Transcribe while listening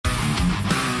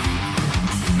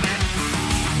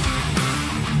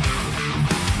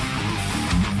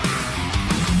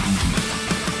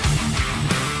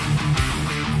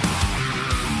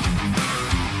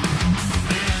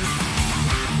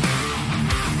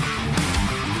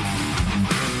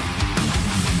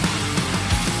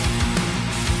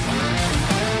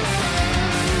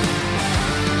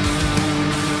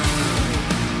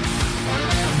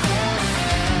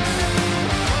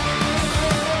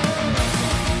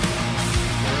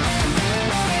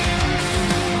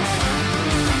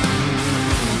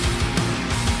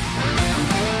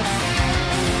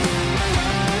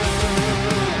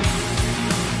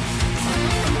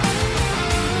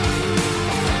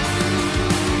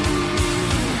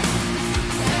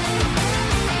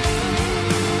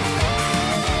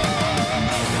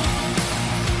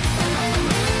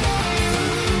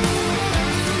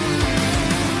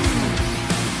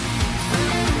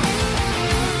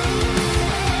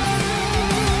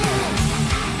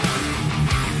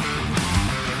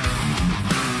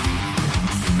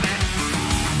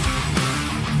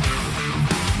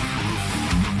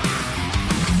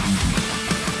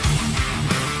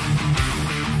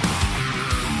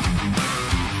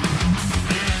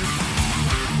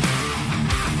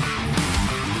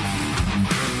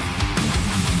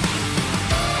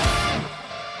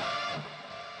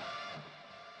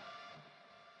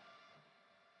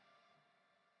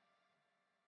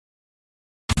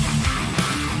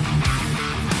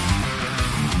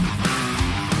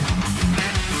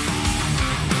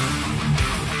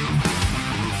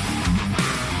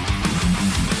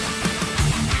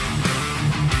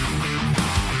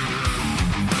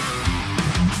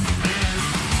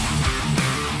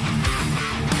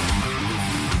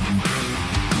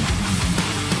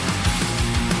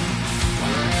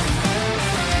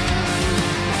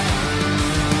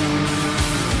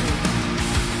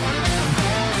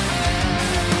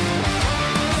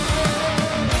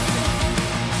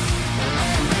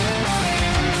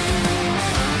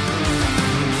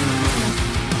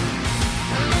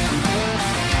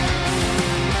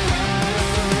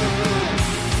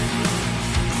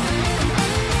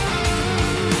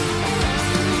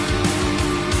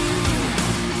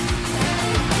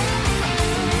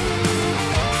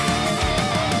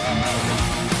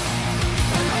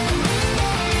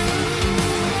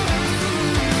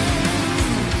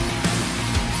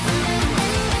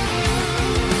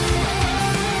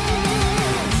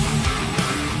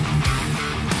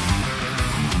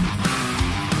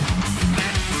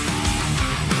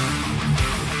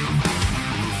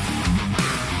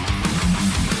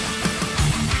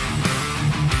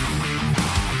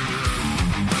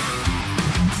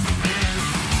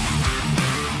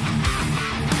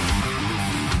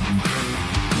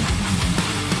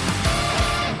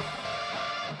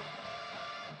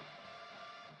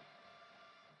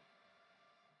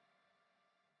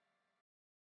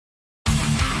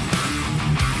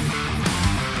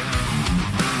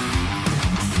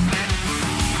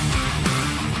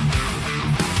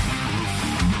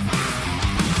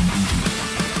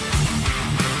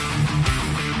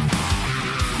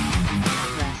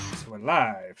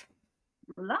live.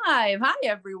 Live. Hi,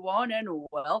 everyone, and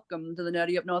welcome to the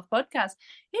Nerdy Up North podcast.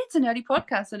 It's a nerdy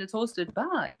podcast, and it's hosted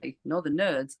by Northern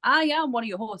Nerds. I am one of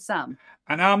your hosts, Sam.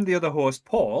 And I'm the other host,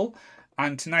 Paul.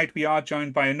 And tonight we are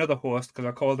joined by another host, because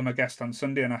I called him a guest on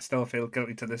Sunday, and I still feel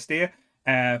guilty to this day.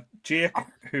 Jake,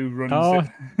 who runs...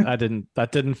 That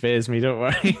didn't faze me, don't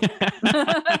worry.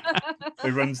 Who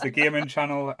runs the gaming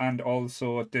channel and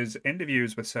also does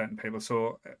interviews with certain people.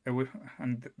 So,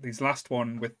 and his last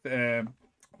one with...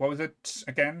 what was it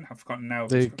again? I've forgotten now.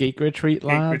 The Geek Retreat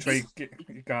lads. Geek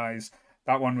Retreat guys.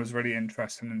 That one was really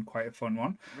interesting and quite a fun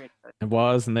one. It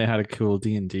was, and they had a cool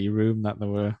D&D room that they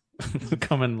were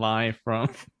coming live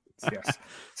from. Yes.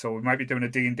 So we might be doing a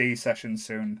D&D session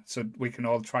soon, so we can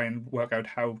all try and work out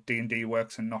how D&D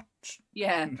works and not...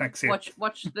 Yeah,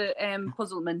 watch the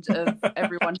puzzlement of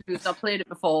everyone who's not played it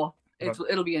before.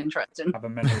 It'll be interesting. Have a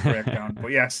mental breakdown.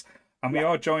 But yes... And we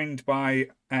are joined by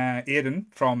Aidan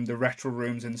from the Retro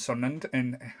Rooms in Sunderland.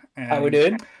 And, how we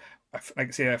doing? Like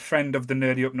I say, a friend of the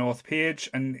Nerdy Up North page,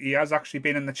 and he has actually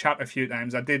been in the chat a few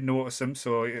times. I did notice him,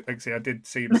 so like I say, I did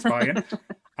see him spying.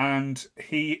 And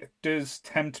he does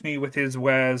tempt me with his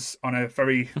wares on a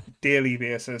very daily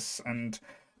basis, and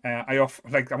I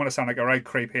want to sound like a right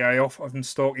creepy. I often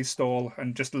stalk his stall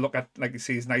and just look at, like, you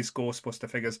see his nice Ghostbuster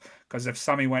figures. Because if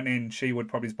Sammy went in, she would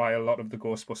probably buy a lot of the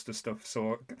Ghostbuster stuff.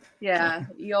 So yeah,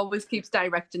 he always keeps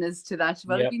directing us to that.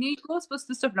 Well, if you need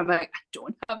Ghostbuster stuff, and I'm like, I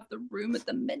don't have the room at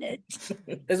the minute.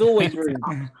 There's always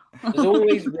room. There's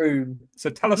always room. So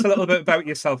tell us a little bit about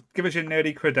yourself. Give us your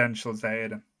nerdy credentials there,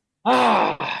 Aidan.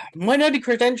 My nerdy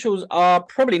credentials are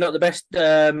probably not the best.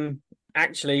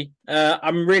 Actually,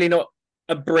 I'm really not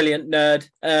a brilliant nerd.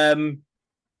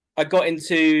 I got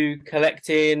into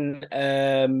collecting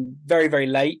very, very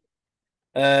late.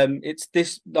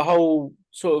 The whole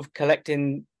sort of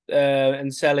collecting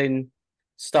and selling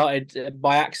started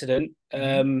by accident.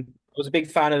 I was a big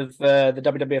fan of the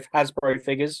WWF Hasbro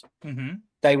figures. Mm-hmm.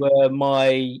 They were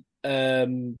my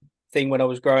thing when I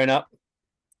was growing up,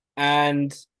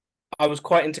 and I was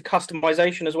quite into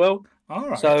customization as well. All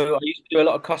right. So I used to do a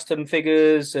lot of custom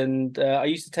figures, and I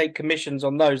used to take commissions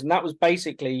on those, and that was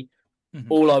basically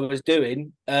all I was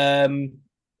doing. And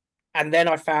then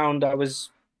I found I was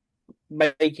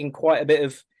making quite a bit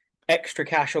of extra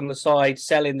cash on the side,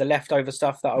 selling the leftover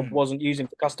stuff that I wasn't using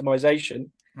for customization.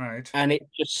 Right. And it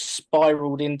just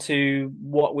spiraled into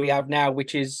what we have now,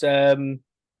 which is the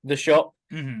shop,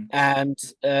 and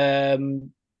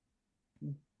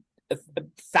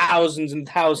thousands and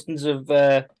thousands of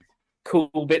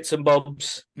cool bits and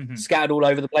bobs scattered all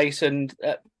over the place, and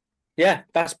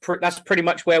that's pretty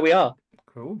much where we are.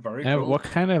 Cool, very cool. What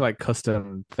kind of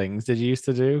custom things did you used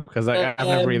to do? Because I've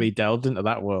never really delved into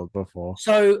that world before.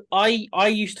 So I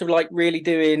used to really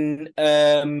doing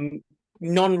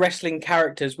non-wrestling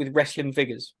characters with wrestling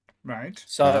figures. Right.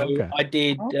 So I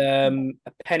did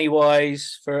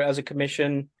Pennywise as a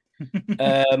commission.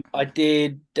 I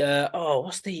did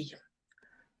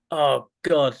oh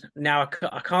god, now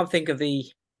I can't think of the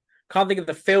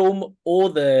film or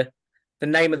the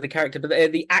name of the character, but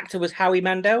the actor was Howie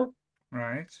Mandel.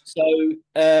 Right. So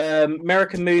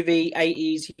American movie,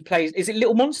 80s. He plays. Is it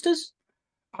Little Monsters?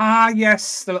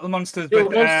 Yes, the Little Monsters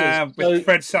with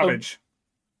Fred Savage.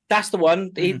 That's the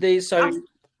one.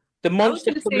 The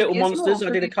monster from Little Monsters. I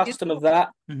did a custom of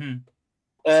that.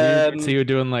 So you were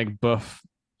doing Buff.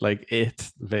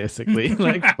 It basically,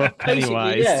 Buff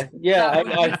Pennywise. Yeah.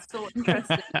 That's so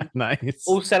interesting. Nice.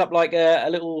 All set up like a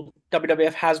little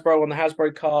WWF Hasbro on the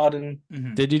Hasbro card, and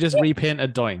did you just repaint a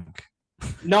Doink?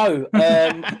 No.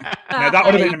 Now that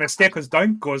would have been a mistake, because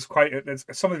Doink goes quite.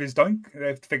 Some of his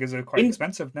Doink figures are quite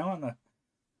expensive now, aren't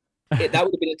they? That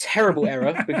would have been a terrible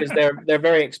error because they're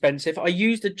very expensive. I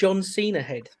used a John Cena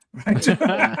head. Right.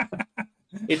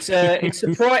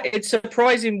 It's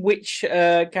surprising which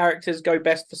characters go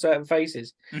best for certain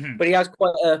faces, but he has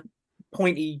quite a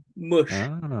pointy mush,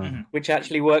 which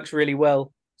actually works really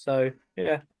well. So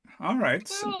all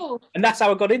right, and that's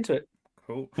how I got into it.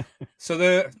 Cool.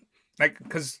 So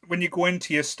because when you go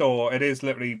into your store, it is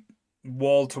literally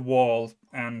wall to wall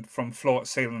and from floor to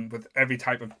ceiling with every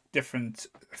type of different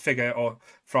figure, or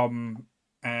from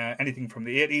anything from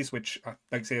the 80s, which,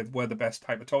 like I say, were the best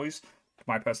type of toys.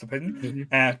 My personal opinion,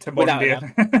 to modern day,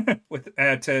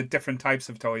 to different types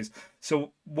of toys.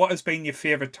 So, what has been your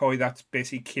favorite toy that's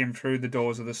basically came through the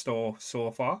doors of the store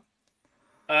so far?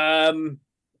 I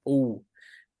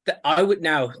would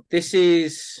now. This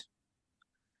is.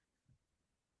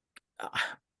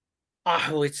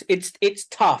 It's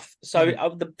tough. So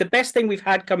the best thing we've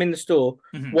had come in the store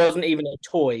wasn't even a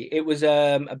toy. It was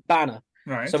a banner.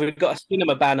 Right. So we've got a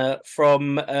cinema banner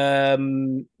from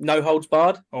No Holds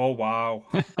Barred. Oh wow!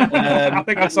 I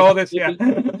think I saw this. Yeah,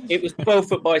 it was 12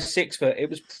 foot by 6 foot. It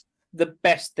was the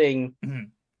best thing. Mhm.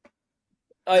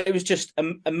 It was just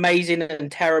amazing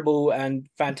and terrible and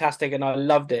fantastic, and I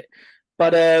loved it.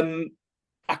 But I've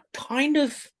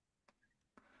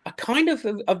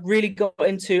really got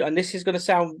into, and this is going to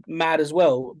sound mad as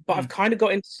well, but I've kind of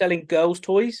got into selling girls'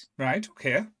 toys. Right.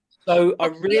 Okay. So I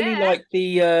really Yeah. like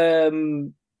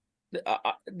it's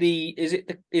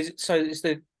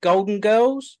the Golden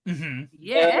Girls. Mm-hmm.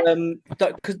 Yeah.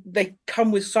 Because they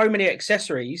come with so many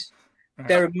accessories. Right.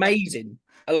 They're amazing.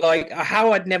 Like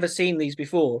how I'd never seen these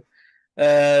before,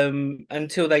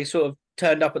 until they sort of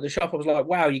turned up at the shop. I was like,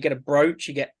 wow, you get a brooch,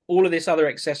 you get all of this other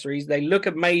accessories. They look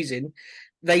amazing.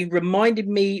 They reminded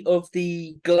me of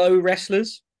the Glow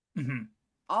wrestlers. Mm-hmm.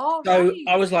 Oh, So right.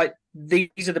 I was like,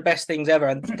 these are the best things ever.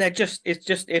 And it's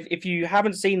just if you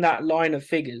haven't seen that line of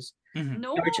figures, Mm-hmm.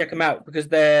 No. go check them out, because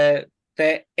they're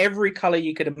every color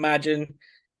you could imagine.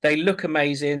 They look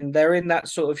amazing. They're in that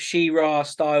sort of She-Ra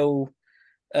style.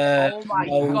 Oh my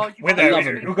mold. God. you We're are there.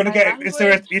 speaking We're going to my get. Is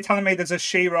there? language. You're telling me there's a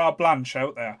She-Ra Blanche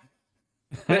out there?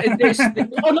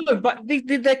 Oh no, but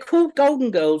they're called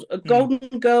Golden Girls,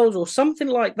 Golden Girls, or something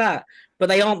like that. But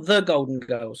they aren't the Golden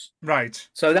Girls. Right.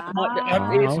 So that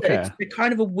okay. it's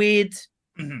kind of a weird.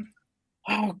 Mm-hmm.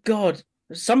 Oh God.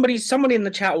 Somebody in the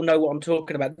chat will know what I'm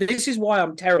talking about. This is why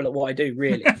I'm terrible at what I do,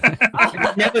 really.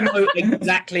 I never know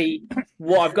exactly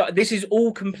what I've got. This is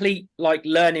all complete like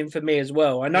learning for me as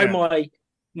well. I know Yeah.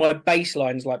 my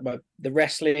baselines, like the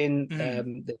wrestling,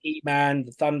 Mhm. the He-Man,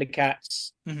 the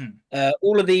Thundercats, Mm-hmm.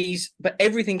 all of these, but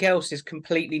everything else is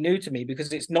completely new to me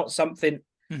because it's not something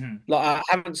Mm-hmm. like I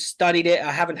haven't studied it.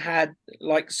 I haven't had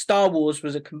like Star Wars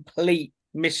was a complete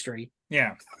mystery.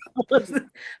 Yeah.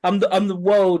 I'm the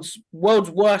world's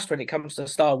worst when it comes to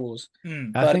Star Wars.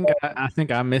 Mm. I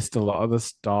think I missed a lot of the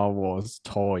Star Wars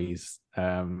toys.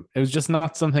 It was just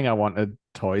not something I wanted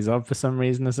toys of for some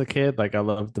reason as a kid. Like I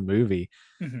loved the movie,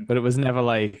 Mm-hmm. but it was never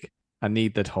like I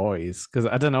need the toys because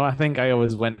I don't know. I think I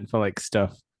always went for like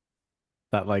stuff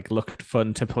that like looked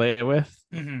fun to play with,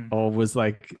 Mm-hmm. or was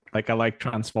like I like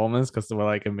Transformers because they were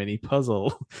like a mini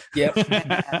puzzle. Yep,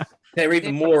 they're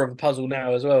even more of a puzzle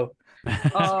now as well.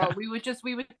 Oh, we were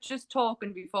just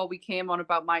talking before we came on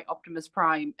about my Optimus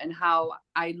Prime and how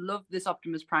I love this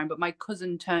Optimus Prime, but my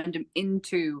cousin turned him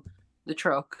into the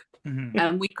truck Mm-hmm.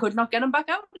 and we could not get him back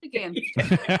out again.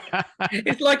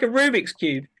 It's like a Rubik's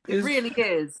cube. It really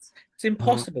is. It's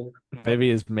impossible.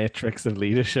 Maybe his matrix of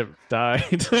leadership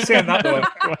died. Saying that though,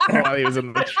 while he was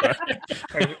in the truck.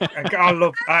 I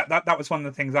love that. That was one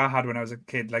of the things I had when I was a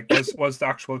kid. Like was the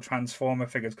actual Transformer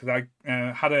figures, because I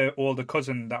had an older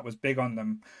cousin that was big on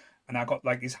them, and I got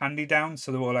like his handy down,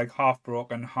 so they were like half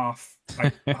broken, half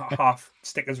like half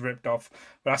stickers ripped off,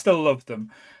 but I still loved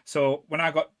them. So when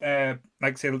I got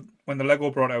like say when the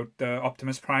Lego brought out the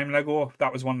Optimus Prime Lego,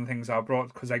 that was one of the things I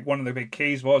brought, because like one of the big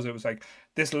keys was it was like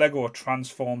this Lego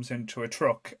transforms into a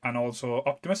truck and also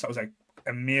Optimus. That was like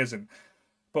amazing.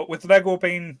 But with Lego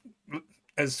being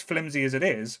as flimsy as it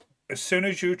is, as soon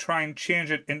as you try and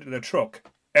change it into the truck,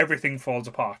 everything falls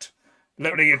apart.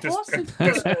 Literally, it just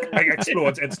like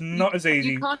explodes. It's not as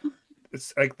easy.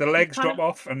 It's like the legs drop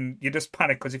off, and you just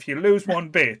panic because if you lose one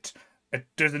bit, it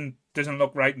doesn't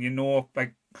look right, and you know,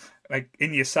 like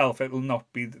in yourself, it'll not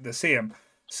be the same.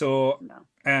 So,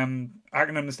 I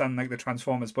can understand like the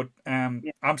Transformers, but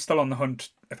I'm still on the hunt.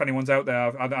 If anyone's out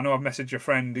there, I know I've messaged your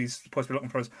friend. He's supposed to be looking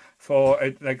for us for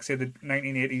like say the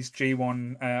 1980s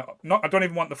G1. Not, I don't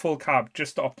even want the full cab,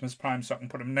 just the Optimus Prime, so I can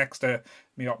put him next to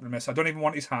me Optimus. I don't even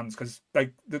want his hands because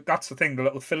like that's the thing. The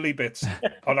little fiddly bits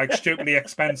are like stupidly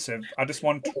expensive. I just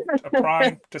want a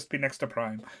Prime, just be next to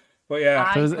Prime. But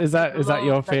yeah, So is that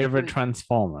your favorite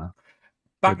Transformer?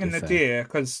 Back in the day,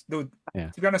 because to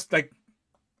be honest, like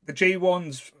the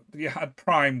G1s, you had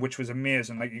Prime, which was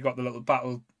amazing. Like you got the little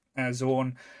battle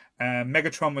zone.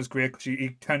 Megatron was great because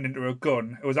he turned into a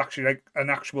gun. It was actually like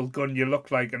an actual gun you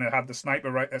looked like, and it had the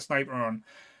sniper on.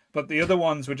 But the other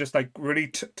ones were just like really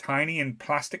tiny and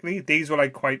plastically. These were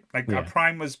like quite like a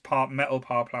Prime was part metal,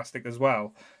 part plastic as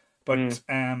well. But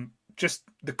just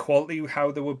the quality,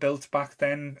 how they were built back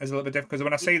then, is a little bit different. Because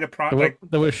when I say the Prime,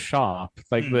 they were sharp,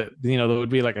 like there would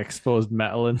be like exposed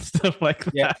metal and stuff like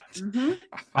that.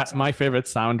 That's my favorite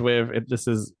sound wave. This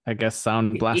is, I guess,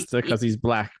 Sound Blaster because he's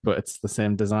black, but it's the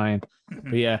same design.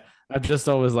 But yeah, I've just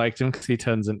always liked him because he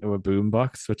turns into a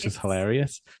boombox, which is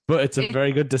hilarious. But it's a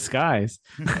very good disguise.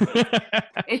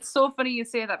 It's so funny you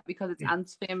say that because it's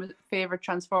Ant's favorite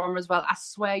Transformer as well. I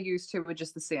swear you two were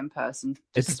just the same person.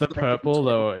 It's the purple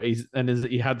though.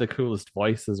 He had the coolest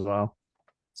voice as well.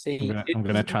 See, I'm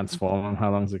gonna transform him. How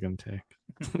long is it gonna take?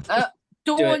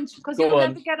 Don't, because you'll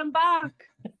never get them back.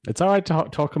 It's all right to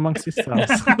talk amongst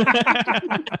yourselves.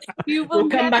 We'll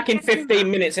come back in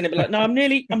 15 minutes and it'll be like, no, I'm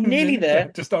nearly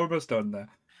there. Just almost done there.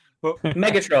 But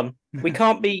Megatron. You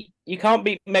can't beat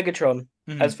Megatron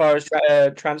as far as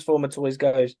Transformer toys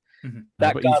goes.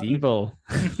 But he's evil.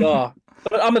 Oh.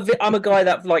 But I'm a guy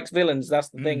that likes villains. That's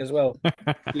the thing as well.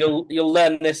 You'll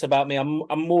learn this about me. I'm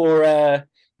more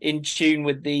in tune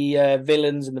with the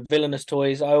villains and the villainous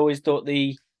toys. I always thought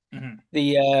the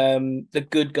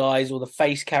good guys or the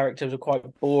face characters are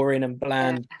quite boring and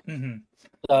bland.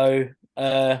 So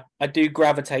I do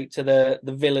gravitate to the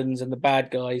villains and the bad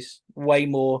guys way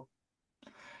more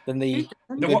than the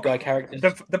good guy characters.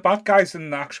 The bad guys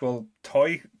in the actual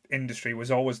toy industry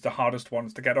was always the hardest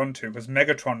ones to get onto, because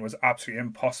Megatron was absolutely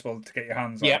impossible to get your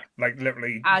hands on. Yeah, like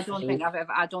literally. I don't think I've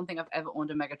ever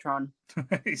owned a Megatron.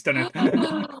 He's done it.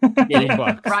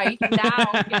 Right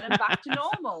now, getting back to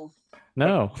normal.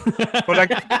 No, but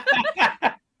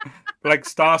like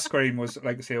Starscream was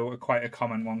quite a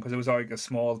common one, because it was like a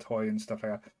small toy and stuff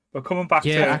like that. But coming back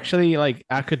to actually, like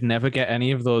I could never get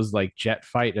any of those like jet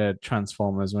fighter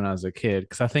Transformers when I was a kid,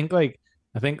 because I think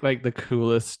the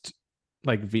coolest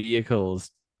like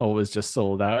vehicles always just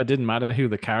sold out. It didn't matter who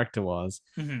the character was,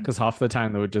 because half the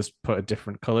time they would just put a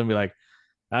different color and be like,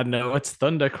 I don't know, it's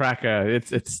Thundercracker,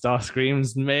 it's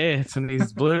Starscream's mate, and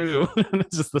he's blue. And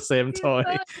it's just the same toy.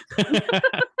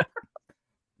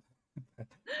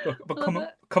 but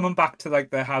coming back to like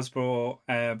the Hasbro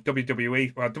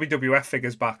WWE, well, WWF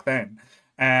figures back then,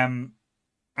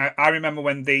 I remember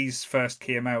when these first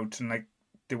came out, and like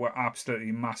they were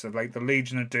absolutely massive. Like the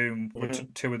Legion of Doom were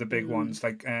two of the big ones.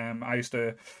 Like I used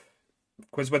to,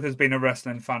 because with us being a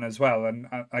wrestling fan as well, and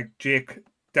like Jake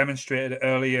demonstrated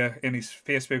earlier in his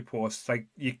Facebook posts, like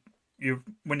you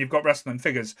when you've got wrestling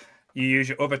figures, you use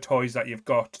your other toys that you've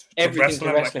got.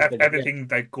 Everything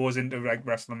that goes into like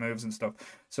wrestling moves and stuff.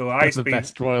 So I used to be the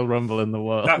best Royal Rumble in the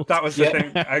world. That was the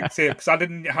thing. I'd say, because I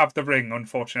didn't have the ring.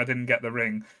 Unfortunately, I didn't get the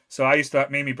ring. So I used to.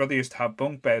 Me and my brother used to have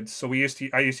bunk beds. So I used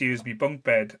to use my bunk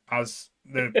bed as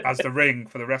the ring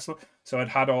for the wrestle. So I'd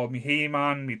had all my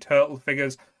He-Man, my Turtle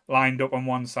figures lined up on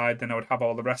one side. Then I would have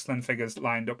all the wrestling figures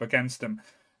lined up against them.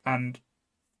 And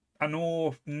I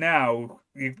know now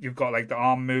you've got like the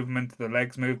arm movement, the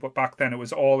legs move, but back then it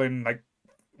was all in like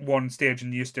one stage,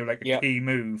 and you used to do like a key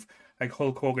move. Like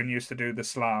Hulk Hogan used to do the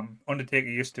slam, Undertaker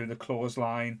used to do the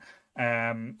clothesline,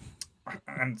 and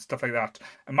stuff like that.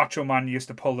 And Macho Man used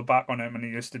to pull the back on him, and he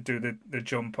used to do the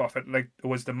jump off it. Like it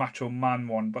was the Macho Man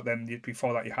one, but then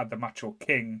before that you had the Macho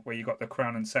King, where you got the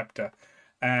crown and scepter.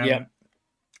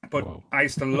 But whoa. I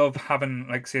used to love having,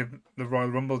 like, say, the Royal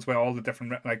Rumbles where all the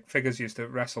different like figures used to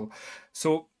wrestle.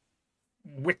 So,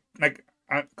 with like,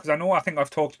 because I think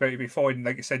I've talked about it before, and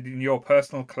like you said, in your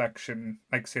personal collection,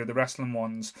 like say the wrestling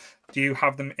ones, do you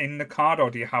have them in the card,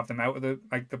 or do you have them out of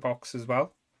the box as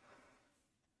well?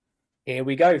 Here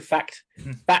we go. Fact,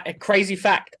 crazy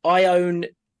fact. I own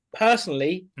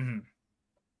personally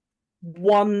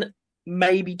one,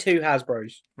 maybe two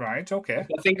Hasbros. Right. Okay.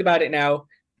 I think about it now.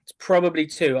 It's probably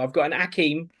two. I've got an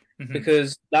Akeem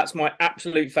because that's my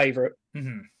absolute favorite.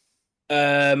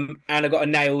 And I got a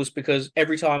Nails because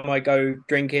every time I go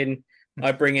drinking,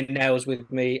 I bring in Nails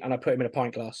with me and I put him in a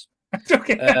pint glass.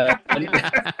 Okay.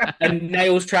 And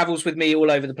Nails travels with me all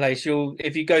over the place.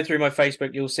 If you go through my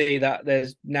Facebook, you'll see that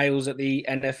there's Nails at the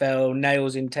NFL,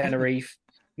 Nails in Tenerife,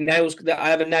 Nails that I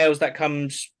have a Nails that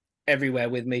comes everywhere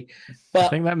with me. But I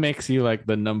think that makes you like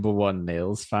the number one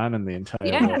Nails fan in the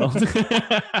entire world.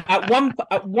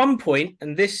 at one point,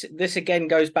 and this again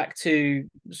goes back to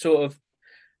sort of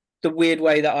the weird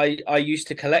way that I used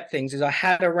to collect things, is I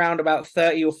had around about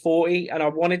 30 or 40 and I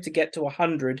wanted to get to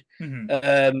 100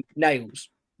 Nails.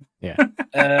 Yeah.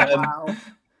 Wow.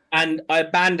 And I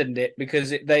abandoned it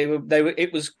because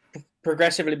it was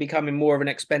progressively becoming more of an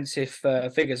expensive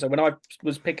figure. So when I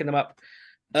was picking them up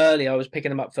early, I was picking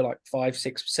them up for like £5,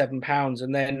 £6, £7,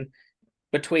 and then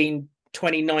between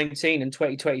 2019 and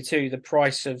 2022, the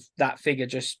price of that figure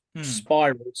just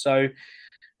spiraled. So,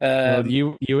 well,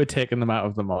 you were taking them out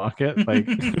of the market, like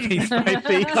piece by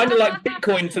piece. Kind of like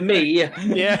Bitcoin for me.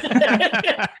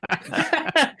 Yeah.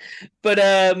 But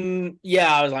I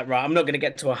was like, right, I'm not going to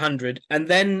get to 100, and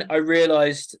then I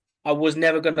realized I was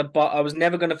never going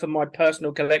to for my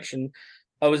personal collection,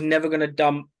 I was never going to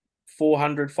dump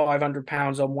 £400,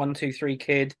 £500 on 1, 2, 3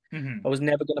 Kid. I was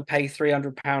never going to pay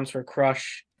 £300 for a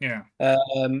Crush. Yeah.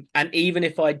 And even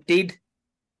if I did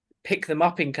pick them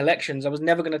up in collections, I was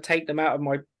never going to take them out of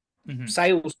my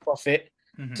sales profit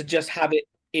to just have it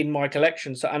in my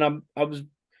collection. So, and I was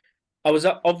I was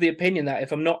of the opinion that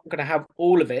if I'm not going to have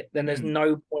all of it, then there's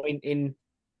no point in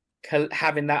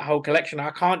having that whole collection.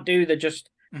 I can't do the just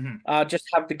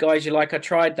have the guys you like. I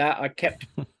tried that. I kept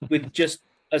with just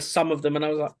some of them, and I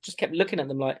was like, just kept looking at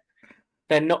them like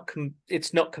they're not.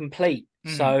 It's not complete.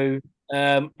 So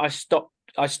I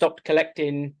stopped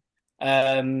collecting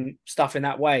stuff in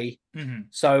that way.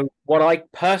 So what I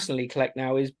personally collect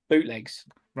now is bootlegs,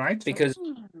 right? Because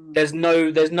there's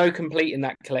no complete in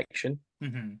that collection,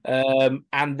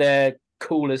 and they're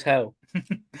cool as hell.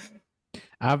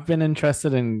 I've been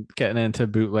interested in getting into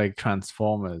bootleg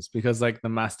Transformers because like the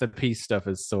Masterpiece stuff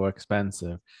is so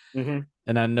expensive.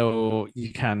 And I know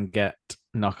you can get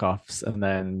knockoffs and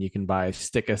then you can buy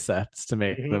sticker sets to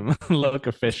make them look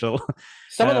official.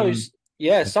 Some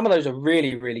of those are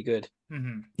really, really good.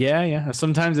 Yeah.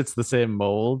 Sometimes it's the same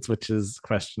molds, which is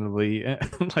questionably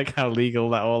like how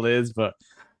legal that all is, but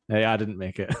hey, I didn't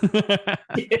make it.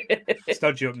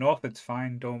 Stud you up north, it's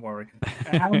fine, don't worry.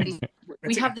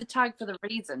 We have the tag for the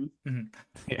reason.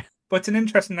 Yeah. But it's an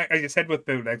interesting, like you said, with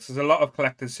bootlegs. There's a lot of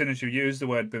collectors. As soon as you use the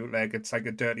word bootleg, it's like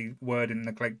a dirty word in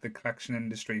the collection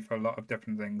industry for a lot of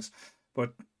different things.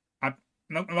 But as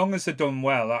long as they're done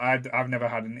well, I've never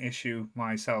had an issue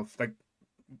myself. Like,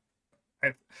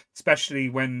 especially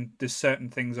when there's certain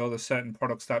things or there's certain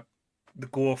products that they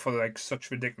go for like such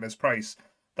ridiculous price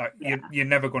that you're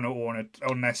never going to own it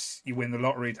unless you win the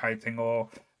lottery type thing, or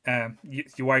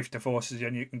your wife divorces you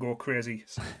and you can go crazy.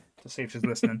 To see if she's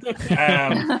listening.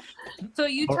 So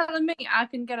you telling me I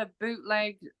can get a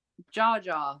bootleg Jar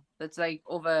Jar that's like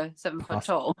over 7 foot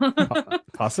tall?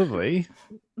 Possibly.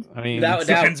 I mean,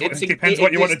 it depends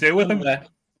what you want to do with him.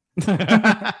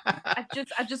 I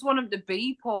just want him to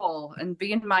be Paul and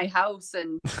be in my house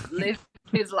and live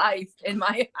his life in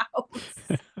my house.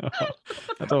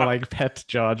 I don't like pet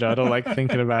Jar Jar. I don't like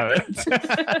thinking about it.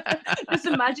 Just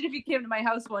imagine if you came to my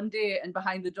house one day and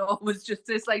behind the door was just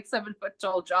this like 7 foot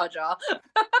tall Jar Jar.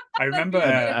 I remember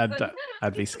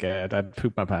I'd be scared. I'd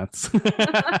poop my pants.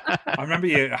 I remember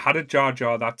you had a Jar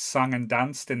Jar that sang and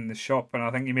danced in the shop, and I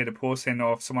think you made a post saying,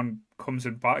 "Oh, if someone comes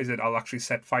and buys it, I'll actually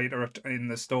set fire to it in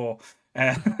the store."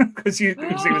 Because he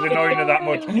was annoying her that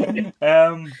much.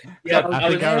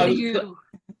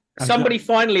 Somebody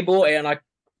finally bought it, and I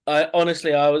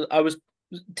honestly, I was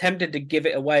tempted to give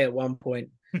it away at one point.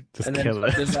 Just and then kill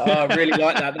it. Like, oh, I really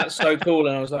like that. That's so cool.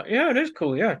 And I was like, yeah, it is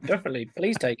cool. Yeah, definitely.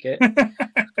 Please take it.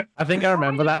 I think I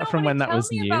remember that from when that was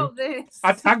new.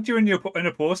 I tagged you in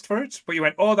a post for it, but you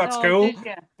went, "Oh, that's cool."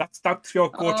 That's your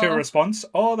go-to response.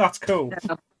 "Oh, that's cool."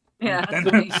 Yeah.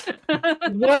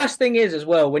 The worst thing is as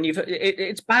well when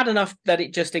it's bad enough that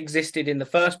it just existed in the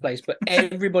first place, but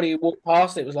everybody who walked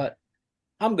past it was like,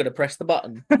 "I'm going to press the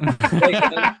button."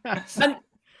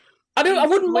 And I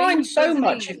wouldn't mind so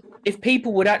much if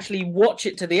people would actually watch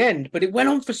it to the end, but it went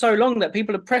on for so long that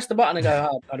people had pressed the button and go,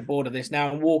 "Oh, I'm kind of bored of this now,"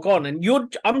 and walk on. And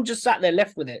I'm just sat there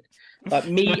left with it, like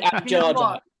me at Jar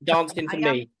Jar dancing to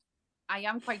me. I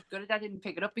am quite good at that. I didn't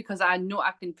pick it up because I know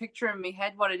I can picture in my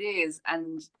head what it is,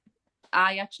 and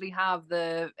I actually have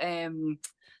the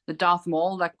Darth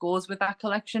Maul that goes with that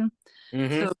collection.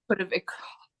 So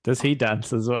Does he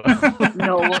dance as well?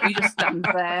 No, he just stands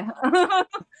there.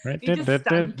 He just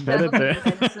stands there.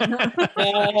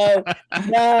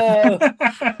 No.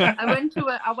 I went to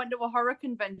a horror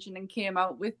convention and came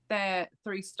out with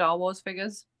 3 Star Wars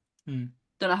figures. Don't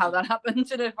know how that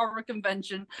happened at a horror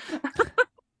convention.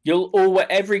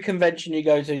 Every convention you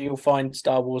go to, you'll find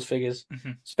Star Wars figures,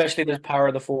 especially those Power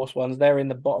of the Force ones. They're in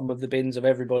the bottom of the bins of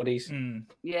everybody's.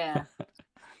 Yeah.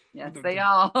 Yes, they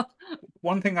are.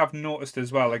 One thing I've noticed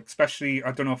as well, like especially,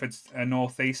 I don't know if it's a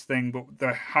Northeast thing, but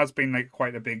there has been like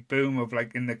quite a big boom of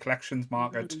like in the collections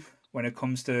market when it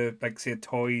comes to like say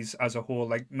toys as a whole,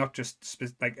 like not just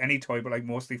like any toy, but like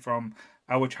mostly from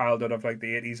our childhood of like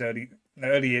the 80s, early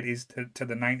 80s to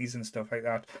the 90s and stuff like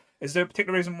that. Is there a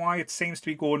particular reason why it seems to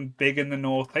be going big in the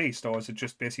Northeast, or is it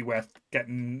just basically worth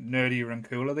getting nerdier and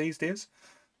cooler these days?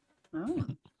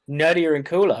 Nerdier and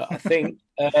cooler, I think.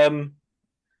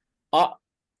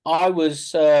 I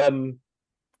was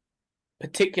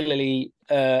particularly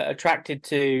attracted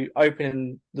to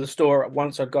opening the store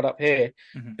once I got up here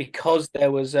because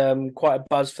there was quite a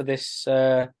buzz for this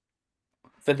sort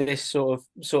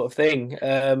of thing.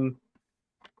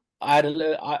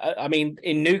 I mean,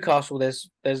 in Newcastle, there's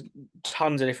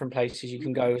tons of different places you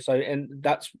can go. So, and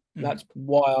that's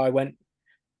why I went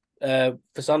for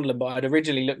Sunderland. But I'd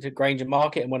originally looked at Granger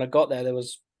Market, and when I got there, there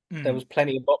was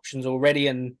plenty of options already,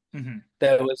 and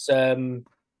there was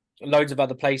loads of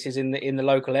other places in the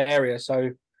local area. So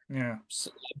yeah,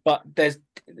 but there's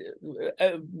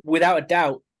without a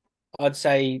doubt, I'd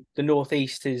say the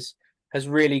Northeast has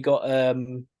really got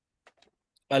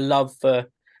a love for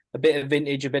a bit of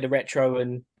vintage, a bit of retro,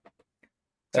 and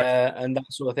that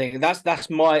sort of thing. That's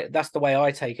the way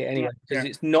I take it anyway, because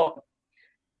it's not.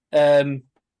 I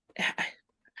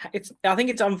think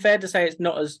it's unfair to say it's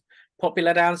not as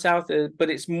popular down south, but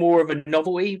it's more of a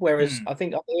novelty. Whereas I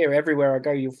think up here, everywhere I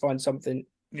go, you'll find something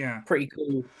pretty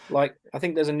cool. Like I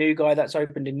think there's a new guy that's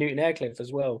opened in Newton Aycliffe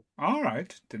as well. All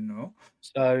right, didn't know.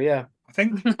 So yeah, I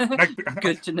think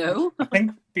good to know. I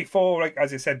think before, like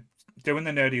as you said, doing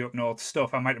the nerdy up north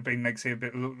stuff, I might have been like say a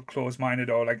bit close-minded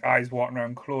or like eyes watering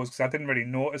around closed because I didn't really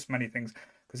notice many things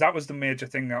because that was the major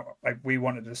thing that like we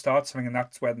wanted to start something, and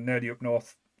that's where the nerdy up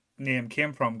north name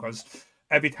came from. Because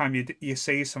every time you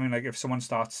see something, like if someone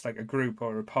starts like a group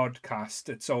or a podcast,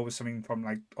 it's always something from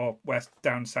like west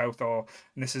down south, or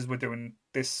and this is we're doing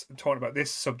this, talking about this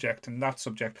subject and that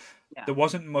subject. There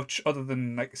wasn't much other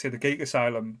than like say the Geek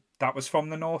Asylum that was from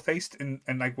the northeast, and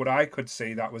like what I could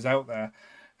see that was out there.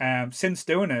 Since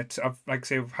doing it, I've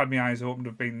had my eyes opened.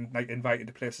 I've been like invited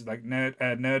to places like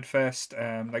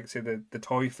Nerdfest, like say the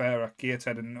Toy Fair at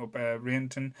Gateshead and up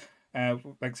Rainton.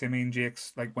 Like say me and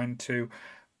Jake's like went to.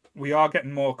 We are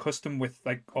getting more accustomed with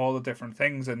like all the different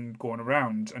things and going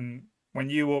around. And when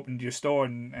you opened your store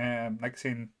and like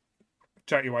saying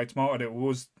Jackie White's Market, it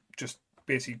was just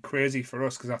basically crazy for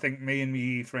us because I think me and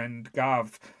my friend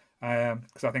Gav.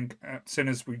 Because I think as soon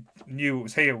as we knew it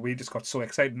was here, we just got so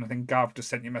excited. And I think Gav just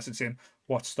sent you a message saying,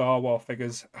 "What Star Wars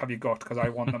figures have you got? Because I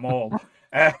want them all."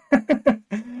 But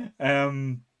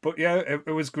yeah,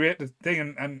 it was great to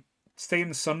thing and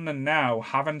seeing Sunderland now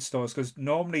having stores, because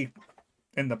normally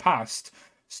in the past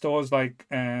stores like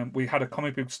we had a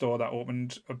comic book store that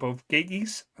opened above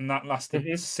Geekies and that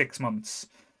lasted 6 months.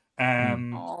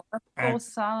 That's so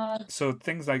sad. So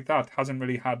things like that hasn't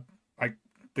really had like.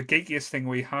 The geekiest thing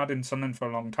we had in Sunderland for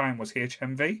a long time was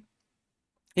HMV.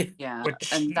 Yeah,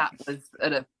 and that was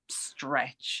at a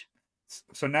stretch.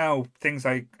 So now things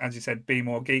like, as you said, Be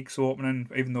More Geeks opening,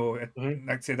 even though,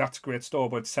 like say, that's a great store,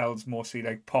 but it sells mostly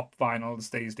like pop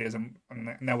vinyls these days. And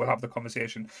now we'll have the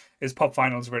conversation: is pop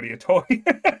vinyls really a toy?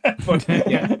 But,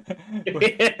 and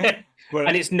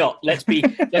it's not. Let's be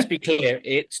clear.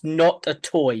 It's not a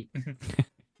toy.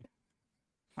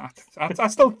 I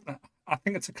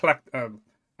think it's a collect.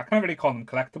 I can't really call them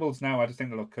collectibles now. I just think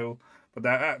they look cool. But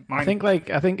I think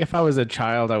if I was a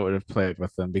child, I would have played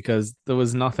with them because there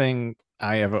was nothing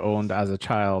I ever owned as a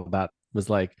child that was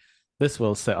like, this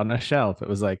will sit on a shelf. It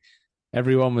was like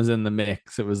everyone was in the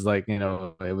mix. It was like,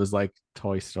 it was like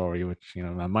Toy Story, which,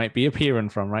 I might be appearing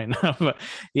from right now. But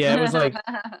yeah, it was like,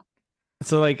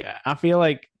 so like, I feel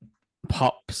like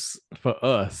pops for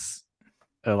us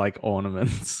are like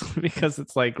ornaments because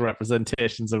it's like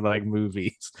representations of like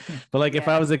movies. But like if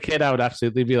I was a kid, I would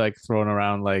absolutely be like throwing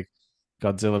around like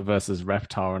Godzilla versus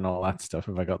Reptar and all that stuff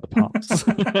if I got the pops.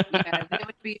 Yeah, they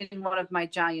would be in one of my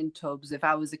giant tubs if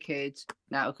I was a kid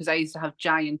now, because I used to have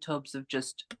giant tubs of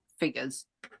just figures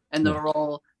and they were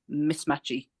all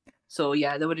mismatchy. So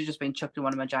yeah, they would have just been chucked in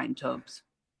one of my giant tubs.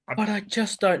 But I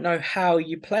just don't know how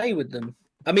you play with them.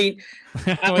 I mean,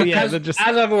 well, as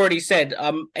I've already said,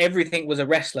 everything was a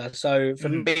wrestler. So for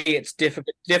me, it's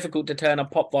difficult to turn a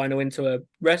pop vinyl into a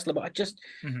wrestler. But I just,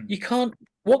 you can't.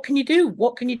 What can you do?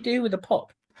 What can you do with a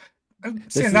pop?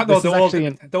 Seeing that though,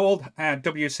 the old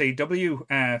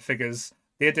WCW figures,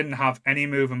 they didn't have any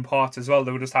moving parts as well.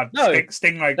 They would just had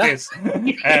Sting like this,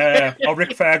 or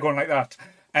Ric Flair going like that.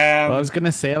 Well, I was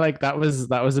gonna say like that was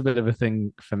a bit of a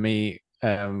thing for me.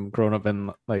 Growing up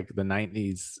in like the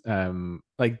 90s,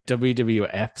 like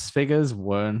WWF's figures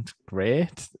weren't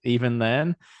great even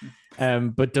then,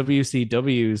 but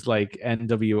WCW's like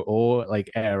NWO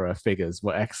like era figures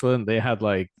were excellent. They had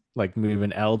like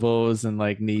moving elbows and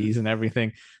like knees and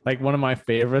everything. Like one of my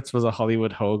favorites was a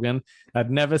Hollywood Hogan.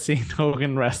 I'd never seen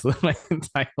Hogan wrestle in my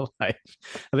entire life.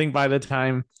 I think by the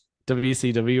time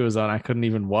WCW was on, I couldn't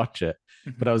even watch it,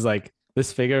 but I was like,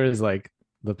 this figure is like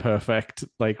the perfect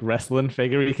like wrestling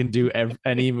figure. He can do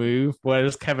any move,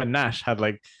 whereas Kevin Nash had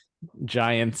like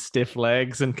giant stiff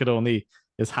legs and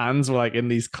his hands were like in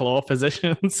these claw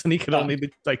positions and he could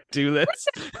only like do this.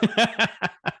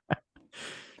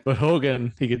 But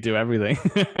Hogan, he could do everything.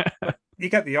 You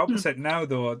get the opposite now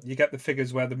though. You get the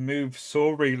figures where they move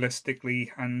so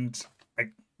realistically and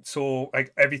like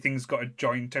everything's got a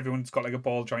joint, everyone's got like a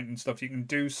ball joint and stuff. You can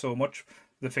do so much.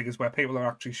 The figures where people are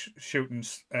actually shooting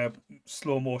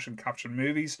slow motion capture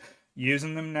movies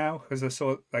using them now because they're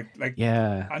so like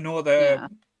I know the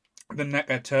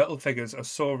NECA turtle figures are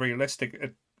so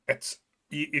realistic. It's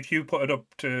if you put it up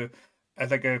to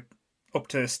up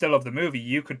to a still of the movie,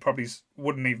 you could probably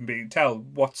wouldn't even be tell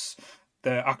what's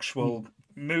the actual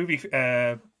movie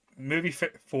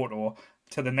photo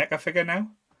to the NECA figure now.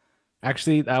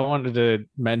 Actually, I wanted to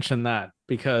mention that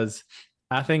because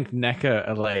I think NECA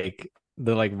are like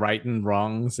the like right and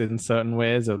wrongs in certain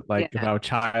ways of like Yeah. our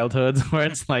childhoods, where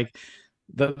it's like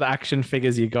the action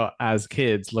figures you got as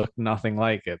kids look nothing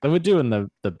like it. They were doing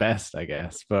the best, I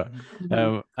guess. But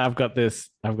I've got this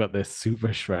Super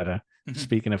Shredder.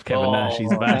 Speaking of Kevin Nash,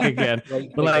 he's back again.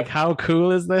 But like, how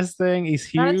cool is this thing? He's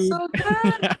huge. That's so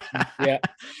good. Yeah.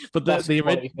 But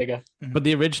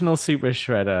the original Super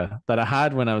Shredder that I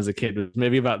had when I was a kid was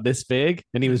maybe about this big,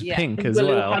 and he was pink as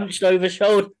well. Hunched over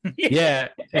shoulder. Yeah,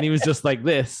 and he was just like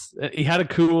this. He had a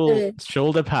cool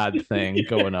shoulder pad thing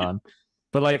going on.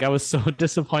 But like, I was so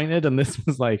disappointed, and this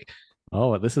was like,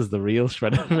 oh, this is the real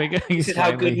Shredder figure. This is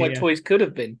how good my toys could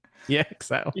have been. Yeah,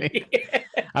 exactly.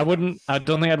 I don't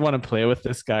think I'd want to play with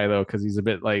this guy though, because he's a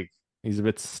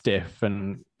bit stiff,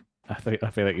 and I feel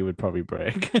like he would probably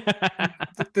break.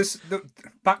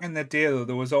 Back in the day though,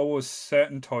 there was always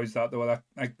certain toys that were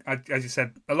like as you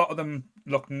said, a lot of them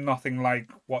looked nothing like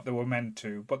what they were meant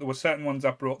to, but there were certain ones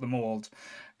that broke the mold.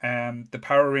 The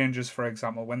Power Rangers, for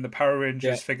example, when the Power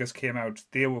Rangers figures came out,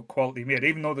 they were quality made,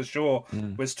 even though the show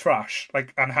was trash.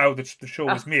 Like, and how the show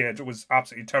was made, it was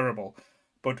absolutely terrible.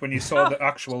 But when you saw the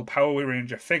actual Power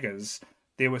Ranger figures,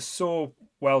 they were so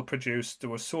well produced. They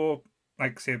were so,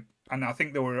 like, say, and I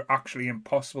think they were actually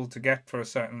impossible to get for a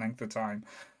certain length of time.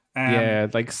 Yeah,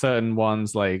 like certain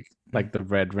ones, like the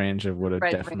Red Ranger would have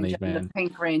definitely been. And the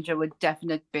Pink Ranger were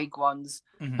definite big ones.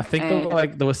 I think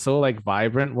they were so like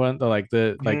vibrant, weren't they? Like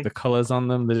the colors on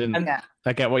them, they didn't.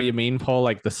 I get what you mean, Paul.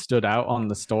 Like they stood out on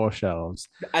the store shelves.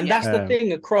 And that's the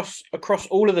thing across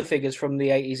all of the figures from the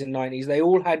 80s and 90s. They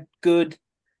all had good,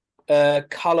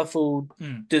 colorful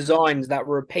designs that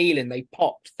were appealing. They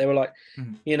popped. They were like,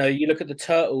 you know, you look at the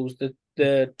Turtles,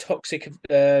 the Toxic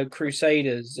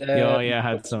Crusaders. I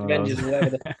had some Avengers, of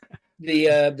those.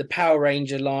 The Power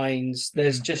Ranger lines.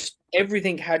 There's just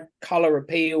everything had color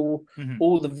appeal.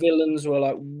 All the villains were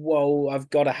like, whoa, I've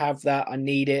got to have that. I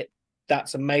need it.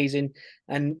 That's amazing.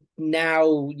 And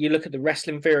now you look at the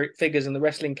wrestling figures and the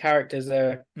wrestling characters,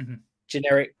 they're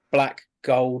generic black,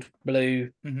 gold, blue,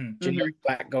 generic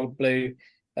black, gold, blue.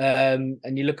 And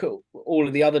you look at all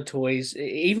of the other toys,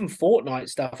 even Fortnite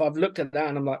stuff. I've looked at that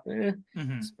and I'm like,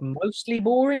 it's mostly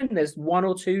boring. There's one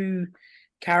or two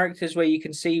characters where you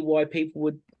can see why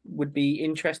people would be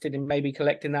interested in maybe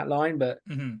collecting that line, but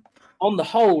on the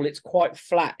whole, it's quite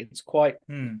flat. It's quite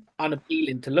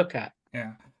unappealing to look at.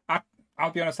 Yeah,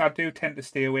 I'll be honest. I do tend to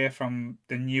stay away from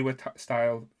the newer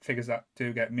style figures that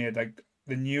do get made, like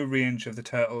the new range of the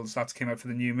Turtles that's came out for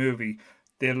the new movie.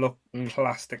 They look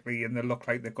plastically and they look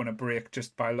like they're going to break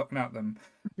just by looking at them.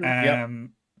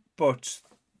 But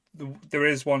there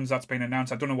is ones that's been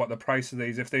announced. I don't know what the price of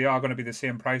these. If they are going to be the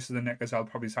same price as the NECAs, I'll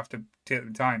probably have to take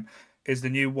the time. Is the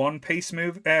new One Piece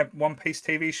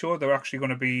TV show? They're actually going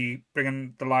to be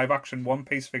bringing the live action One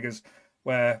Piece figures,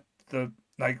 where the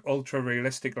like ultra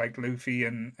realistic, like Luffy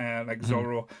and like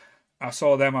Zoro. I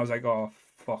saw them. I was like, oh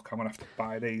fuck, I'm gonna have to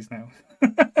buy these now.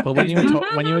 Well, when you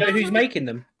were who's making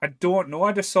them? I don't know.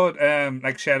 I just saw it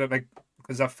like shared it, like,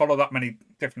 because I follow that many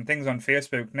different things on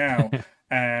Facebook now.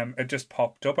 It just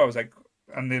popped up. I was like,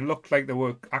 and they looked like they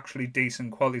were actually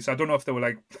decent quality. So I don't know if they were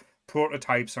like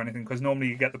prototypes or anything, because normally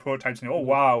you get the prototypes and you go, oh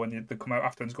wow, and they come out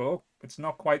after and go, oh, it's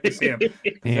not quite the same.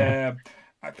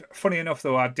 Funny enough,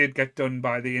 though, I did get done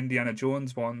by the Indiana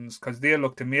Jones ones because they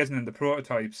looked amazing in the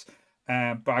prototypes.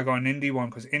 But I got an indie one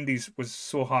because indies was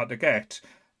so hard to get,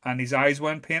 and his eyes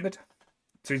weren't painted,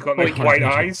 so he's got like white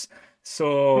eyes.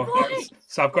 So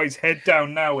I've got his head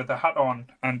down now with the hat on,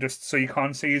 and just so you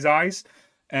can't see his eyes,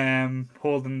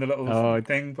 holding the little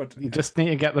thing. But you just need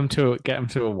to get them to a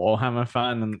Warhammer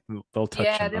fan, and they'll touch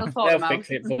him. They'll fix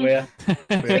it for you.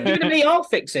 Give it to me, I'll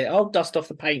fix it. I'll dust off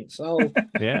the paints. I'll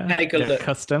take a look.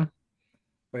 Custom.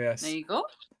 But yes. There you go.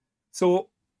 So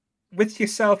with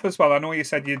yourself as well, I know you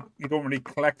said you don't really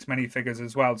collect many figures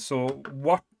as well. So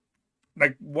what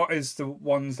is the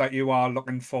ones that you are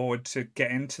looking forward to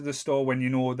get into the store when you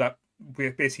know that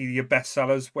we're basically your best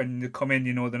sellers when they come in,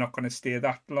 you know they're not going to stay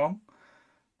that long?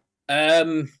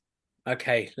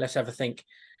 Okay, let's have a think.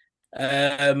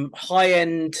 High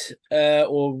end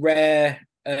or rare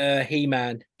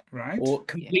He-Man. Right. Or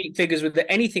complete figures with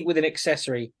anything with an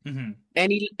accessory.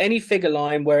 Any figure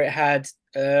line where it had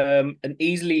an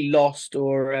easily lost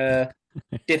or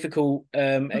difficult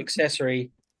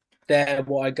accessory, they're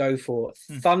what I go for.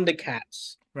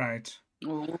 Thundercats. Right.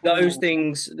 Those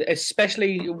things,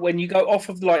 especially when you go off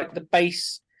of like the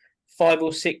base 5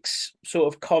 or 6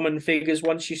 sort of common figures,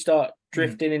 once you start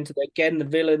drifting into the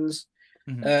villains,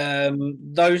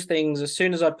 those things, as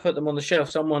soon as I put them on the shelf,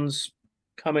 someone's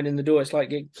coming in the door. It's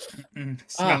like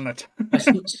Smelling it. that's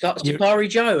Takari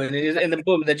Joe, and then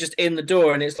boom, they're just in the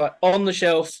door, and it's like on the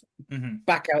shelf,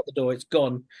 back out the door. It's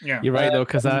gone. Yeah, you're right though,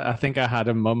 because I think I had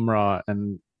a Mumra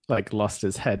and like lost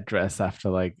his headdress after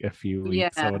like a few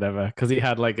weeks or whatever, because he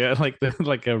had like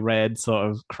a red sort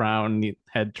of crown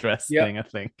headdress thing. I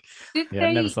think.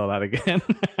 I never saw that again.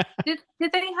 did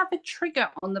they have a trigger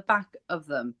on the back of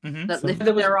them that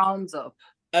lifted their arms up?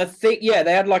 I think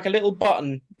they had like a little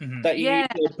button that you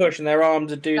push, and their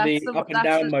arms would do the up and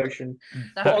down motion.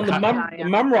 But on the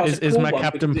Mumra, is my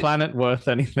Captain Planet worth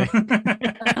anything?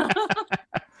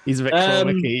 He's Victor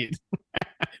McKee.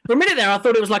 For a minute there, I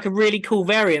thought it was like a really cool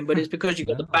variant, but it's because you've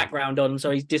got the background on, so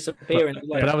he's disappearing.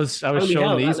 But I was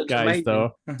showing these guys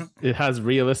though. It has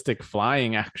realistic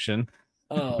flying action.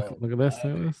 Oh, look at this!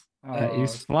 Look at this.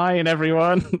 He's flying,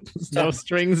 everyone. There's no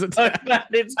strings attached.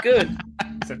 It's good.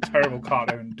 It's a terrible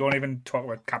cartoon. Don't even talk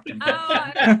about Captain.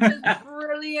 It's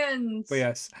brilliant. But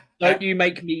yes. Don't you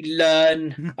make me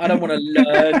learn. I don't want to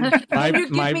learn. You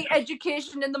give me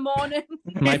education in the morning.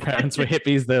 My parents were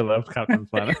hippies. They loved Captain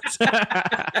Planet.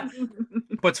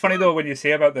 But it's funny though when you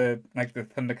say about the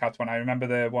Thundercats one. I remember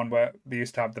the one where they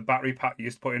used to have the battery pack you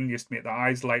used to put in, used to make the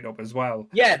eyes light up as well.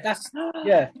 Yeah, that's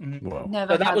Never.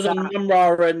 So that was on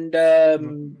Mumra and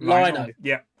Lino.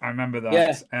 Yeah, I remember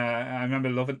that. I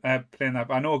remember loving playing that.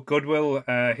 I know Goodwill.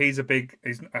 He's a big.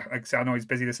 I know he's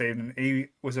busy this evening.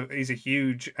 He's a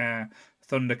huge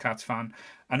Thundercats fan.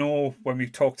 I know when we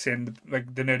talked in the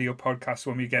Nerdio podcast,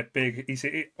 when we get big,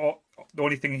 the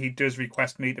only thing he does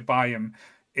request me to buy him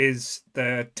is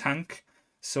the tank.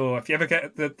 So if you ever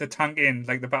get the tank in,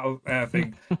 like the battle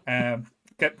thing,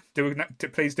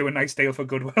 please do a nice deal for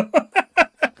Goodwill.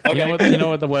 You know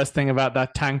what the worst thing about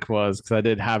that tank was, because I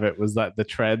did have it, was that the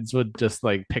treads would just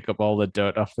like pick up all the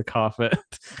dirt off the carpet,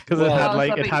 because it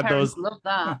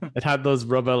had those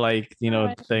rubber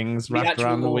things wrapped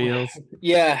around the wheels.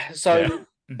 Yeah, so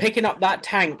picking up that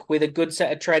tank with a good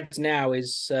set of treads now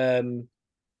is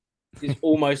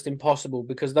almost impossible,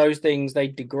 because those things, they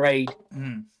degrade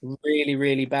really,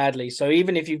 really badly. So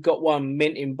even if you've got one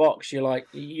mint in box,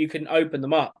 you can open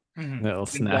them up. It'll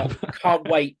snap. Can't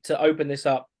wait to open this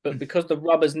up, but because the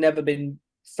rubber's never been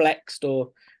flexed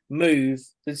or moved,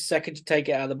 the second you take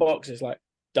it out of the box, it's like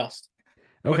dust.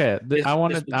 Okay, I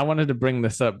wanted to bring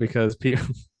this up because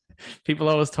people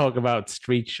always talk about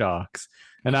Street Sharks,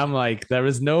 and I'm like, there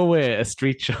is no way a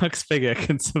Street Sharks figure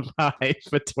can survive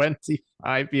for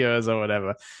 25 years or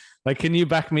whatever. Like, can you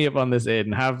back me up on this,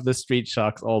 Aiden? Have the Street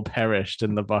Sharks all perished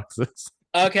in the boxes?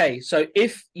 Okay, so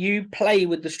if you play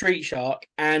with the Street Shark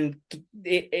and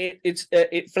it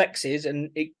flexes and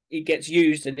it gets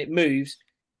used and it moves,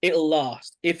 it'll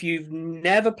last. If you've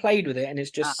never played with it and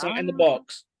it's just sat in the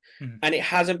box and it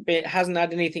hasn't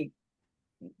had anything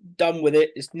done with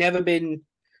it, it's never been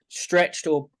stretched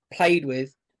or played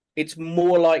with, it's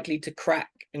more likely to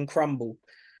crack and crumble.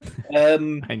 I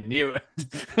knew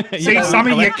it. See,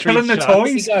 Sammy, you're killing the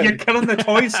toys. You're killing the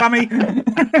toys, Sammy.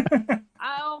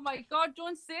 Oh my God!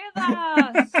 Don't say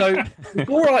that. So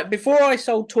before I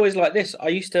sold toys like this, I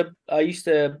used to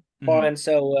buy and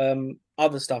sell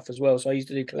other stuff as well. So I used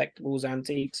to do collectibles,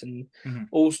 antiques, and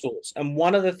all sorts. And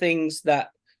one of the things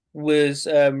that was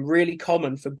really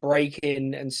common for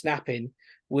breaking and snapping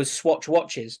was Swatch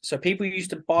watches. So people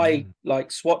used to buy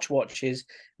like Swatch watches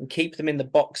and keep them in the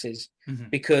boxes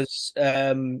because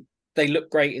they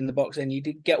look great in the box, and you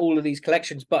did get all of these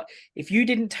collections. But if you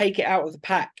didn't take it out of the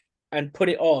pack and put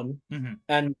it on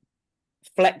and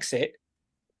flex it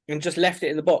and just left it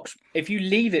in the box, if you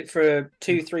leave it for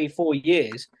 2, 3, 4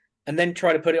 years and then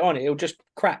try to put it on, it'll just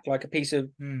crack like a piece of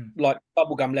like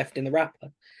bubble gum left in the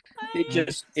wrapper. It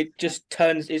just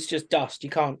turns, it's just dust. You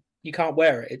can't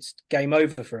wear it. It's game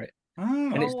over for it.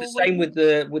 And it's the same with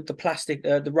the plastic,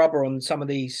 the rubber on some of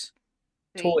these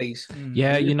toys.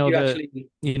 Yeah, you know the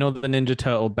Ninja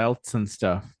Turtle belts and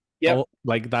stuff. Yeah,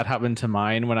 like that happened to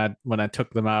mine when I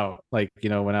took them out, like, you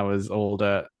know, when I was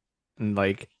older, and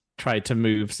like tried to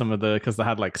move some of the, because they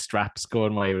had like straps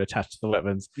going where you would attach to the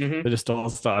weapons. They just all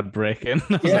started breaking.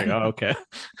 I was like, oh, okay.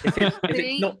 If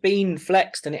it's not been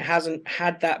flexed and it hasn't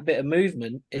had that bit of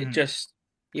movement, it just,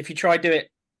 if you try to do it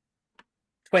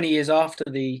 20 years after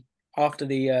the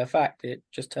fact, it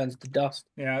just turns to dust.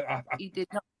 Yeah,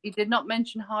 He did not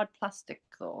mention hard plastic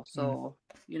though, so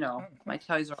you know my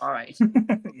toys are all right.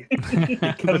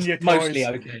 Mostly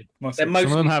okay.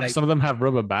 Some of them have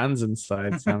rubber bands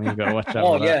inside, so you gotta watch out.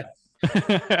 Oh yeah,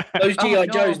 those GI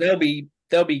Joes,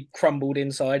 they'll be crumbled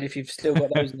inside if you've still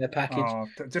got those in their package. Oh,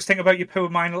 just think about your poor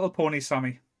My Little Pony,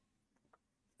 Sammy.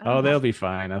 Oh, they'll be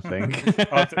fine, I think.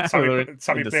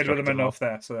 Sammy played with them enough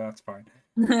there, so that's fine.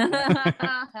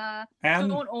 Don't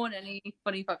own any,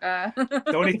 funny fucker.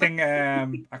 The only thing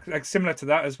like similar to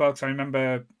that as well, because I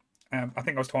remember I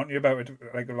think I was talking to you about it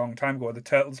like a long time ago, the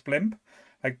Turtles blimp.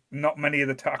 Like not many of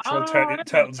the actual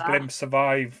Turtles blimps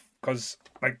survive because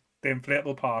like the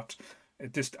inflatable part,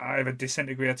 it just either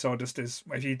disintegrates or just is.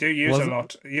 If you do use a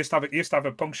lot, you used to have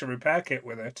a puncture repair kit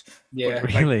with it. Yeah,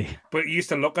 but, really. But you used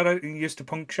to look at it and you used to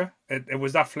puncture. It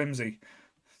was that flimsy.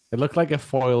 It looked like a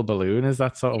foil balloon. Is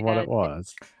that sort of what it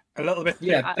was? A little bit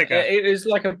yeah. thicker. It was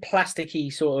like a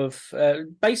plasticky sort of.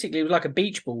 Basically, it was like a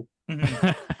beach ball,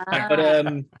 but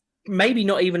maybe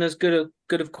not even as good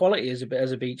of quality as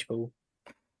a beach ball.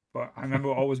 But I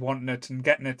remember always wanting it and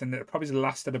getting it, and it probably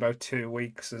lasted about 2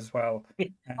 weeks as well.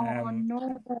 Oh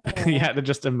no! You had to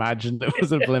just imagine there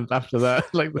was a blimp after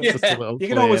that. Like just a little. You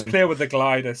can always play with the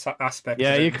glider aspect.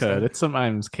 Yeah, you could. It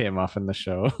sometimes came off in the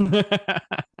show.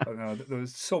 But no, there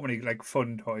was so many like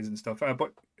fun toys and stuff.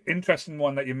 But interesting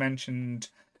one that you mentioned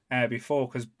before,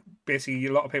 because basically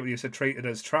a lot of people used to treat it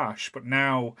as trash, but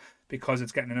now because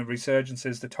it's getting a resurgence,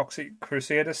 is the Toxic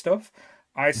Crusader stuff.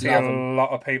 I see a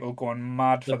lot of people going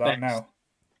mad for that now.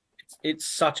 It's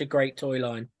such a great toy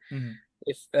line. Mm-hmm.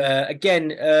 If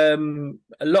again,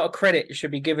 a lot of credit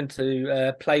should be given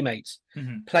to Playmates.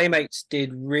 Mm-hmm. Playmates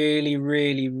did really,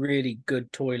 really, really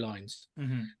good toy lines.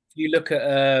 Mm-hmm. If you look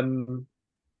at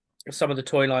some of the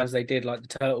toy lines they did, like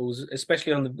the Turtles,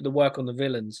 especially on the work on the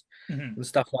villains and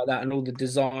stuff like that, and all the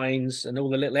designs and all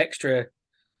the little extra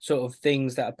sort of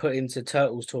things that are put into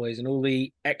Turtles toys and all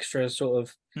the extra sort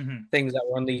of things that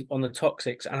were on the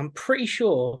Toxics. And I'm pretty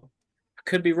sure, I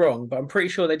could be wrong, but I'm pretty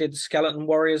sure they did the Skeleton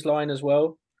Warriors line as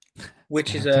well,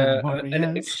 which is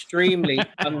an extremely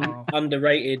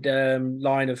underrated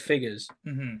line of figures.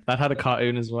 That had a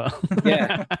cartoon as well.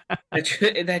 Yeah,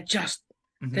 they're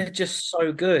just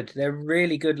so good. They're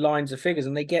really good lines of figures,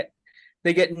 and they get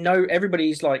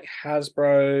everybody's like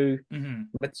Hasbro,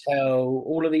 Mattel,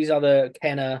 all of these other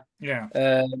Kenner,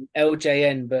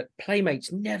 LJN, but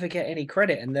Playmates never get any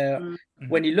credit. And they're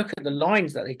when you look at the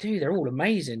lines that they do, they're all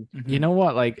amazing. You know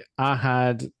what? Like I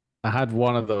had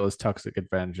one of those Toxic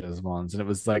Adventures ones, and it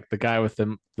was like the guy with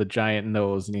the giant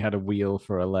nose, and he had a wheel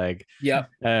for a leg. Yeah.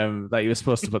 That he was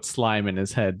supposed to put slime in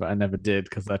his head, but I never did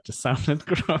because that just sounded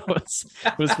gross.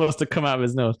 It was supposed to come out of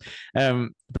his nose.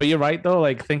 But you're right though.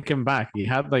 Like thinking back, he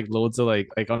had like loads of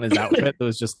like on his outfit, there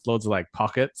was just loads of like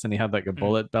pockets, and he had like a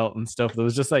bullet belt and stuff. There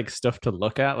was just like stuff to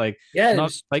look at. Like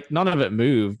like none of it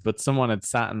moved, but someone had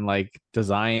sat and like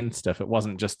designed stuff. It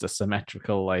wasn't just a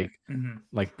symmetrical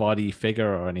like body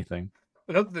figure or anything.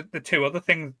 But the two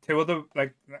other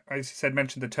like as you said,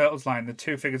 mentioned the Turtles line. The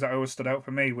two figures that always stood out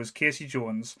for me was Casey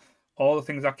Jones. All the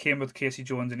things that came with Casey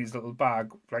Jones in his little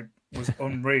bag like was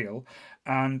unreal,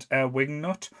 and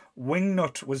Wingnut.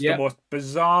 Wingnut was the most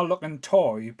bizarre looking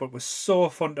toy, but was so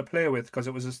fun to play with because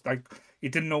it was just like you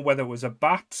didn't know whether it was a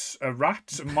bat, a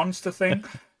rat, a monster thing,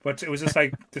 but it was just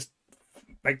like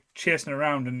chasing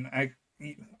around and.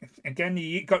 Again,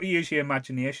 you got to use your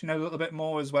imagination a little bit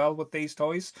more as well with these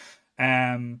toys.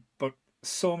 But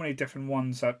so many different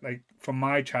ones that, like, from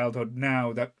my childhood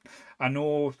now, that I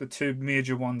know the two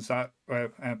major ones that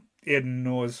Aiden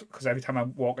knows, because every time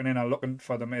I'm walking in, I'm looking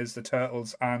for them, is the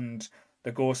Turtles and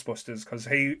the Ghostbusters, because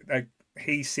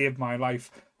he saved my life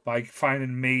by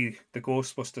finding me the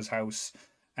Ghostbusters house.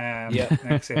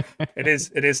 It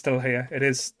is still here. It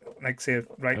is next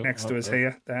to us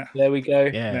here. There we go.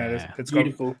 Yeah, it's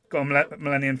beautiful. Got a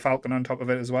Millennium Falcon on top of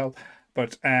it as well.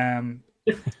 But I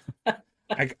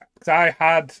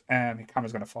had my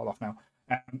camera's going to fall off now.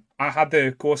 I had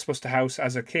the Ghostbuster house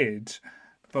as a kid,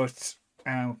 but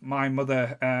my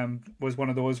mother was one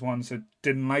of those ones that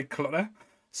didn't like clutter.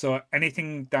 So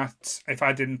anything that if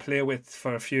I didn't play with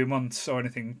for a few months or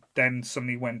anything, then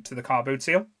suddenly went to the car boot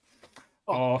sale.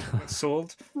 Or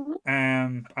sold,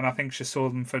 and I think she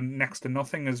sold them for next to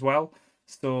nothing as well.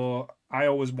 So I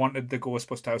always wanted the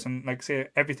Ghostbuster house, and like I say,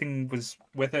 everything was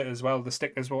with it as well. The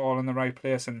stickers were all in the right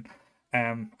place, and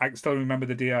I can still remember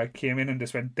the day I came in and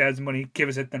just went, "There's money, give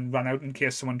us it," then ran out in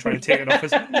case someone tried to take it off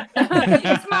us.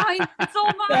 It's mine. It's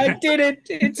all mine. I did it.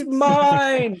 It's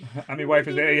mine. And my wife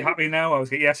was like, "Are you happy now?" I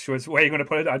was like, "Yes." She was, "Where are you going to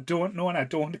put it?" I don't know, and I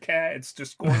don't care. It's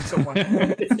just going somewhere.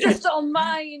 It's just all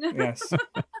mine. Yes.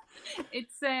 It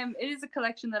is a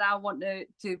collection that I want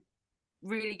to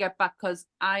really get back because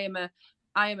I am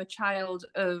a child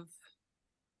of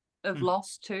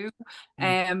loss too.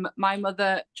 My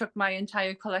mother chucked my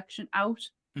entire collection out.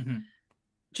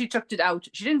 She chucked it out.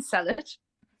 She didn't sell it.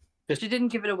 She didn't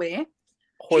give it away.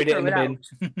 Hoid it in the bin.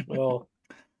 Oh,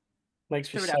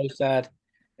 makes me so sad.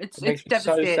 It's makes me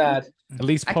so devastating. sad. At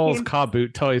least I Paul's came- car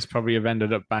boot toys probably have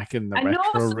ended up back in the I know,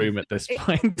 retro so room at this it-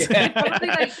 point. Probably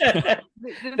like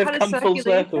they've They've had a come full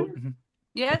circle. circulation.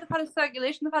 Yeah, they've had a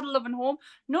circulation. They've had a loving home.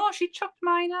 No, she chucked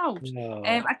mine out. No.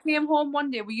 I came home one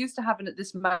day. We used to have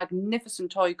this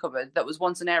magnificent toy cupboard that was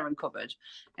once an airing cupboard.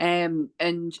 And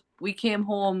we came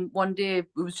home one day. It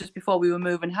was just before we were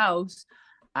moving house,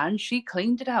 and she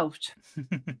cleaned it out.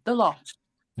 The lot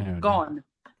Oh, gone.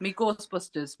 Me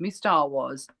Ghostbusters, me Star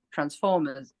Wars,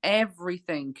 Transformers,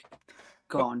 everything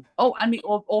gone. Oh, and me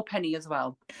or Penny as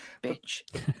well, bitch.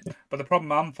 But the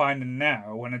problem I'm finding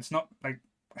now, when it's not like,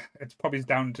 it's probably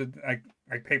down to like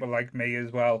people like me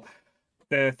as well.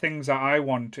 The things that I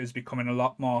want is becoming a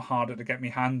lot more harder to get my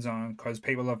hands on because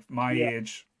people of my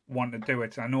age want to do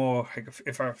it. I know like,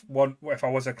 if I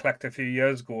was a collector a few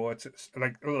years ago, it's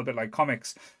like a little bit like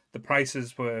comics. The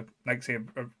prices were like say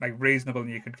like reasonable, and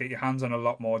you could get your hands on a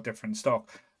lot more different stock.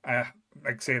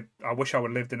 Like say, I wish I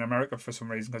would have lived in America for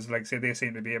some reason because like say they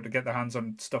seem to be able to get their hands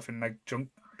on stuff in like junk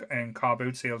and car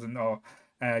boot sales and or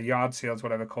yard sales,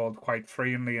 whatever called, quite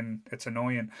freely, and it's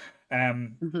annoying.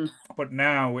 But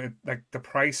now it like the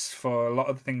price for a lot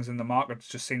of things in the market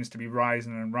just seems to be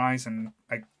rising and rising,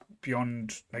 like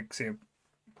beyond like say,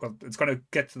 well, it's going to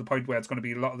get to the point where it's going to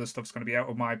be a lot of the stuff's going to be out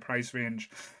of my price range.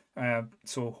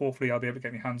 So hopefully I'll be able to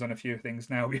get my hands on a few things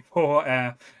now before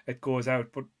it goes out.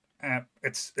 But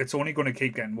it's only going to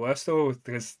keep getting worse though,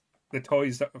 because the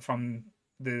toys that from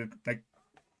the like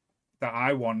that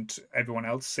I want, everyone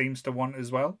else seems to want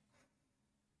as well.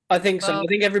 I think so. Well- I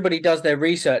think everybody does their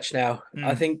research now.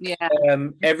 I think Yeah.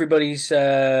 everybody's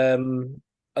a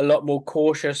lot more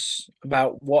cautious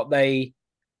about what they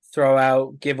throw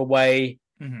out, give away,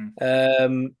 and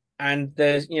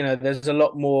there's a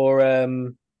lot more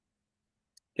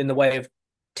in the way of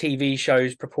TV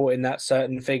shows purporting that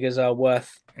certain figures are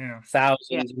worth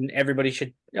thousands, and everybody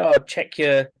should check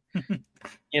your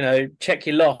check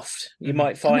your loft. You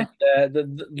might find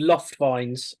the loft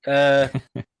finds.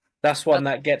 That's one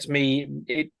that gets me.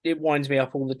 It winds me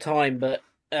up all the time. But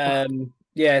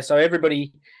so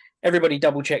everybody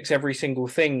double checks every single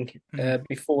thing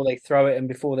before they throw it and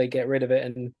before they get rid of it.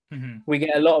 And we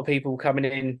get a lot of people coming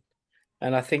in,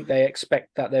 and I think they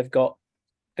expect that they've got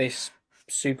this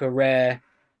super rare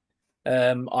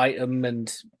item,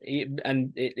 and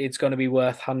it's going to be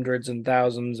worth hundreds and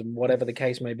thousands and whatever the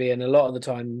case may be. And a lot of the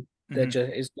time,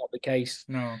 it's not the case.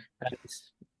 No. And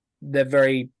they're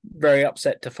very, very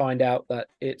upset to find out that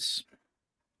it's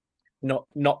not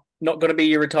going to be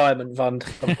your retirement fund.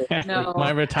 No.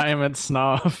 My retirement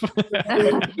snob.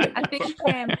 I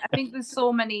think there's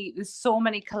so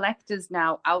many collectors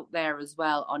now out there as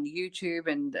well on YouTube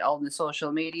and on the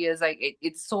social medias. Like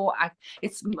it's a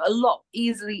lot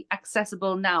easily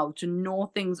accessible now to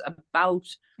know things about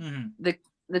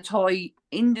the toy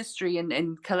industry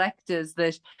and collectors,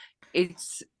 that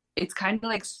it's kind of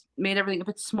like made everything a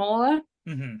bit smaller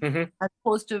as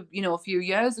opposed to a few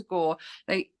years ago.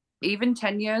 Like even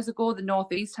 10 years ago, the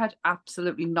Northeast had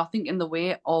absolutely nothing in the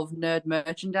way of nerd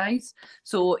merchandise.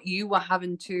 So you were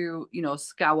having to,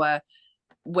 scour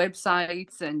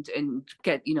websites and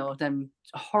get, them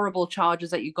horrible charges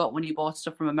that you got when you bought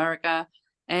stuff from America.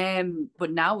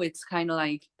 But now it's kind of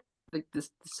like the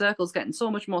circle's getting so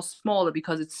much more smaller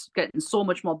because it's getting so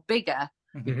much more bigger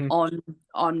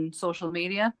on social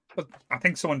media. But I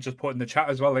think someone just put in the chat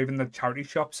as well, even the charity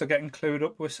shops are getting clued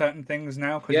up with certain things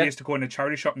now, because you used to go in a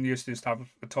charity shop and you used to just have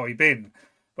a toy bin,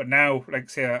 but now, like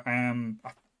say, I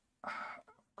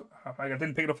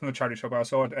didn't pick it up from the charity shop, but I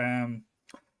saw it,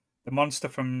 the monster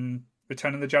from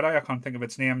Return of the Jedi, I can't think of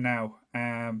its name now,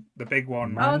 the big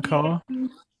one, Rancor?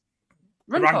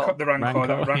 The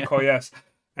Rancor, yes.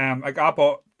 Like I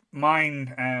bought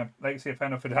mine, like say, if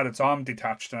it had its arm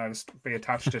detached and I just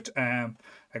reattached it,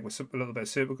 like with a little bit of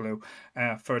super glue,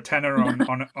 for a tenner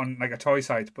on like a toy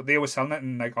site, but they were selling it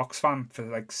in like Oxfam for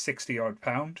like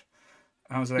 £60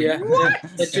 I was like, what?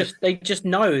 They just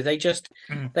know.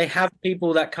 They have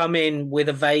people that come in with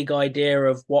a vague idea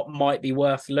of what might be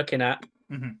worth looking at,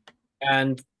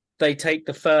 and they take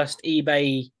the first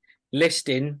eBay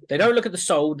listing. They don't look at the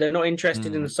sold. They're not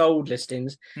interested in the sold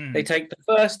listings. They take the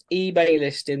first eBay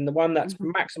listing, the one that's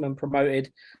maximum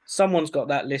promoted. Someone's got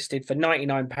that listed for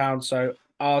 £99, so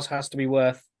ours has to be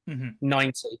worth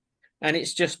 90, and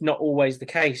it's just not always the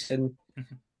case. And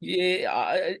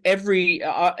every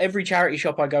charity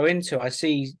shop I go into, I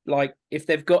see, like, if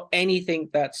they've got anything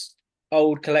that's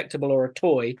old, collectible, or a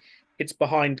toy, it's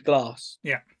behind glass.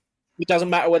 Yeah, it doesn't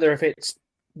matter whether if it's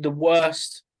the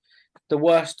worst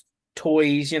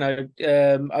toys.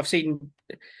 I've seen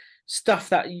stuff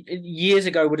that years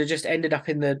ago would have just ended up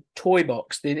in the toy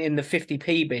box, in the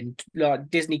 50p bin, like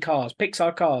Disney cars,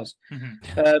 Pixar cars.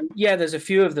 Yeah, there's a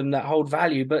few of them that hold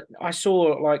value, but I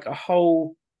saw like a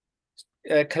whole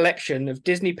collection of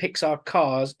Disney Pixar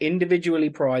cars individually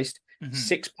priced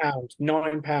 £6,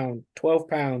 £9,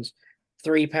 £12,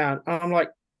 £3. And I'm like,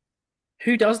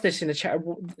 who does this in the chat?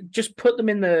 Just put them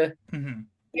in the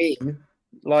bin,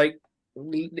 like,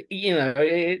 you know,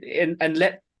 and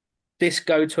let this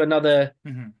go to another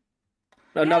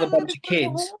bunch of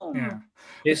kids. Yeah,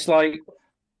 it's like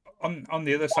on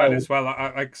the other side as well.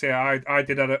 Like say,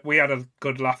 we had a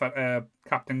good laugh at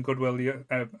Captain Goodwill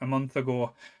a month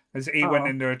ago, as he went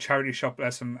into a charity shop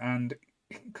lesson, and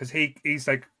because he's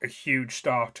like a huge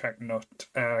Star Trek nut,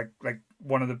 like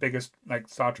one of the biggest like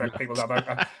Star Trek people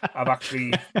that I've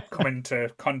actually come into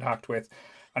contact with,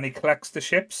 and he collects the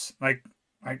ships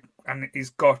and he's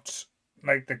got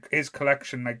like his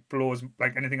collection like blows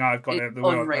like anything I've got in the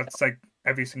world. It's like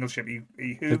every single ship he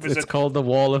hoovers. It's called the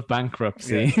Wall of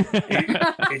Bankruptcy.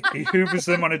 Yeah. he hoovers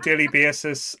them on a daily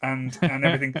basis and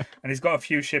everything, and he's got a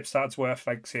few ships that's worth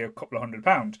like say a couple of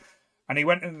 £100. And he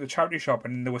went into the charity shop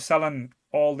and they were selling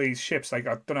all these ships. Like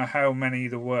I don't know how many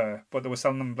there were, but they were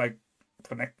selling them like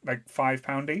for like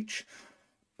 £5 each.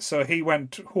 So he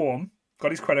went home,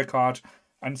 got his credit card,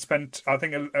 and spent, I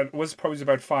think it was probably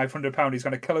about £500. He's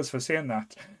going to kill us for saying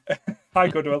that. Hi,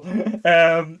 Goodwill.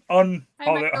 On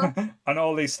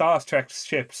all these Star Trek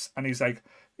ships, and he's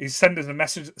sent us a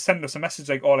message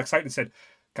like all excited and said,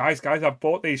 guys, I've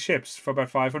bought these ships for about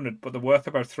 500, but they're worth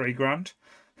about £3,000.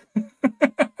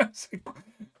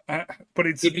 But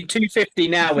it's give you 250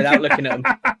 now without looking at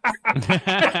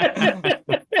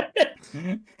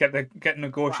them. Get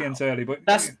negotiations early, but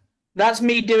that's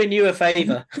me doing you a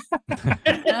favor.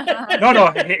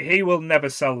 No, he will never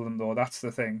sell them though. That's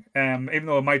the thing. Even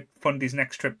though it might fund his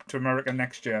next trip to America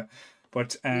next year,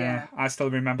 but I still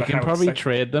remember. You can probably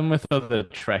trade them with other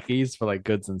Trekkies for like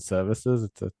goods and services.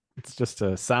 It's just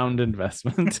a sound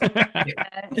investment.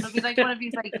 It'll be like one of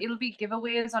these, like it'll be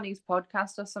giveaways on his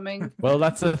podcast or something. Well,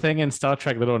 that's the thing in Star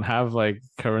Trek; they don't have like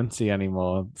currency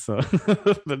anymore, so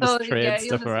they just trade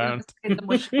stuff around.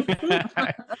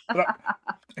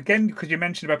 Again, because you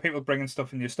mentioned about people bringing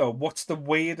stuff in your store, what's the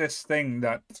weirdest thing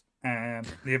that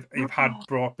you've had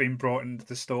been brought into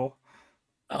the store?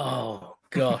 Oh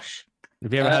gosh.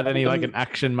 Have you ever had any like an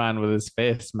action man with his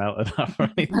face melted off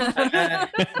or anything?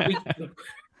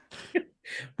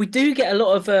 We do get a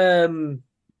lot of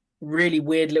really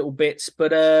weird little bits,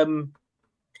 but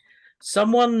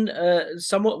someone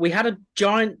we had a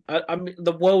giant,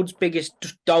 the world's biggest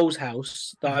doll's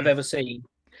house that I've ever seen.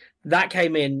 That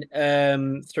came in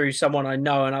through someone I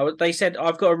know, and they said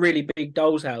I've got a really big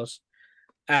doll's house,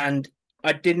 and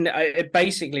I didn't.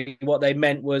 Basically, what they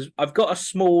meant was I've got a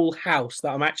small house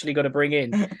that I'm actually going to bring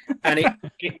in, and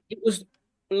it was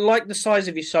like the size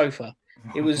of your sofa.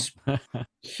 It was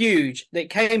huge. It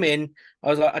came in. I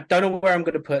was like, I don't know where I'm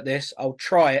going to put this. I'll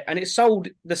try it, and it sold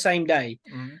the same day.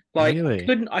 Like,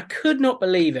 really? I could not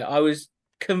believe it. I was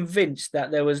convinced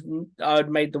that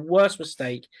I'd made the worst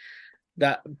mistake.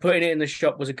 That putting it in the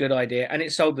shop was a good idea, and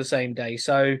it sold the same day.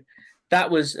 So that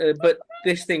was, but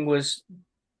this thing was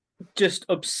just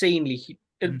obscenely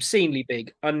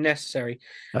big, unnecessary.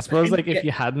 I suppose, like, if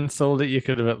you hadn't sold it, you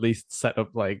could have at least set up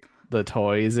like the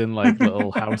toys in like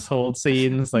little household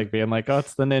scenes, like being like, "Oh,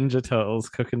 it's the Ninja Turtles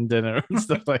cooking dinner" and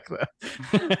stuff like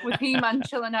that. With He-Man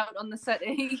chilling out on the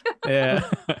settee. Yeah.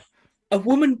 A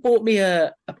woman bought me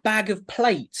a bag of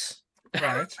plates.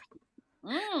 Right.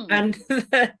 And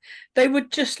they were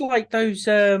just like those,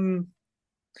 the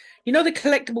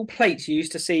collectible plates you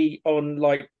used to see on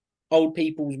like old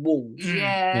people's walls.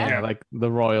 Yeah, like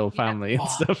the royal family and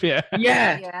stuff. Yeah.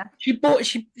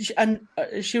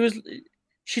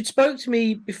 She'd spoke to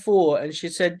me before, and she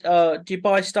said, "Do you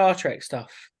buy Star Trek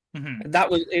stuff?" And that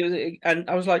was it. And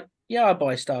I was like, "Yeah, I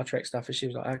buy Star Trek stuff." And she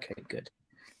was like, "Okay, good."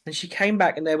 And she came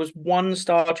back, and there was one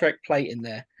Star Trek plate in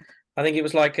there. I think it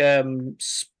was like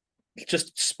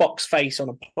just Spock's face on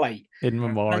a plate in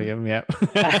memoriam, that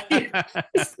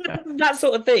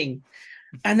sort of thing.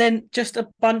 And then just a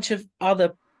bunch of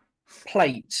other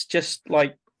plates, just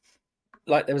like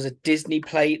there was a Disney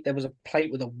plate, there was a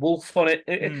plate with a wolf on it,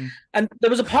 and there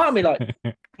was a part of me like,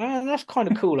 oh, that's kind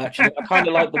of cool actually. I kind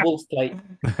of like the wolf plate,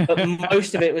 but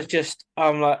most of it was just,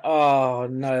 I'm like, oh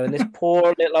no, and this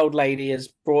poor little old lady has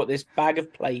brought this bag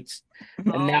of plates,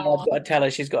 and now I've got to tell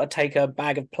her she's got to take her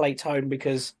bag of plates home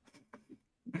because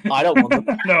I don't want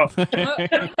them. No.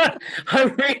 I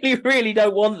really, really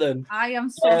don't want them. I am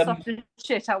so soft as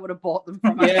shit. I would have bought them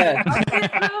from her. Yeah.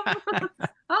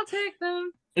 I'll take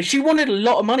them. She wanted a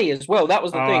lot of money as well. That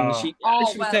was the thing. She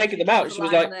was well, taking them out. She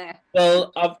was like, there.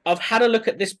 "Well, I've had a look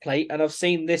at this plate and I've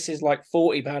seen this is like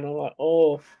 £40." I'm like,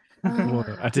 "Oh,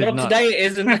 I did not. Today.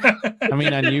 It isn't." I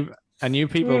mean, I knew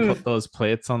people put those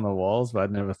plates on the walls, but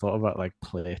I'd never thought about like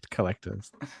plate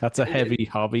collectors. That's a heavy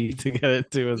hobby to get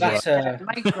into as well.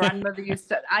 My grandmother used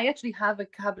to. I actually have a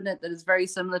cabinet that is very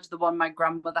similar to the one my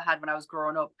grandmother had when I was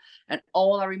growing up, and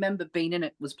all I remember being in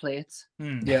it was plates.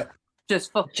 Yeah.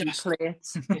 Just fucking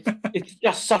plates. It's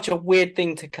just such a weird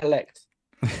thing to collect.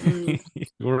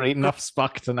 We're eating off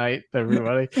Spock tonight,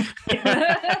 everybody.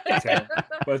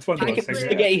 Well, it's one of those things.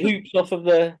 Spaghetti hoops off of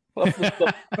the.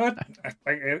 But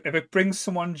if it brings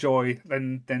someone joy,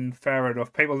 then fair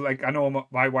enough. People like, I know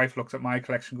my wife looks at my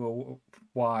collection, and go,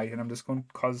 why? And I'm just going,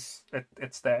 because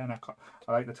it's there, and I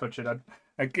like to touch it.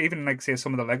 Even like say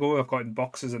some of the Lego I've got in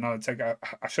boxes, and it's like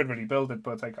I should really build it,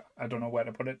 but it's like I don't know where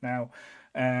to put it now.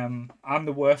 I'm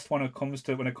the worst when it comes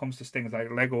to things like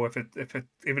Lego. If it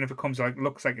even if it comes like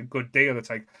looks like a good deal,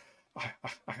 it's like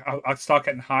I'll start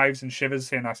getting hives and shivers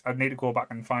saying I need to go back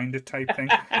and find it type thing.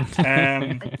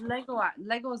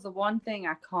 Lego is the one thing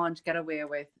I can't get away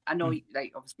with. I know,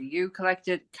 like obviously you collect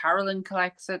it, Carolyn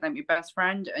collects it, like my best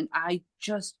friend, and I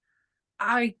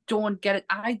don't get it.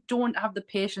 I don't have the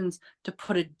patience to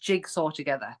put a jigsaw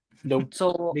together. Nope.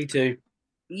 So me too.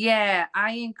 Yeah,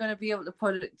 I ain't gonna be able to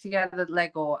put it together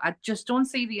Lego. I just don't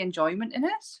see the enjoyment in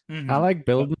it. I like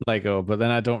building Lego, but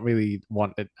then I don't really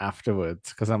want it afterwards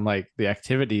because I'm like, the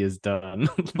activity is done.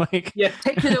 Like, yeah,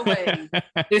 take it away.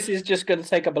 This is just going to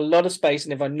take up a lot of space,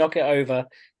 and if I knock it over,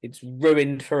 it's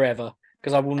ruined forever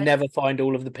because I will never find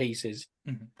all of the pieces.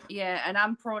 Yeah, and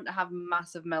I'm prone to have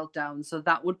massive meltdowns, so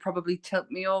that would probably tilt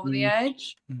me over the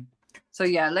edge. So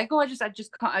yeah, Lego, I just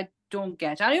can't. I don't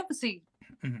get. I obviously.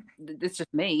 It's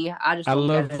just me. I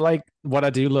love like what I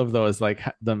do love though is like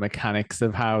the mechanics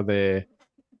of how they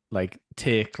like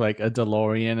take like a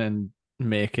DeLorean and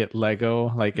make it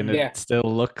Lego, like, and it still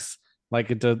looks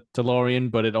like a DeLorean,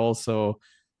 but it also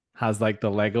has like the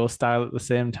Lego style at the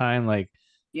same time. Like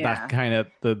that kind of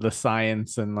the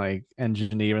science and like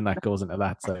engineering that goes into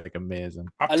that's like amazing.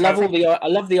 I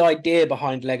love the idea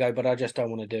behind Lego, but I just don't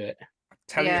want to do it.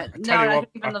 I don't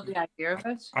even love the idea of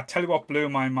it. I tell you what blew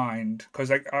my mind, because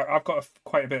like I've got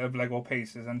quite a bit of Lego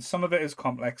pieces, and some of it is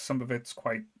complex, some of it's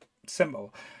quite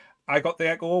simple. I got the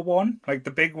Echo one, like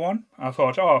the big one. I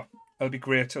thought, it'll be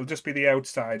great. It'll just be the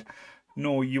outside.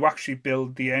 No, you actually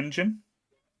build the engine.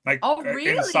 Like,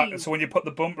 really? Inside. So when you put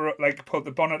the bumper, like put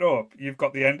the bonnet up, you've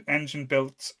got the engine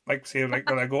built, like say like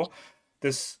the Lego.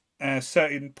 There's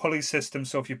certain pulley system.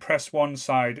 So if you press one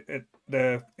side,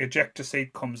 the ejector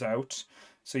seat comes out.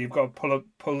 So you've got to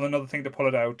pull another thing to pull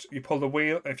it out. You pull the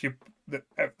wheel.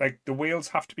 The wheels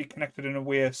have to be connected in a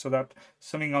way so that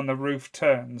something on the roof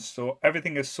turns. So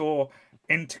everything is so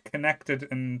interconnected,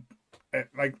 and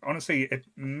honestly, it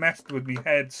messed with me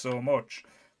head so much.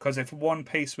 Because if one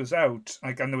piece was out,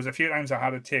 and there was a few times I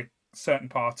had to take certain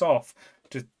parts off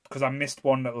because I missed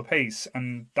one little piece,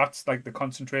 and that's like the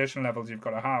concentration levels you've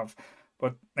got to have.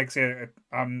 But like say,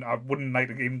 I wouldn't like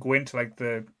to even go into like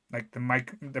the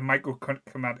micro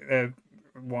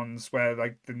ones where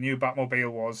like the new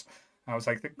Batmobile was. I was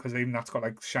like, because even that's got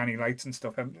like shiny lights and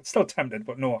stuff. I'm still tempted,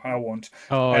 but no, I won't.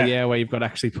 Oh yeah, where you've got to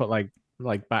actually put like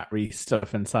battery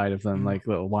stuff inside of them, like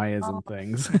little wires and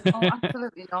things.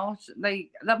 Absolutely not. Like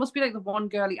that must be like the one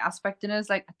girly aspect in us.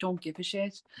 Like I don't give a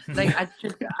shit. Like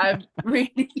I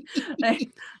really,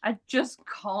 like I just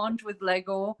can't with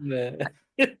Lego. Yeah.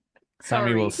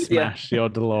 Sammy will smash your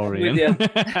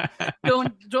DeLorean.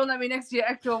 Don't let me next to your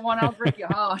Ecto one. I'll break your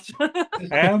heart.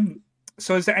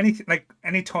 So is there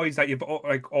any toys that you've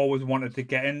like always wanted to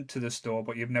get into the store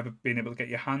but you've never been able to get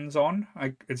your hands on?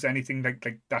 Like, is there anything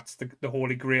like that's the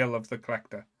holy grail of the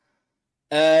collector?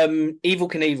 Evel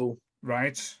Knievel.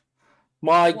 Right.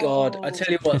 My God, I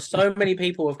tell you what, so many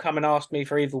people have come and asked me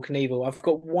for Evel Knievel. I've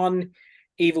got one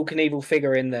Evel Knievel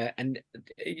figure in there, and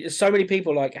so many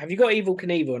people like, have you got Evel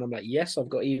Knievel? And I'm like, yes, I've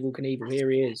got Evel Knievel.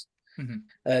 Here he is.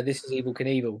 This is Evel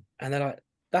Knievel. And they're like,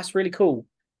 that's really cool.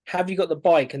 Have you got the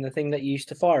bike and the thing that you used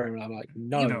to fire him? And I'm like,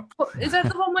 no. Is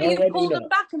that the one where you pull them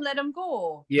back and let them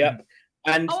go? Yeah.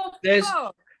 And there's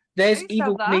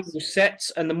Evel Knievel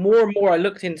sets, and the more and more I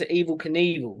looked into Evel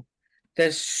Knievel,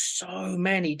 there's so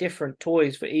many different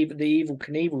toys for the Evel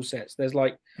Knievel sets. There's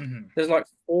like 4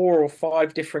 or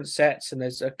 5 different sets, and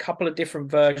there's a couple of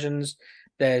different versions.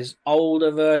 There's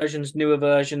older versions, newer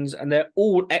versions, and they're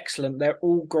all excellent. They're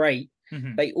all great.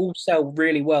 They all sell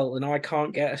really well, and I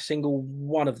can't get a single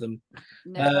one of them.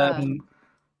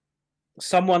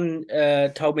 someone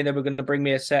told me they were going to bring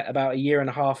me a set about a year and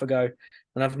a half ago,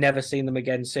 and I've never seen them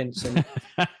again since. And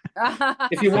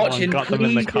if you're watching,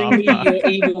 please bring me your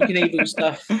Evel Knievel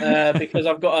stuff because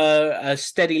I've got a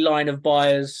steady line of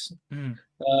buyers.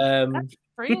 That's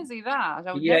crazy that.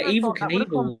 Evel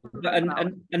Knievel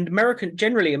and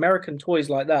American toys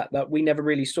like that we never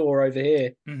really saw over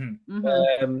here.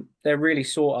 They're really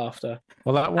sought after.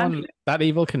 Well, that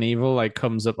Evel Knievel like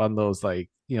comes up on those like,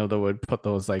 you know, they would put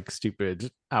those like stupid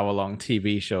hour-long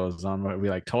TV shows on where it would be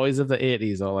like toys of the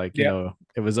 80s or like, you know,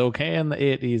 it was okay in the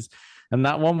 80s. And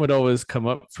that one would always come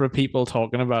up for people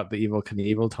talking about the Evel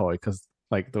Knievel toy because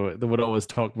like they would always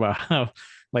talk about how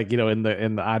like, you know, in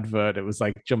the advert it was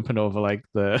like jumping over like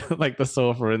the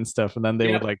sofa and stuff, and then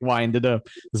they would like wind it up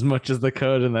as much as they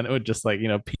could, and then it would just like, you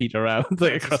know, peter out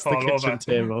like across the kitchen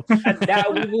table. And now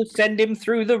we will send him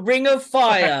through the ring of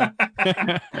fire.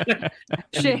 Burn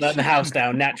the house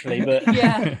down naturally, but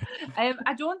yeah.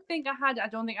 I don't think I had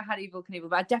Evel Knievel,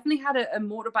 but I definitely had a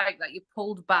motorbike that you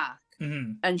pulled back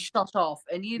and shot off,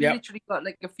 and you literally got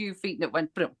like a few feet and it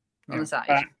went boom on the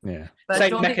side. But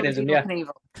same mechanism.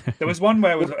 There was one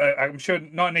where it was I'm sure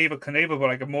not an Evel Knievel, but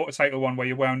like a motorcycle one where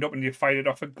you wound up and you fired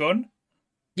off a gun.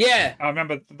 Yeah, I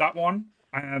remember that one.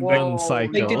 And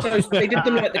cycle. They did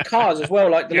them like the cars as well,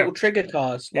 like the little trigger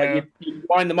cars. Like you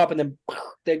wind them up and then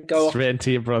they go straight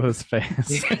into your brother's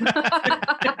face.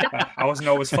 I wasn't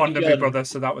always fond of my brother,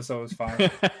 so that was always fine.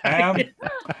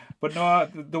 But no,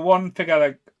 the one figure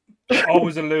like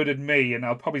always eluded me, and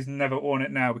I'll probably never own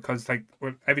it now because like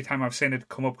every time I've seen it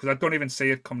come up, because I don't even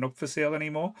see it coming up for sale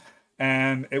anymore.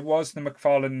 It was the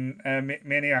McFarlane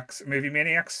movie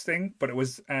Maniacs thing, but it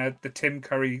was the Tim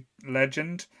Curry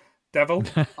legend Devil.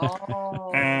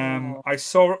 I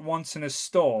saw it once in a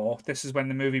store. This is when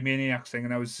the movie Maniacs thing,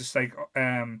 and I was just like,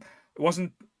 it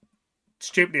wasn't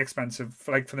stupidly expensive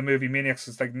like for the movie Maniacs.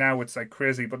 It's like now it's like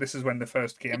crazy, but this is when the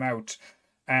first came out.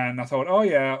 And I thought, oh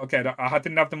yeah, okay. I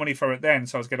didn't have the money for it then,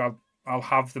 so I was good. I'll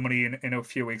have the money in a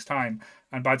few weeks' time.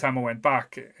 And by the time I went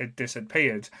back, it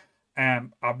disappeared.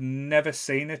 I've never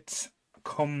seen it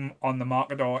come on the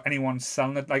market or anyone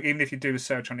selling it. Like even if you do a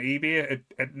search on eBay,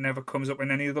 it never comes up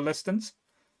in any of the listings.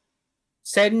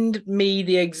 Send me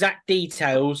the exact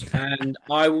details, and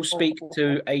I will speak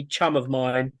to a chum of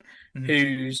mine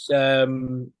who's.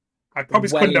 I probably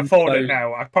couldn't afford it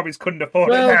now. It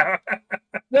now.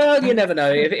 Well, you never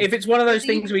know. If it's one of those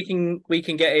things we can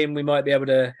get in, we might be able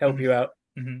to help you out.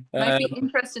 Might be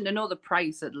interesting to know the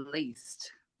price at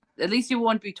least. At least you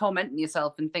won't be tormenting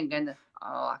yourself and thinking, "Oh,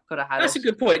 I could have had." That's a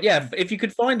good point. Yeah, if you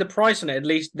could find the price on it, at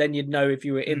least then you'd know if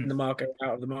you were in the market or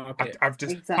out of the market.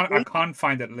 I can't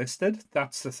find it listed.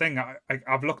 That's the thing.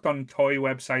 I've looked on toy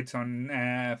websites on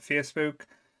Facebook.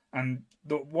 And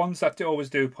the ones that they always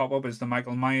do pop up is the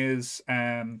Michael Myers,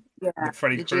 the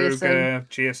Freddy Krueger,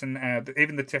 Jason,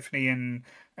 even the Tiffany and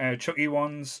Chucky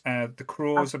ones. The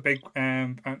Crows are big,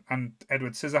 and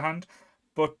Edward Scissorhand.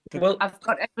 But I've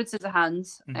got Edward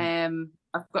Scissorhands.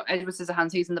 I've got Edward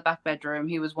Scissorhands. He's in the back bedroom.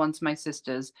 He was once my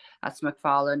sister's. That's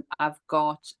McFarlane. I've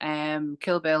got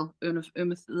Kill Bill,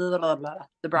 the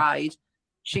bride.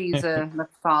 She's a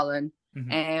McFarlane.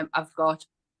 I've got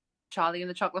Charlie and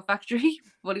the Chocolate Factory,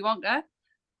 Willy Wonka.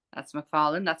 That's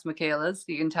McFarlane. That's Michaela's.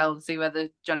 You can see where the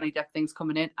Johnny Depp thing's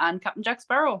coming in. And Captain Jack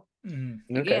Sparrow.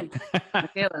 Again,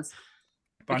 Michaela's.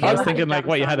 I was thinking like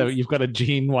what you've got a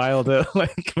Gene Wilder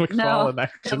like McFarlane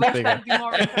action figure. That'd be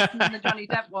more interesting than the Johnny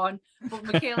Depp one. But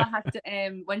Michaela had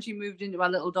to when she moved into our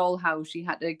little dollhouse, she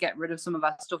had to get rid of some of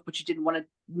our stuff, but she didn't want to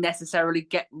necessarily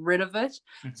get rid of it.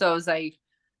 So I was like,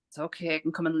 it's okay, I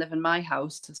can come and live in my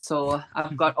house. So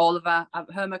I've got all of her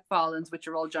McFarlane's, which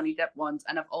are all Johnny Depp ones,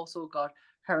 and I've also got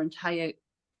her entire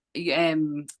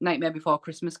Nightmare Before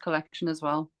Christmas collection as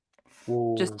well.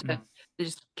 They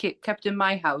just kept in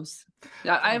my house.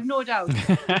 I have no doubt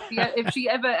if she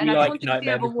ever, and I don't think she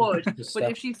ever would, but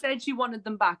if she said she wanted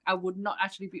them back, I would not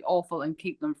actually be awful and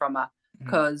keep them from her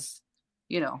because,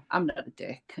 you know, I'm not a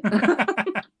dick.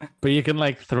 But you can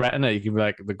like threaten it. You can be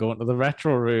like, they're going to the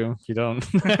retro room if you don't.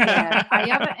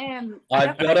 I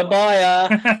I've got a buyer.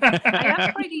 I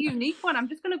have quite a unique one. I'm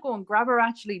just going to go and grab her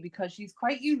actually because she's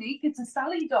quite unique. It's a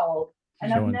Sally doll,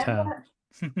 and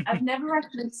I've never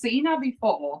actually seen her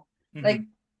before. Like,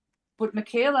 but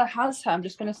Michaela has her. I'm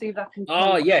just going to see if that can.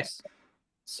 Oh yes.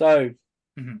 So,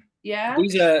 yeah,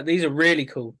 these are really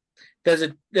cool. There's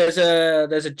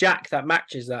a Jack that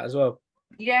matches that as well.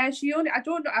 Yeah, I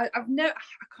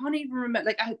can't even remember.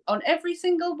 Like on every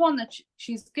single one that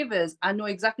she's given us, I know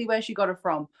exactly where she got it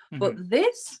from. But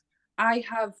this, I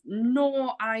have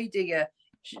no idea.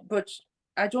 But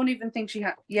I don't even think she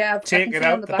had. Yeah, take it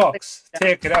out the box.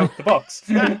 Take it out the box.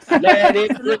 Let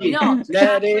it breathe.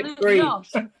 Let it breathe.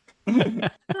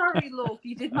 Sorry,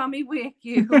 Loki. Did Mummy wake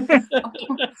you?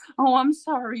 Oh, I'm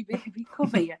sorry, baby.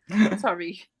 Come here.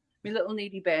 Sorry, my little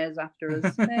needy bear's after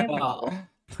us.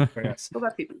 Yes. What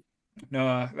about people?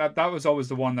 No, that was always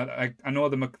the one that I know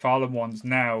the McFarlane ones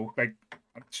now. Like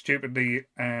stupidly,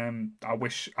 I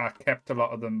wish I kept a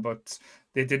lot of them, but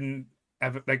they didn't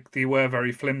ever. Like they were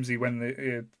very flimsy when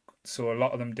they. So a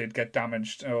lot of them did get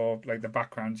damaged, or like the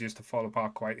backgrounds used to fall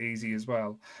apart quite easy as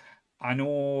well. I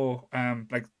know,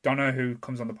 like Donna, who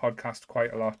comes on the podcast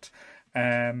quite a lot,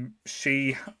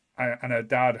 she and her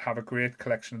dad have a great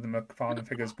collection of the McFarlane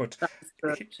figures, but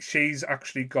she's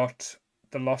actually got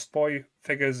the Lost Boy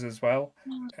figures as well.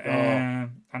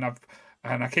 And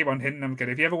I keep on hinting them,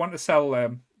 if you ever want to sell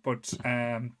them, but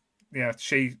yeah,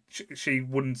 she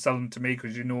wouldn't sell them to me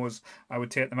because she knows I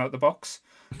would take them out the box.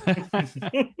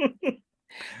 The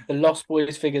Lost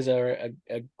Boys figures are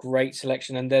a great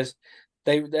selection, and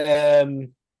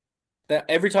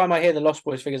every time I hear the Lost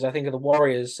Boys figures, I think of the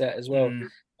Warriors set as well. There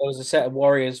was a set of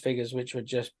Warriors figures which were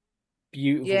just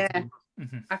beautiful. Yeah,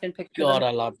 I can picture. God,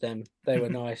 I love them. They were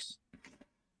nice.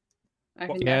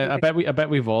 I bet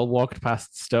we've all walked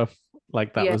past stuff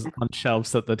like that was on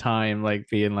shelves at the time, like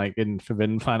being like in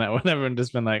Forbidden Planet or whatever, and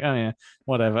just been like, oh yeah,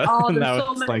 whatever. And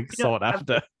now it's like sought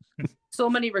after. So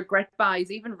many regret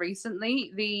buys. Even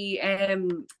recently,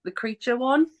 the creature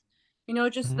one,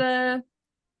 just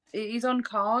he's on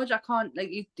card. I can't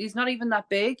he's not even that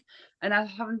big, and I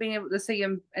haven't been able to see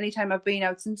him anytime I've been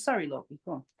out since. Sorry, Loki.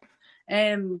 Go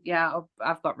on. Yeah,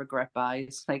 I've got regret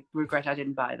buys. Like regret I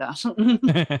didn't buy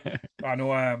that. I know.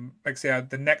 Like I say,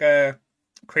 the NECA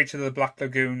Creature of the Black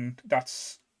Lagoon.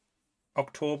 That's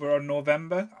October or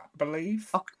November, I believe.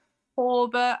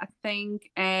 October, I think.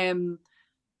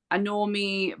 I know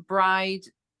my bride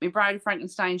of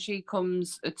Frankenstein. She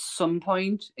comes at some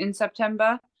point in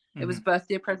September. It was a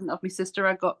birthday present of my sister.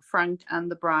 I got Frank and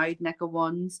the bride NECA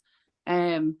ones,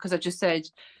 because I just said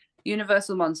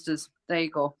Universal Monsters. There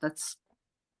you go.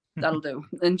 That'll do.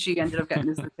 And she ended up getting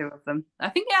us the two of them. I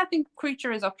think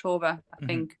Creature is October. I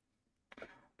think.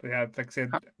 But yeah, like I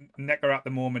said, NECA at the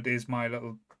moment is my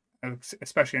little,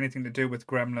 especially anything to do with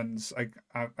Gremlins.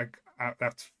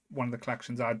 That's one of the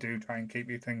collections I do try and keep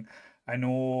you thing. I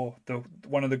know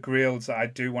one of the Grails that I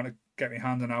do want to get my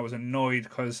hands on. I was annoyed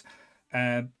because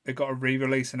it got a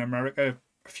re-release in America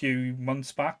a few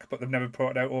months back, but they've never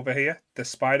brought it out over here. The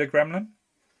Spider Gremlin.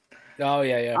 Oh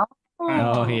yeah.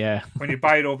 Yeah. When you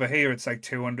buy it over here, it's like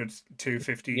 200,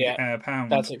 250 pounds.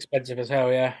 That's expensive as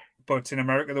hell, yeah. But in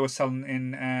America, they were selling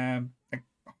in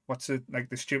what's it, like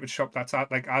the stupid shop that's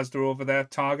at like Asda over there,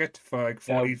 Target, for like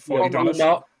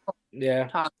 $40.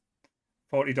 Yeah.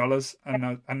 $40,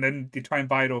 and then you try and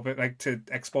buy it over, like to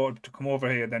export it to come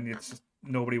over here, then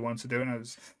nobody wants to do it. And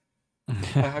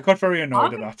I got very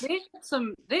annoyed at that. They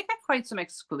get quite some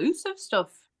exclusive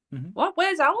stuff. What?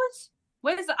 Where's ours?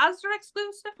 Where's the Asda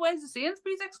exclusive? Where's the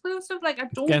Sainsbury's exclusive? Like I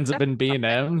don't. Ends up in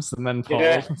B&M's, and then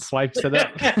Paul swipes it up.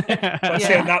 But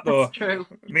saying that though, true.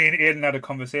 Me and Aidan had a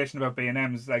conversation about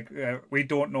B&M's. Like we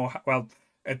don't know.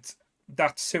 It's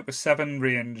that Super 7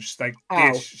 range. Like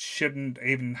they shouldn't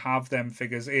even have them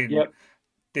figures in. Yep.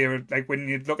 They're like, when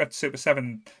you look at Super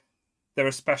 7, they're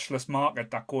a specialist market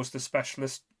that goes to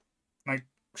specialist like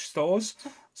stores.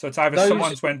 So it's either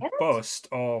someone's went bust,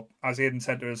 or as Aidan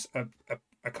said, there's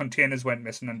a containers went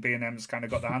missing and B&M's kind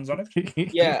of got their hands on it.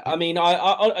 Yeah, I mean,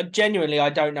 I genuinely I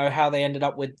don't know how they ended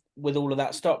up with all of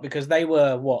that stock, because they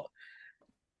were what,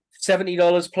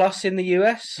 $70 plus in the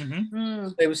US.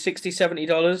 They were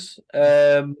 $60,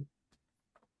 $70,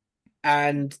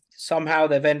 and somehow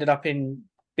they've ended up in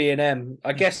B&M.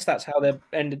 I guess that's how they've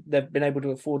been able to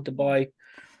afford to buy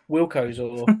Wilco's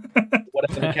or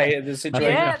whatever the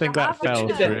situation. I think that fell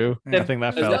through. I think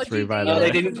that fell through by the way.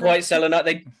 They didn't quite sell enough.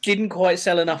 They didn't quite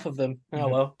sell enough of them. Oh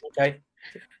well, okay.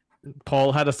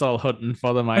 Paul had us all hunting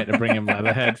for them, to bring him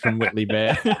Leatherhead from Whitley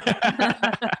Bay.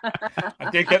 I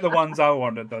did get the ones I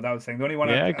wanted though. That was the thing. The only one,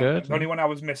 good. The only one I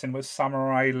was missing was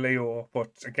Samurai Leo,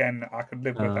 but again, I could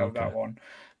live without that one.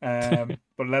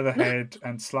 But Leatherhead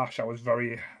and Slash, I was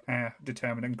very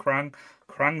determined. And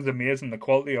Krang's amazing. The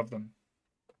quality of them.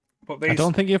 But these... I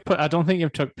don't think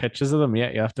you've took pictures of them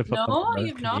yet. You have to put them in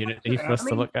the community for us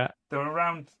to look at. They're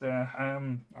around there.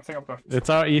 I think I've got.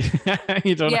 It's all you.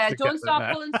 You don't. Yeah, don't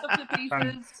start pulling stuff to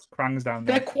pieces. Krang's down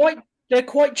there. They're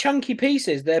quite chunky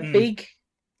pieces. They're big.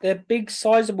 They're big,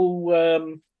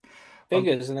 sizable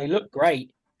figures, and they look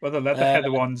great. Well, the Leatherhead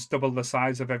one's double the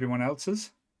size of everyone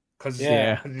else's, because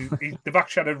they've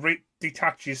actually had to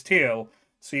detach his tail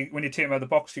So when you take him out of the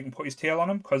box, you can put his tail on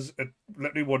him because it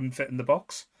literally wouldn't fit in the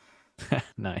box.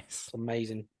 Nice. It's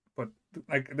amazing. But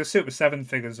like the Super 7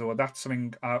 figures, though, that's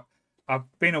something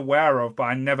I've been aware of, but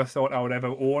I never thought I would ever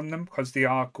own them because they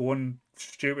are going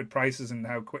stupid prices and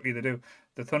how quickly they do.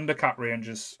 The Thundercat range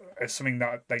is something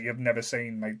that you've never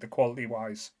seen, like the quality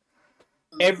wise.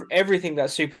 Everything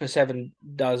that Super 7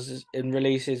 does and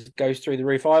releases goes through the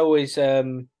roof. I always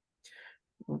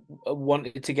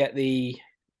wanted to get the.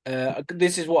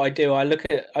 This is what I do. I look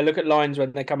at lines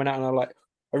when they're coming out, and I'm like,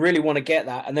 I really want to get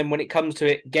that. And then when it comes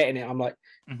to it, getting it, I'm like,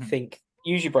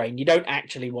 use your brain. You don't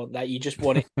actually want that. You just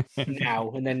want it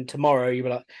now. And then tomorrow you'll be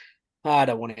like, I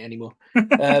don't want it anymore.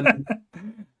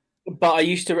 But I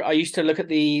used to look at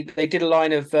they did a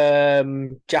line of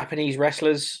Japanese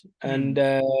wrestlers, and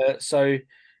so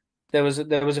there was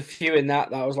a few in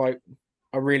that I was like,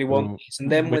 I really want this.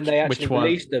 And then when they actually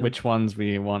released them, which ones were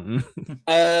you wanting?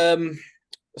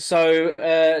 So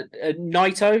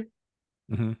Naito,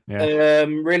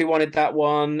 really wanted that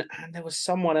one, and there was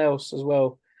someone else as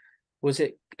well. Was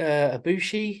it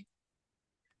Ibushi?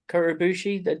 Kota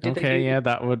Ibushi? That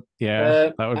would be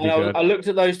good. I looked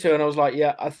at those two and I was like,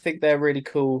 yeah, I think they're really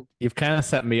cool. You've kind of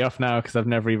set me off now because I've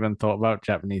never even thought about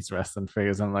Japanese wrestling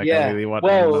figures. I'm like, I really want a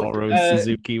Minoru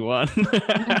Suzuki one.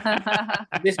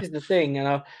 This is the thing,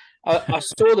 and I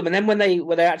saw them, and then when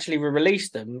they actually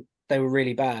released them, they were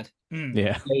really bad.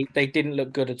 Yeah, they didn't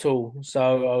look good at all.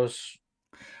 So I was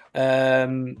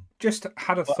just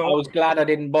had a thought. I was glad I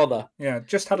didn't bother. Yeah,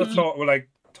 just had a thought with like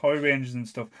toy ranges and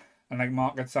stuff, and like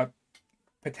markets that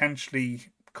potentially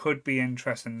could be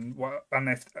interesting. And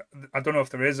if I don't know if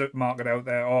there is a market out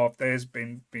there or if there's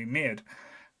been made,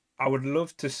 I would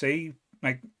love to see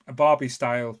like a Barbie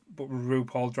style, but with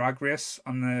RuPaul Drag Race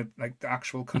on the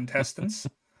actual contestants.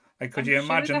 Like, could you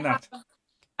imagine that?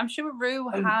 I'm sure Ru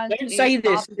has. Don't say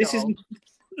this.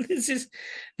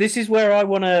 This is where I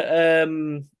want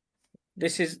to.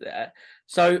 This is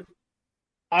so.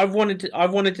 I wanted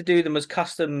to do them as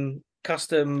custom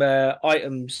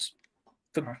items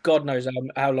for God knows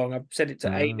how long. I've said it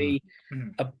to Amy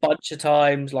a bunch of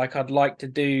times. Like, I'd like to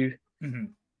do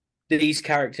these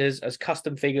characters as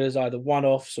custom figures, either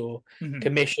one-offs or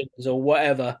commissions or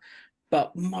whatever.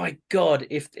 But my God,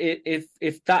 if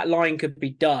that line could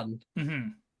be done,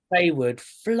 they would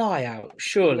fly out.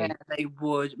 Surely, yeah, they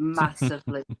would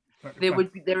massively. There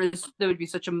would be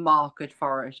such a market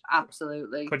for it.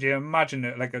 Absolutely. Could you imagine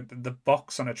it like the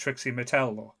box on a Trixie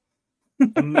Mattel though?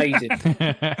 Amazing.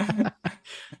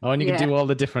 And you can do all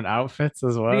the different outfits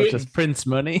as well. Just Prince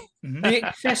money. The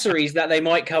accessories that they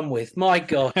might come with. My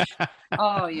God.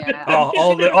 Oh yeah.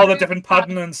 all the different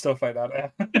padding and stuff like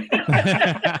that.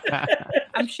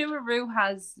 I'm sure Ru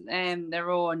has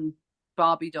their own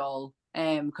Barbie doll.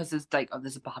 Because there's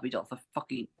a Barbie doll for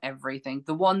fucking everything.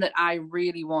 The one that I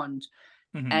really want,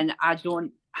 and I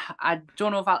don't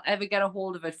know if I'll ever get a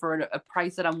hold of it for a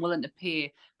price that I'm willing to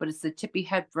pay. But it's the Tippi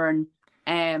Hedren,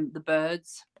 the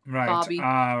birds. Right. Barbie.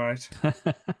 Right.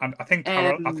 And I think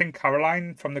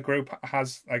Caroline from the group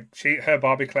has her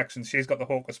Barbie collection. She's got the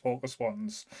Hocus Pocus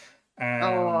ones.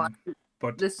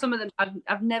 But there's some of them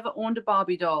I've never owned a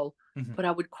Barbie doll, but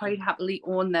I would quite happily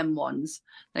own them ones,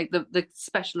 like the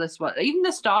specialist one. Even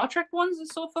the Star Trek ones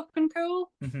are so fucking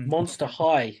cool. Monster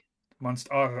High.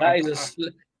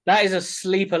 That is a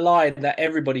sleeper line that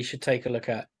everybody should take a look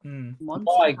at.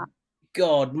 My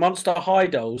God, Monster High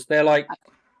dolls. They're like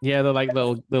they're like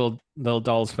little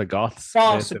dolls for goths.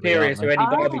 Far superior to any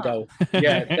Barbie doll.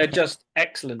 Yeah, they're just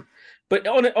excellent. But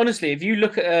honestly, if you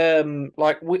look at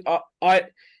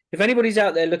if anybody's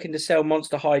out there looking to sell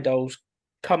Monster High dolls,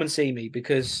 come and see me,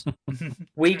 because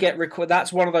we get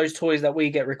that's one of those toys that we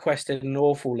get requested an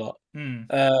awful lot.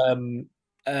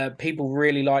 People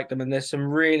really like them, and there's some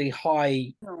really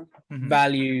high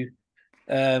value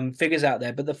figures out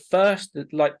there. But the first,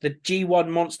 like the G1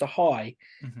 Monster High,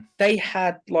 they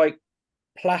had like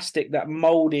plastic that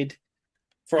molded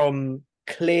from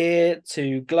clear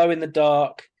to glow in the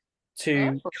dark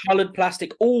to colored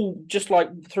plastic, all just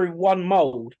like through one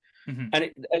mold.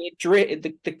 And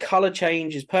the color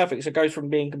change is perfect. So it goes from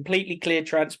being completely clear,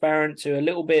 transparent, to a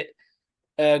little bit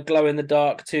glow in the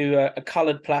dark, to a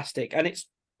colored plastic, and it's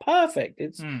perfect.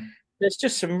 There's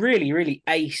just some really, really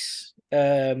ace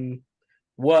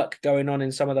work going on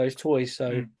in some of those toys.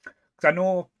 So, because I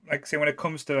know, when it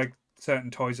comes to certain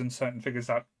toys and certain figures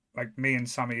that me and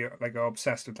Sammy are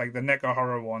obsessed with, like the NECA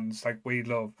horror ones, we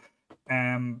love.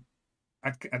 I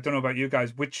don't know about you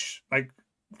guys, which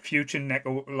future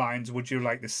NECA lines would you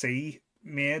like to see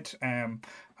made?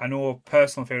 I know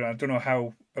personal favorite, I don't know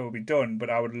how it will be done, but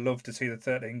I would love to see the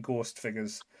 13 Ghost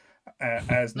figures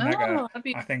as Nega,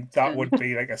 I think that would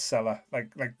be like a seller.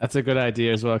 Like that's a good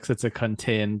idea as well because it's a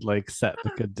contained like set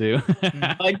that could do.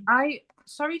 I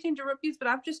sorry to interrupt you, but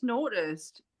I've just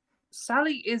noticed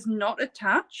Sally is not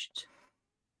attached.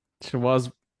 She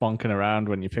was bonking around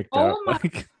when you picked her up. Oh my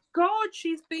God,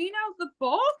 she's been out the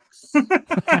box.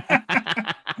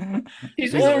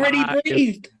 She's already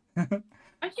breathed.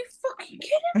 Are you fucking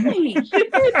kidding me?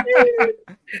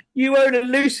 You own a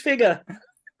loose figure.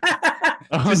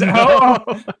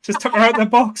 Just took her out the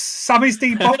box. Sammy's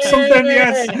deboxed something,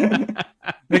 yes.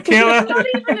 Michaela. Not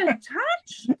even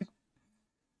attached.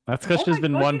 That's because she's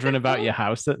been wandering about your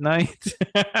house at night.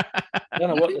 I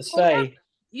don't know what to say.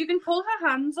 You can pull her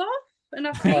hands off. And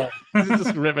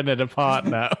just ripping it apart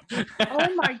now.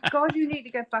 Oh my God, you need to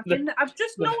get back in there. I've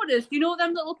just noticed, you know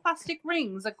them little plastic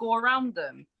rings that go around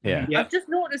them? Yeah. I've just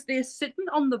noticed they're sitting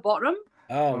on the bottom.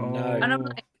 Oh no. And I'm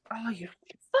like, oh, you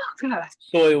fucker.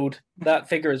 Soiled. That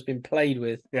figure has been played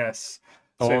with. Yes.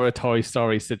 Or a Toy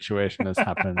Story situation has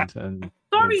happened. And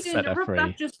sorry to interrupt,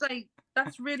 that just like,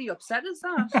 that's really upset us,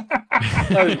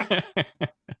 that.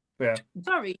 Yeah.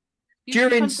 Sorry.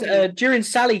 During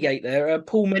Sallygate, there,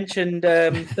 Paul mentioned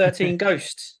 13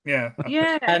 Ghosts. Yeah,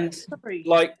 and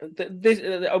like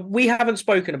this, we haven't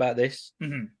spoken about this,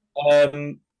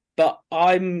 but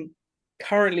I'm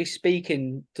currently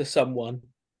speaking to someone,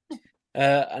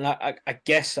 and I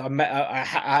guess I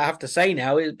have to say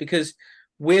now is because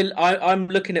I'm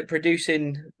looking at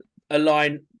producing a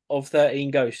line of 13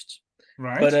 Ghosts,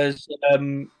 right? But as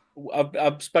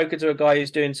I've spoken to a guy who's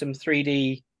doing some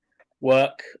 3D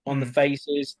work on the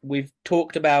faces. We've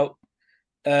talked about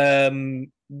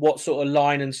what sort of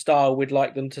line and style we'd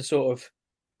like them to sort of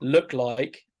look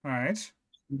like. Right.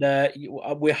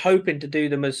 We're hoping to do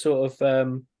them as sort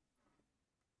of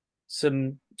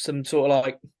some sort of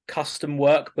like custom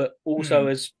work, but also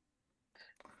as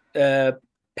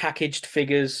packaged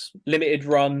figures, limited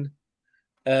run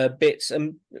bits,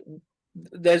 and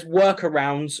there's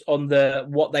workarounds on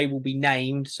what they will be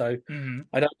named, so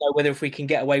I don't know whether if we can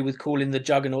get away with calling the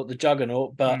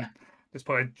Juggernaut, but just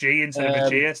put a G instead of a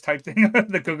JS type thing.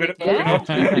 The Juggernaut.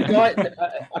 The guy,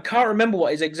 I can't remember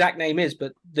what his exact name is,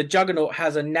 but the Juggernaut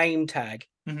has a name tag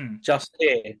just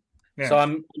here. Yeah. So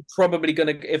I'm probably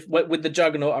gonna, if with the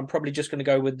Juggernaut, I'm probably just gonna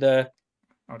go with the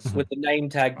name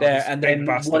tag there, and then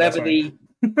whatever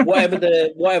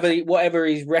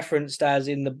he's referenced as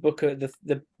in the book of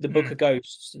the book of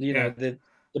ghosts, you know, the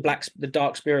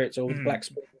dark spirits or the black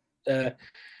spirit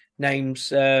names.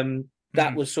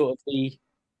 That was sort of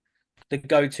the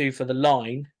go-to for the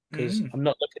line, because I'm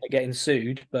not looking at getting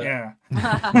sued, but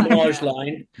large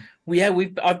line.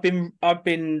 I've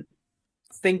been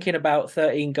thinking about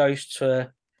 13 Ghosts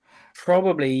for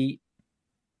probably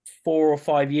 4 or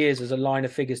 5 years as a line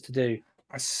of figures to do.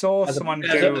 I saw someone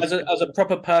do as a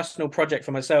proper personal project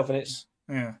for myself, and it's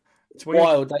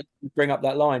wild that you bring up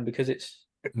that line because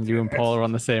you and Paul are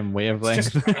on the same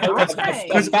wavelength. I'm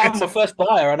my first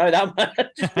buyer, I know that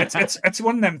much. It's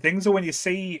one of them things. So when you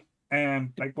see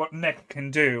like what Nick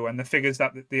can do and the figures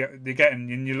that they're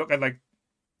getting, and you look at like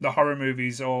the horror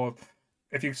movies, or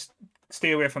if you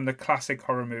stay away from the classic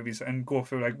horror movies and go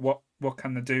through like what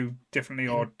can they do differently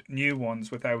or new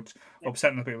ones without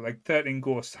upsetting the people. Like 13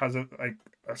 Ghosts has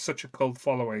such a cult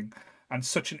following and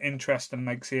such an interest in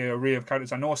like say array of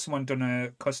characters. I know someone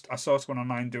I saw someone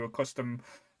online do a custom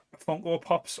Funko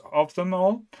Pops of them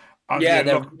all. And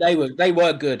they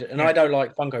were good, and I don't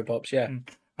like Funko Pops. Yeah,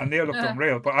 and they looked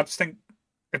unreal. But I just think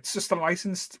it's just a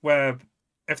license where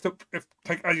if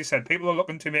like as you said, people are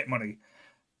looking to make money,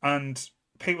 and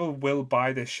people will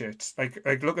buy this shit.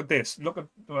 Like look at this.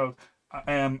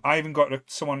 I even got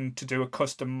someone to do a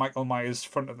custom Michael Myers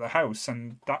front of the house,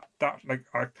 and that like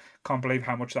I can't believe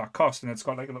how much that cost. And it's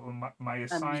got like a little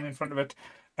Myers sign in front of it.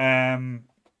 And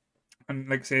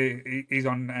like say he's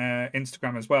on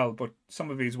Instagram as well. But some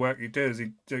of his work he does,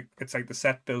 it's like the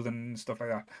set building and stuff like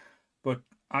that. But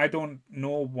I don't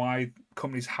know why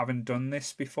companies haven't done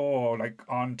this before, or like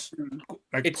aren't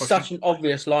like. It's such an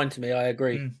obvious line to me. I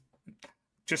agree.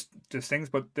 Just things,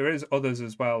 but there is others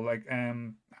as well. Like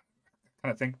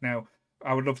I think now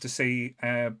I would love to see,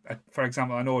 for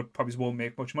example, I know it probably won't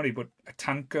make much money, but a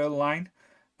Tank Girl line,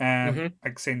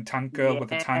 like saying Tank Girl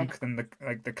with a tank, then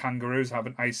the kangaroos have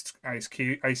an iced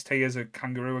tea as a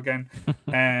kangaroo again,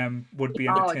 would be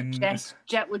in the tin.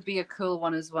 Jet would be a cool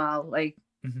one as well, like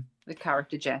the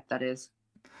character Jet, that is.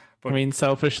 But, I mean,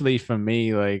 selfishly for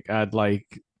me, like I'd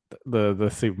like the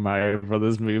Super Mario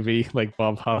Brothers movie, like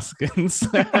Bob Hoskins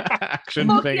action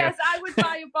figure. Yes, I would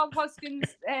buy a Bob Hoskins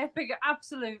figure,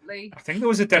 absolutely. I think there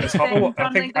was a Dennis Hopper.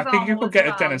 I think you could get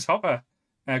a Dennis Hopper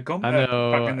Gump I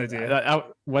know. back in the day.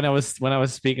 When I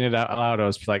was speaking it out loud, I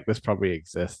was like, "This probably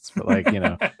exists," but like,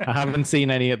 I haven't seen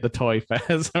any at the toy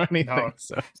fairs or anything. No.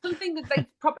 So Something that's like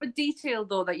proper detail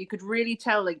though, that you could really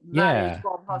tell, like that is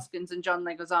Bob Hoskins and John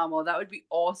Leguizamo. That would be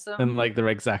awesome. And like their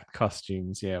exact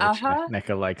costumes, which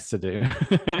NECA likes to do.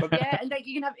 Yeah, and like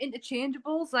you can have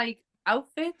interchangeables, like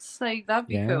outfits, like that'd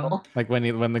be cool. Like when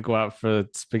they go out for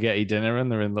spaghetti dinner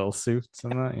and they're in little suits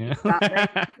and that,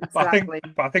 Exactly.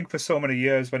 But I think for so many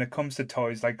years, when it comes to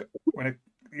toys, like when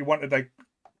you wanted like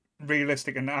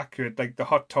realistic and accurate, like the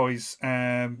Hot Toys,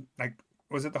 like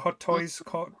was it the Hot Toys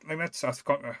limits? I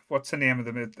forgot what's the name of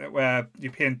them, where you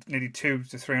pay nearly £200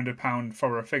 to £300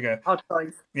 for a figure. Hot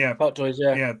Toys. Yeah, Hot Toys.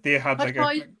 Yeah, yeah. They had Hot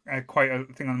like a quite a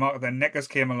thing on the market. Then NECA's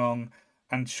came along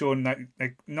and shown that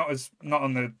like not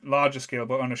on the larger scale,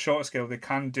 but on a shorter scale, they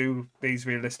can do these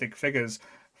realistic figures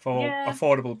for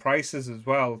affordable prices as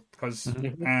well. Because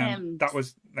that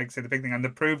was, like I say, the big thing, and they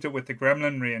proved it with the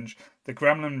Gremlin range. The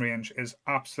Gremlin range is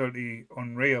absolutely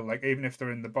unreal. Like even if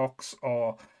they're in the box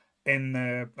or in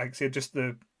the, like say, just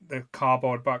the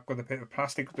cardboard back with a bit of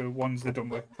plastic, the ones they've done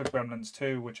with for Gremlins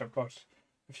 2, which I've got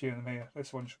a few in the here.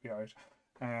 This one should be out.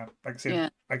 Like I say,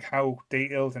 like how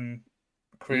detailed and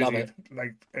crazy. Love it.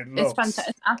 Like it looks.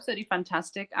 It's absolutely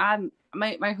fantastic.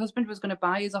 My husband was going to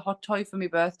buy as a hot toy for my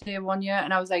birthday one year,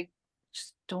 and I was like,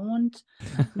 just don't,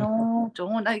 no,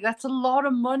 don't. Like that's a lot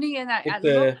of money, and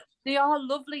they are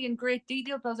lovely and great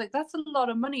detail. But I was like, that's a lot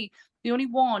of money. The only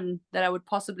one that I would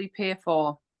possibly pay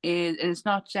for is, and it's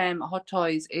not Hot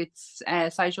Toys, it's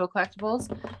Sideshow Collectibles,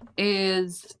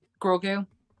 is Grogu.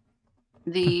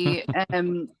 The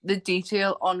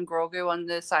detail on Grogu on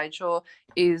the Sideshow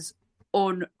is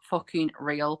unfucking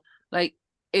real. Like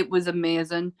it was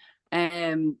amazing.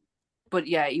 But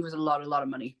yeah, he was a lot of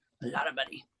money.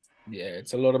 Yeah,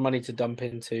 it's a lot of money to dump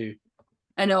into.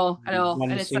 I know.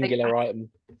 One and singular item.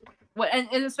 Well, and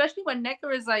especially when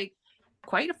NECA is like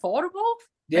quite affordable.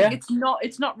 Yeah, like,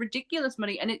 it's not ridiculous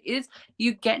money, and it is,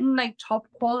 you're getting like top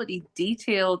quality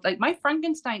detailed. Like my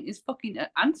Frankenstein is fucking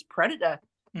Ant's Predator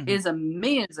is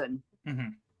amazing.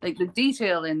 Like the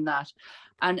detail in that.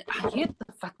 And I hate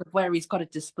the fact that where he's got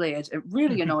it displayed, it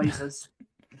really annoys us.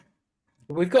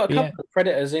 We've got a couple of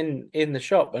Predators in the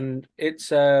shop, and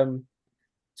it's a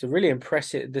really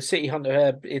impressive. The City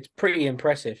Hunter, it's pretty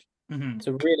impressive. It's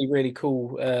a really, really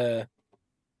cool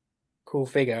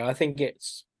figure. I think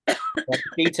it's like,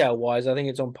 detail wise, I think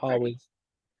it's on par with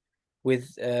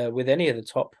any of the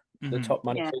top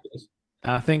money figures.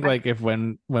 I think like if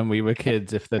when we were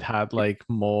kids, if they'd had like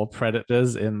more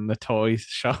Predators in the toy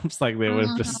shops, like they would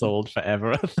have just sold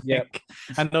forever. I think. Yeah.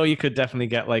 I know you could definitely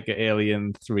get like an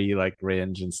Alien 3 like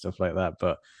range and stuff like that,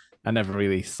 but I never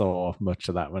really saw much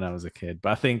of that when I was a kid.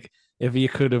 But I think if you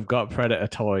could have got Predator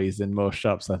toys in most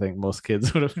shops, I think most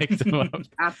kids would have picked them up.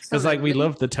 Because like we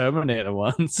loved the Terminator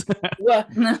ones. Well,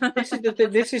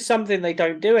 this is something they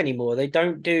don't do anymore. They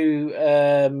don't do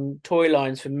toy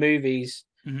lines for movies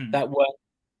that weren't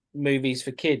movies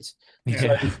for kids.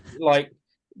 So, like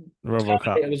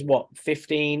RoboCop. It was what,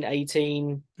 15,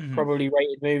 18 probably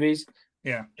rated movies.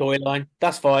 Yeah. Toy line.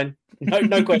 That's fine.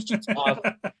 No questions asked.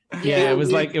 Yeah, it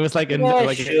was like a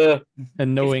knowing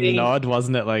 15. nod,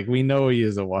 wasn't it? Like we know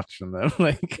you are watching them.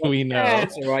 Like we know. Yeah,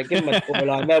 it's all right. Give them a toy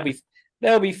line.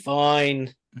 They'll be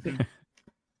fine.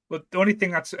 But the only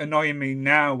thing that's annoying me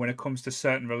now when it comes to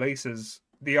certain releases,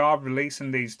 they are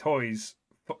releasing these toys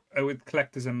with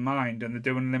collectors in mind, and they're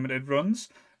doing limited runs.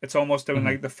 It's almost doing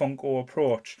like the Funko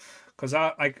approach, because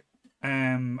I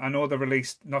know they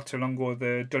released not too long ago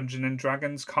the Dungeons and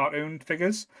Dragons cartoon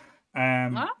figures.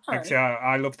 Like,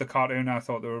 I love the cartoon. I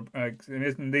thought they were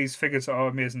these figures are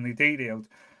amazingly detailed.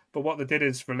 But what they did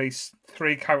is release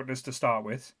 3 characters to start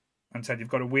with, and said you've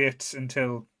got to wait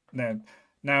until then.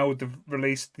 Now they've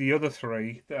released the other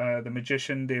 3: the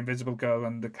Magician, the Invisible Girl,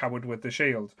 and the Coward with the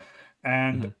Shield,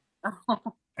 and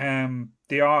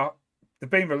they've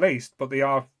been released, but they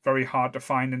are very hard to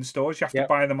find in stores. You have to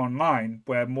buy them online,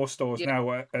 where most stores now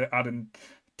are adding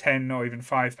 £10 or even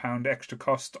 £5 extra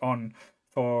cost on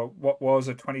for what was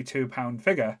a £22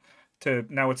 figure to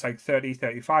now it's like 30,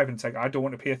 35, and it's like I don't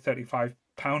want to pay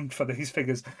 £35 for these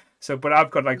figures. So, but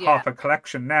I've got like half a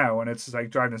collection now, and it's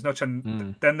like driving us nuts.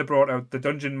 And then they brought out the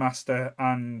Dungeon Master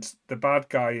and the bad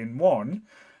guy in one,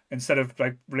 instead of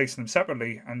like releasing them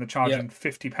separately, and they're charging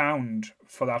 £50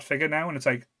 for that figure now. And it's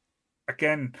like,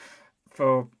 again,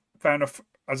 fair enough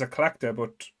as a collector,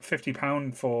 but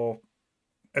 £50 for,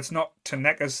 it's not to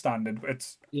NECA's standard.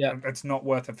 It's not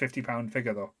worth a £50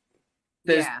 figure though.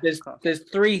 There's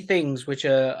 3 things which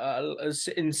are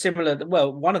in similar.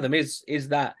 Well, one of them is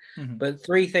that, but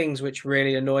 3 things which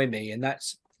really annoy me, and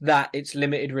that's that it's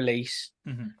limited release,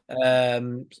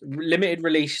 limited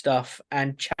release stuff,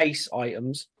 and chase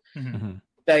items.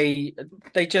 They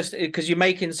just, because you're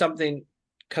making something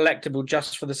collectible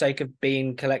just for the sake of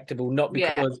being collectible, not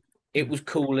because it was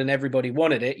cool and everybody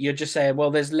wanted it. You're just saying,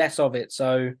 well, there's less of it,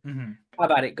 so how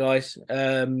about it, guys?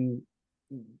 I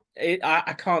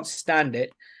can't stand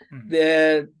it.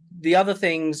 The other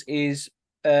things is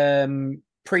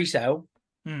pre-sale,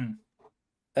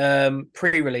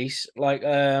 pre-release, like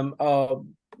I'll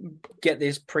get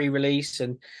this pre-release,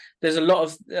 and there's a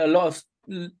lot of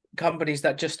companies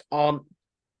that just aren't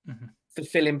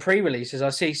fulfilling pre-releases. I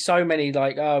see so many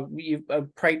like, you've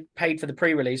paid for the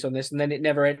pre-release on this, and then it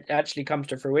never actually comes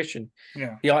to fruition.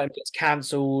 The item gets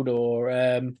cancelled, or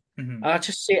I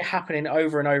just see it happening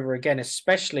over and over again,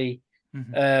 especially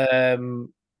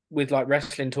with like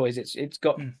wrestling toys. It's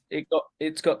got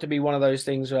to be one of those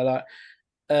things where like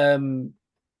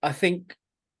I think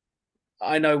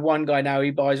I know one guy now,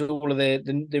 he buys all of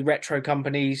the retro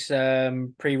companies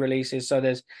pre-releases, so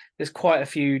there's quite a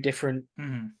few different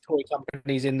toy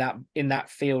companies in that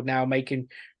field now making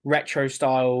retro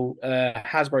style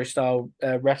Hasbro style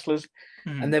wrestlers,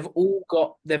 and they've all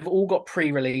got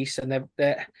pre-release, and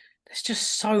there's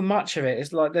just so much of it.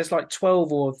 It's like there's like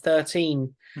 12 or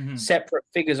 13 separate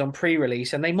figures on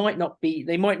pre-release, and they might not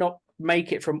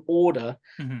make it from order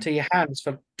to your hands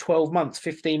for 12 months,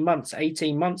 15 months,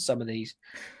 18 months. Some of these,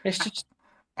 it's just,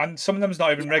 and some of them's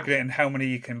not even regulating how many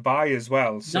you can buy as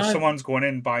well. So someone's going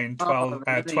in buying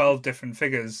 12 different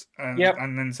figures, and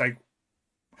then it's like,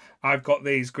 I've got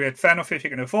these, great, fair enough if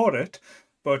you can afford it,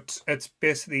 but it's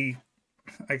basically,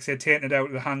 like say, taking it out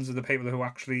of the hands of the people who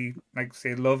actually, like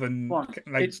say, love and like.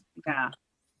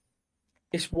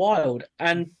 It's wild,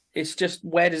 and it's just,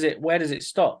 where does it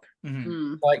stop?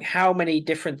 Like, how many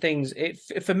different things?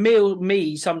 For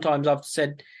me, sometimes I've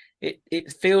said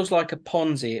it feels like a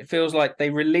Ponzi. It feels like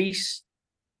they release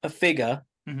a figure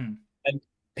and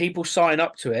people sign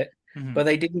up to it, but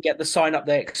they didn't get the sign up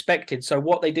they expected. So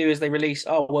what they do is they release,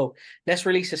 let's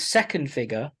release a second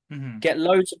figure, get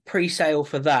loads of pre-sale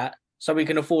for that, so we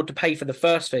can afford to pay for the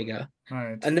first figure.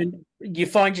 Right. And then you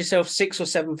find yourself 6 or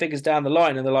 7 figures down the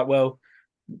line, and they're like, well,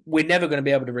 we're never going to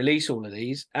be able to release all of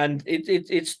these. And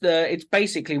it's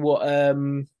basically what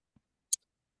I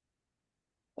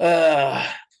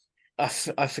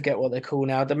forget what they're called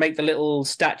now. They make the little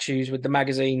statues with the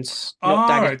magazines. The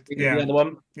other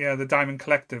one. Yeah, the Diamond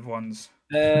Collective ones.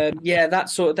 That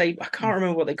sort of, I can't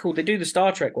remember what they call. They do the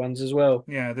Star Trek ones as well.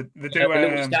 Yeah, they do the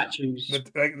little statues.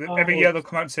 Every year they'll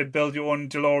come out and say, build your own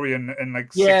DeLorean in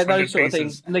like 600 those sort pieces. of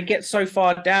things. And they get so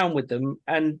far down with them,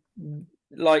 and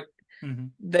like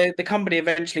the company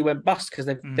eventually went bust because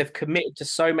they've committed to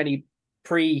so many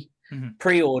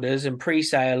pre-orders and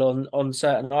pre-sale on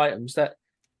certain items that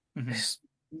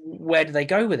where do they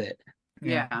go with it?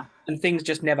 Yeah, and things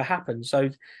just never happen. So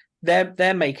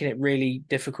they're making it really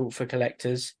difficult for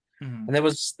collectors. And there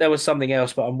was something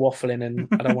else, but I'm waffling and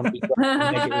I don't want to be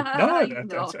negative.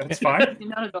 No, that's fine.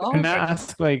 Not at all. Can I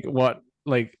ask, like, what,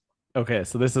 like, okay,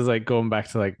 so this is like going back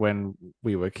to like when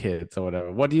we were kids or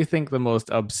whatever. What do you think the most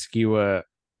obscure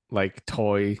like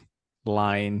toy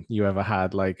line you ever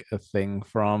had, like a thing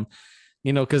from?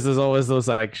 You know, because there's always those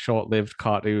like short-lived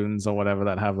cartoons or whatever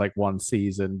that have like one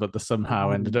season, but they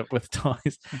somehow ended up with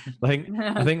toys. Like,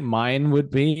 I think mine would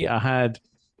be, I had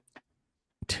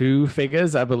 2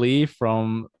 figures, I believe,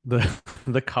 from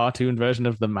the cartoon version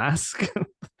of The Mask.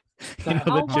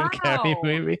 The Jim Carrey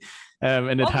movie.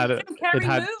 And it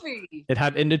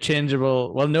had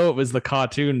interchangeable. Well, no, it was the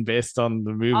cartoon based on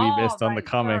the movie, based on the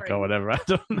comic or whatever. I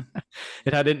don't know.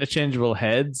 It had interchangeable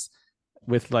heads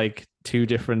with like 2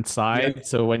 different sides.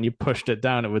 So when you pushed it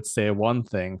down, it would say one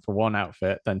thing for one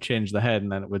outfit, then change the head,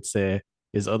 and then it would say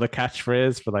his other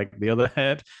catchphrase for like the other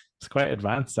head. It's quite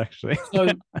advanced, actually. So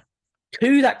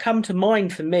 2 that come to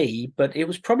mind for me, but it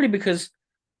was probably because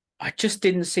I just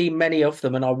didn't see many of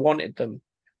them and I wanted them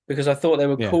because I thought they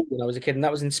were cool when I was a kid, and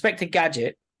that was Inspector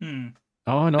Gadget. Oh,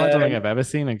 no, I don't think I've ever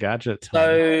seen a Gadget.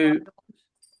 So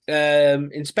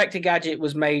Inspector Gadget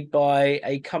was made by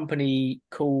a company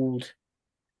called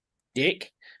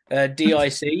Dick,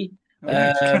 D-I-C.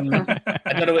 I don't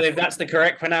know if that's the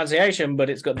correct pronunciation, but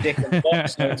it's got Dick on the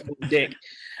box, so it's called Dick.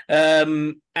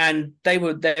 And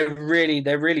they're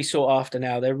really sought after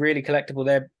now. They're really collectible.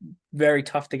 They're very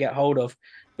tough to get hold of,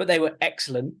 but they were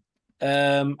excellent.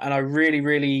 And I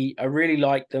really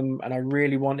liked them, and I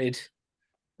really wanted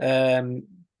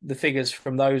the figures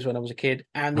from those when I was a kid.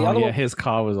 And the other one, his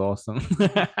car was awesome.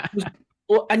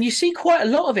 And you see quite a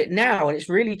lot of it now, and it's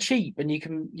really cheap, and you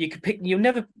can pick. You'll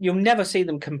never see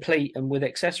them complete and with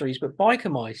accessories. But Biker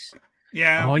Mice,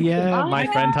 Yeah. Oh yeah, Oh, my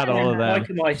friend had all of them.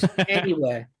 Micro mice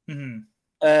anywhere. Mhm.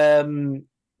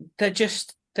 They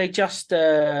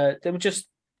were just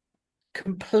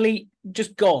complete,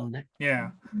 just gone.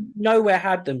 Yeah. Nowhere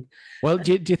had them. Well,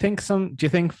 do you think for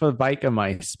biker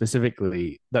mice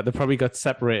specifically that they probably got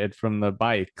separated from the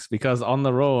bikes because on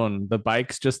their own the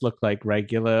bikes just look like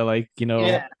regular, like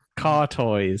Yeah. car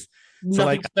toys. Nothing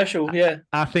like, special. Yeah.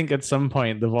 I think at some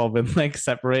point they've all been like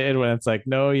separated when it's like,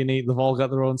 no, they've all got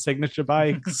their own signature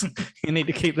bikes. You need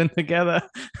to keep them together.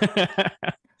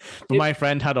 But my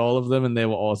friend had all of them and they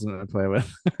were awesome to play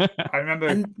with. I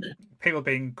remember people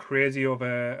being crazy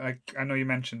over, like, I know you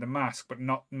mentioned the mask, but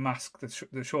not mask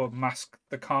the show, mask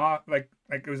the car. Like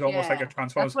it was almost like a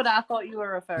Transformers. That's what I thought you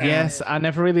were referring Yes, to. I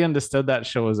never really understood that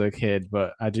show as a kid,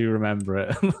 but I do remember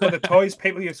it. But the toys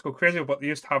people used to go crazy about, they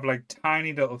used to have like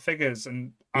tiny little figures,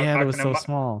 and they were so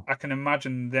small. I can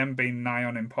imagine them being nigh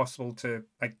on impossible to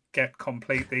like get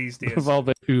complete these days. They've all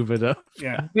been hoovered up.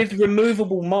 Yeah, with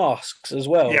removable masks as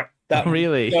well. Yeah. That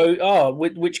really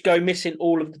which go missing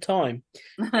all of the time,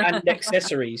 and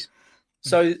accessories.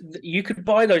 So you could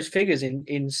buy those figures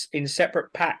in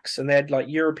separate packs, and they had like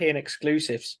European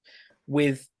exclusives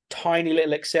with tiny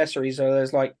little accessories. So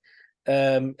there's like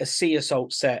a Sea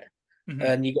Assault set,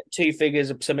 and you get 2 figures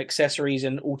of some accessories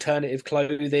and alternative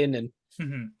clothing. And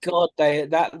God,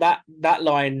 that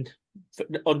line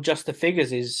on just the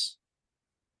figures is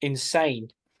insane.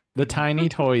 The tiny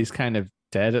toys kind of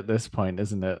dead at this point,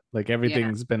 isn't it? Like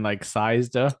everything's been like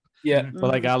sized up. Yeah, but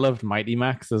like I loved Mighty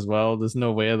Max as well. There's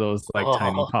no way those like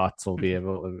tiny parts will be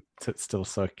able to still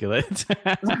circulate.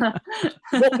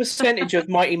 What percentage of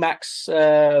Mighty Max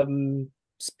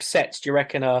sets do you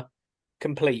reckon are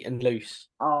complete and loose?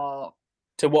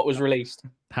 To what was released?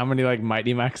 How many like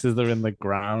Mighty Maxes are in the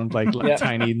ground, like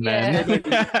tiny men?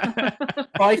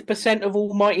 5% of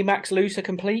all Mighty Max loose are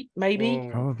complete, maybe.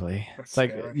 Probably. It's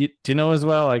like, do you know as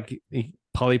well? Like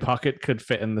Polly Pocket could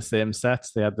fit in the same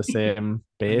sets. They had the same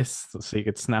base, so you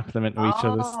could snap them into each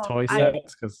other's toy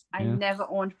sets. Because I never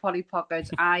owned Polly Pocket.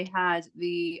 I had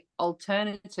the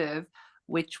alternative,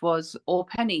 which was O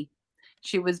Penny.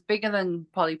 She was bigger than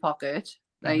Polly Pocket,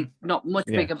 like not much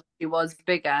bigger, but she was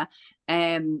bigger.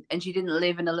 And she didn't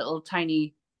live in a little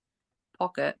tiny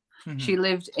pocket. She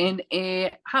lived in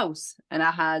a house, and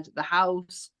I had the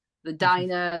house, the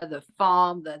diner, the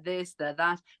farm, the this, the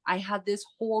that. I had this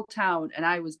whole town, and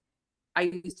I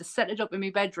used to set it up in my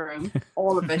bedroom,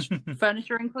 all of it,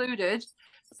 furniture included,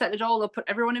 set it all up, put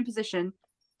everyone in position,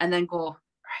 and then go,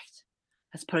 right,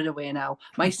 let's put it away now.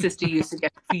 My sister used to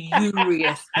get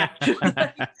furious.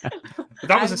 That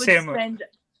was the same. Spend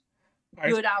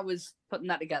good hours putting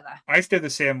that together. I used to do the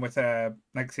same with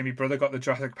like, say, my brother got the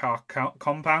Jurassic Park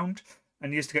compound,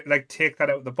 and used to get like take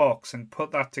that out of the box and put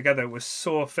that together. It was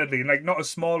so fiddly, like not as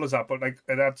small as that, but like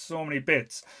it had so many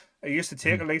bits. It used to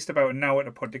take at least about an hour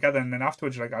to put together, and then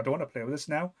afterwards you're like, I don't want to play with this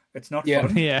now. It's not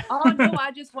fun. Yeah. Oh no,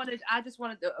 I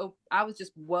was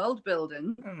just world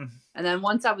building, and then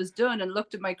once I was done and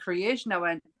looked at my creation, I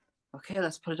went, okay,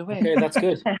 let's put it away. Okay, that's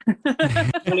good.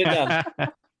 Pull it down.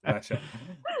 Gotcha.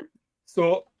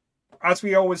 So, as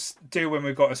we always do when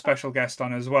we've got a special guest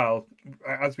on as well,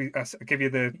 as I give you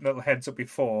the little heads up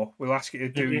before, we'll ask you to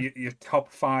do your top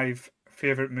 5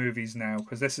 favorite movies now,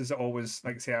 because this is always,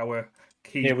 like I say, our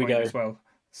key point as well.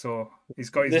 So he's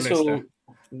got his list.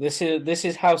 This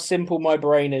is how simple my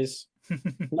brain is.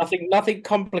 nothing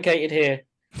complicated here.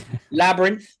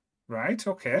 Labyrinth. Right.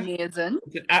 Okay. Amazing.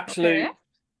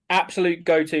 Absolute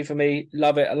go-to for me.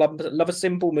 Love it. I love a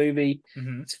simple movie.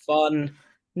 It's fun.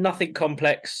 Nothing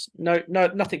complex. No,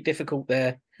 nothing difficult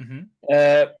there.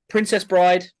 Princess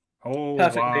Bride. Oh,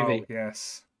 perfect wow, movie.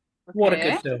 Yes. What a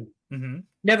good film.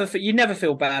 You never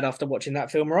feel bad after watching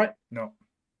that film, right? No.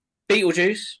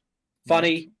 Beetlejuice.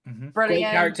 Funny. Brilliant. Great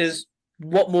characters.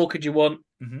 What more could you want?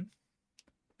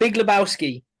 Big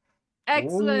Lebowski.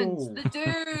 Excellent. Ooh. The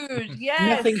dude. Yes.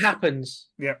 Nothing happens.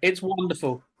 Yeah. It's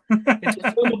wonderful. It's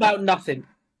a film about nothing.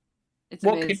 It's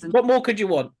amazing. What more could you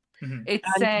want? It's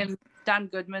Dan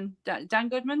Goodman. Dan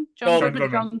Goodman? John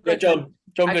Goodman. John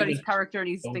I Goodman. got his character and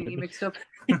his thingy mixed up.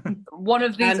 one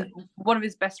of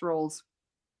his best roles.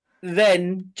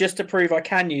 Then, just to prove I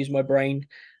can use my brain,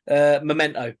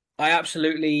 Memento. I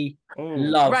absolutely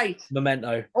love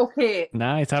Memento. Okay.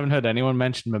 Nice. I haven't heard anyone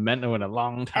mention Memento in a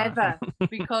long time. Ever.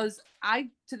 Because I,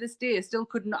 to this day, still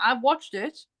couldn't. I've watched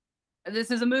it. This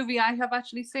is a movie I have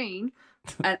actually seen,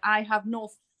 and I have no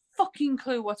fucking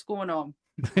clue what's going on.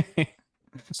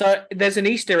 So there's an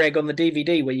Easter egg on the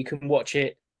DVD where you can watch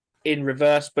it in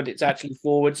reverse, but it's actually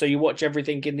forward. So you watch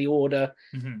everything in the order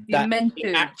that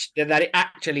it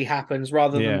actually happens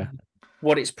rather than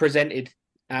what it's presented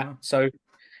at. So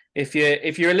If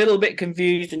you're a little bit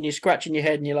confused and you're scratching your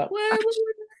head and you're like, well,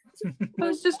 I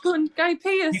was just going, Guy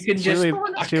Pearce. you can just.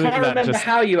 I can't remember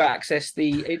how you access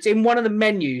it's in one of the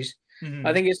menus. Mhm.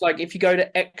 I think it's like if you go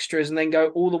to extras and then go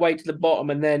all the way to the bottom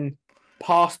and then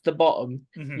past the bottom,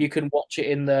 you can watch it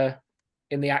in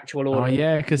the actual order. Oh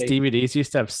yeah, because DVDs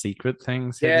used to have secret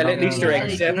things. Yeah, hidden on Easter them.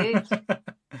 eggs. Yeah.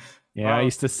 Yeah, Wow. I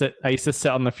used to sit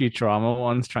on the Futurama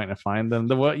ones trying to find them.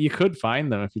 You could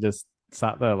find them if you just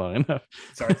sat there long enough.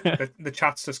 Sorry, the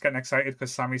chat's just getting excited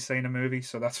because Sammy's seen a movie,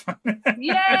 so that's fine.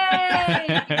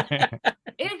 Yay!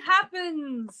 It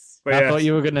happens. But I yes. thought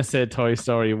you were gonna say Toy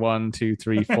Story 1, 2,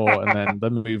 3, 4, and then the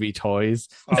movie Toys.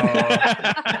 To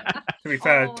be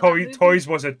fair, Oh, that movie- Toys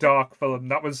was a dark film.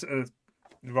 That was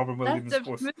Robin That Williams.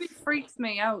 the Was, movie freaks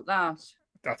me out. That.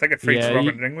 I think it freaks Yeah,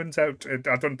 Robin England's out.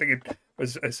 I don't think it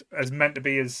was as meant to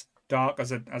be as dark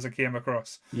as it came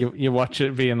across. You watch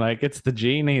it being like, it's the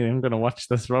genie. I'm gonna watch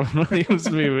this Robin Williams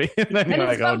movie, and then And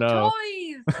you're it's like, oh about no. toys.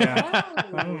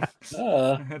 Yeah.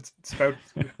 Oh. It's about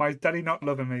my daddy not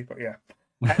loving me, but yeah.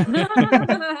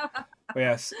 But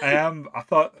yes, I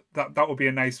thought that would be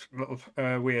a nice little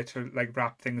way to like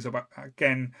wrap things up.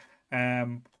 Again,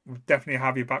 we'll definitely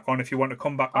have you back on if you want to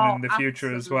come back on in the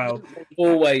future as well. absolutely.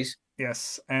 Always,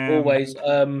 Yes, always.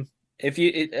 I'm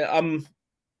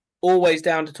always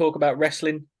down to talk about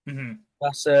wrestling. mhm.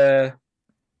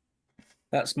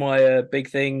 That's my big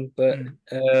thing. But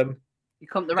You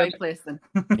come to the right place then.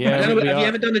 Yeah, I don't know, we have you are-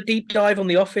 ever done a deep dive on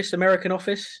The Office, American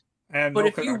Office? But No,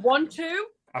 if you want to,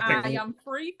 I I think am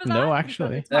free for that. No, because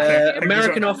actually. it's my favorite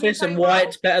American program Office and quite why well.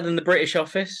 it's better than the British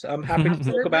Office. I'm happy to talk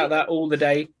Absolutely. about that all the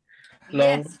day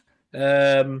long.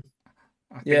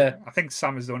 Yes. I think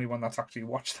Sam is the only one that's actually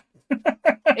watched.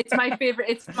 It's my favorite.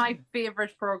 It's my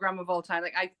favorite program of all time.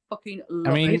 Like I fucking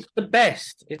love mean, it. It's the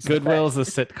best. It's the Goodwill's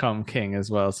best. a sitcom king as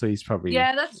well, so he's probably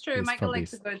Yeah, that's true. he's Michael probably-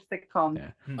 likes a good sitcom.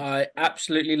 Yeah. I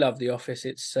absolutely love The Office.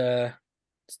 It's the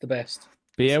best.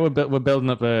 But yeah, we're building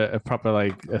up a proper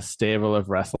like a stable of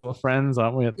wrestle friends,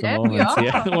 aren't we? At the Yeah, we moment, are.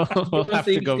 yeah, we'll have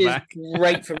to Northeast go is back.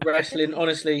 great for wrestling.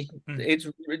 Honestly, it's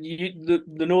the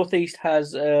Northeast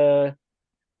has a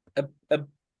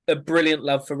brilliant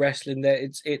love for wrestling. There,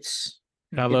 it's.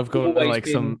 I love going to always like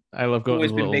been- I love going to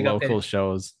always been little big up local here.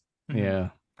 shows.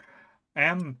 Mhm.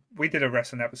 Yeah. We did a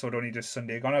wrestling episode only just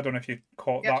Sunday gone. I don't know if you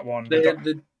caught Yep. that one.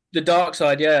 The dark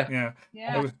side, yeah. Yeah,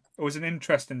 Yeah. it was an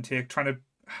interesting take, trying to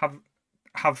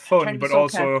have fun, Trying to but be so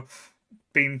also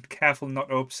being careful not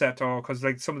to upset, or because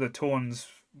like some of the tones,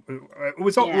 it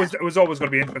was Yeah. always going to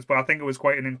be interesting. But I think it was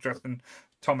quite an interesting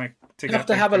topic to You get. have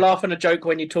to have a laugh and a joke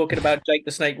when you're talking about Jake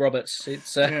the Snake Roberts.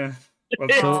 It's Yeah. Well,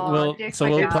 So Oh, Dick, my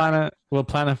we'll guy.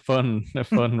 plan a fun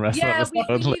wrestling Yeah, we episode need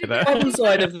to later. do one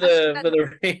side of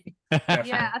the ring.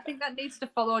 Yeah, I think that needs to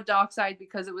follow Dark Side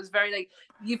because it was very like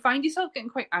you find yourself getting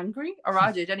quite angry, or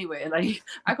I did anyway. Like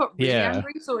I got really Yeah.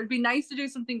 angry, so it'd be nice to do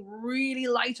something really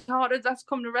light-hearted that's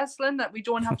come to wrestling that we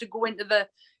don't have to go into the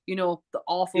the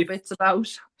awful If- bits about.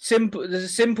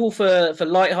 Simple for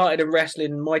light-hearted and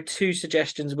wrestling. My two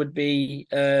suggestions would be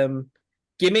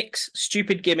gimmicks,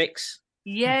 stupid gimmicks.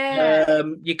 Yeah,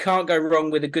 You can't go wrong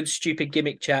with a good stupid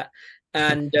gimmick chat,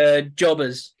 and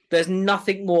jobbers. There's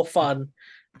nothing more fun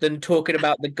than talking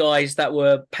about the guys that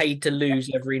were paid to lose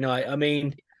every night. I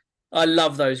mean, I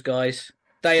love those guys.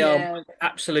 They are Yeah. my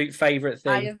absolute favorite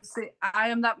thing. I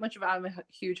am that much of I'm a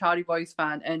huge Hardy Boys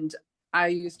fan, and I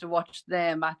used to watch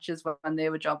their matches when they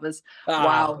were jobbers.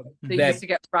 Wow, they they're used to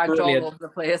get dragged brilliant. all over the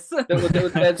place.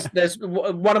 there's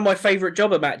one of my favorite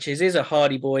jobber matches is a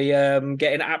Hardy Boy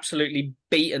getting absolutely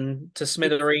beaten to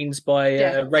smithereens by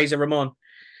Yeah. Razor Ramon.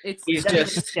 It's He's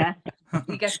that's- just yeah.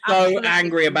 He gets So absolutely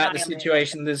angry about the annihilated.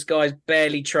 situation. This guy's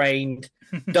barely trained,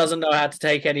 doesn't know how to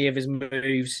take any of his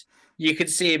moves. You could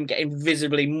see him getting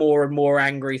visibly more and more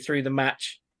angry through the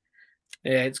match.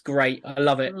 Yeah, it's great. I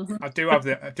love it. Mhm. I do have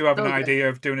an So good. idea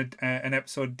of doing an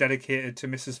episode dedicated to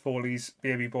Mrs. Foley's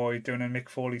baby boy, doing a Mick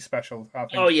Foley special. I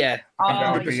think. Oh yeah, Oh,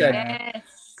 100%. yes.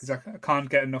 Because I can't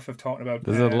get enough of talking about.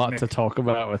 There's a lot Mick. to talk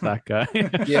about with that guy.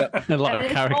 Yeah. a lot of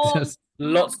And it's all- characters.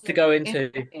 Lots to go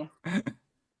into.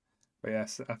 But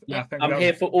yes, I Yeah, think I'm that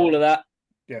here was- for all of that.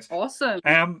 Yes. Awesome.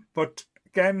 But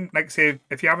again, like I say,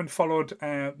 if you haven't followed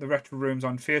the Retro Rooms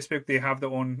on Facebook, they have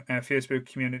their own Facebook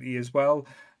community as well,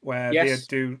 where Yes.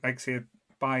 they do, like say,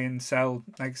 buy and sell,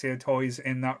 like say, toys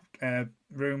in that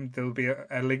room. There'll be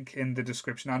a link in the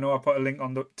description. I know I put a link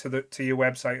on to your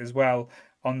website as well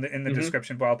in the Mhm.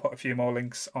 description, but I'll put a few more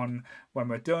links on when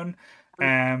we're done.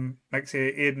 Like I say,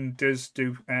 Aidan does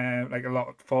do like a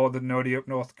lot for the Nerdy Up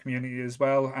North community as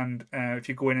well. And if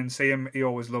you go in and see him, he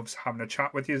always loves having a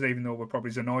chat with you, even though we'll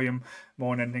probably annoy him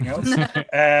more than anything else.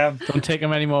 Don't take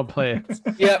him any more plates.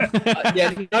 Yeah,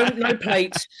 no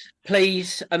plates,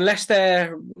 please. Unless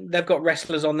they've got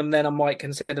wrestlers on them, then I might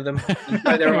consider them.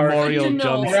 There are Memorial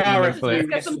John Let's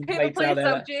get some paper plates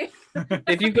out, Jake.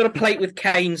 If you've got a plate with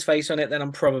Kane's face on it, then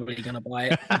I'm probably going to buy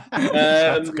it.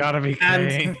 That's got to be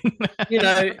Kane. You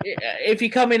know, if you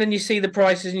come in and you see the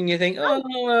prices and you think, oh,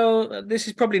 well, this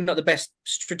is probably not the best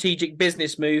strategic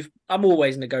business move, I'm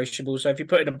always negotiable. So if you're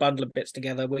putting a bundle of bits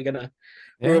together, we're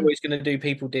always going to do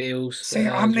people deals. See,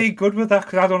 I'm not good with that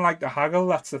because I don't like to haggle.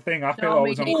 That's the thing. I feel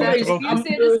always uncomfortable. I'm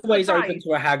always open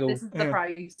to a haggle. This is the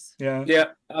price. Yeah.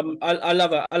 I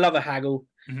love a haggle.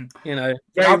 Mm-hmm. You know,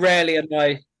 very rarely am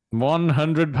I.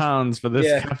 £100 for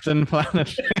this Captain Planet.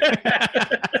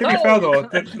 To be fair though,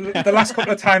 the last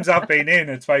couple of times I've been in,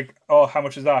 it's like, oh, how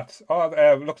much is that?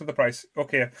 Oh, looked at the price.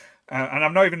 Okay, and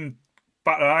I'm not even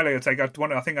batting an eyelid. It's like I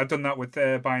think I've done that with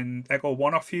buying Echo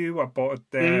One off you. I bought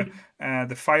the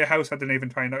Firehouse. I didn't even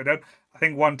try and knock it out. I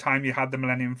think one time you had the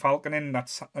Millennium Falcon in.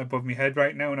 That's above my head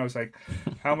right now, and I was like,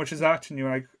 how much is that? And you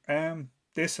were like,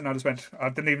 this, and I just went. I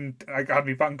had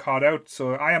my bank card out,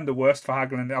 so I am the worst for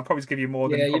haggling. I'll probably give you more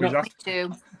than probably that. Me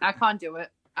too. I can't do it.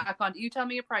 I can't. You tell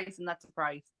me a price, and that's a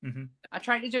price. Mm-hmm. I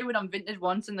tried to do it on Vintage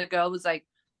once, and the girl was like,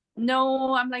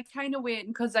 "No." I'm like kind of waiting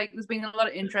because like there's been a lot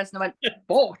of interest, and I went,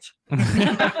 "Bought."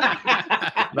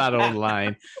 That old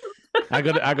line. I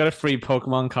got a free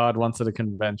Pokemon card once at a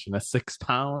convention, a £6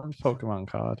 Pokemon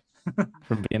card.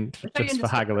 From being just for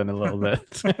haggling a little bit.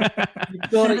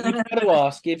 You've got to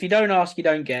ask. If you don't ask, you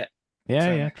don't get.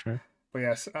 Yeah, true. But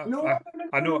yes, I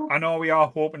know we are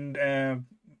hoping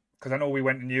because I know we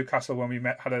went to Newcastle when we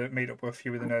had a meet up with a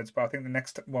few of the nerds. But I think the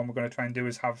next one we're going to try and do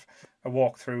is have a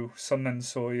walk through Sunderland.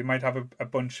 So you might have a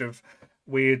bunch of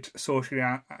weird, socially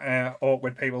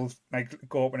awkward people like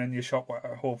go up in your shop.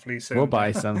 Hopefully soon. We'll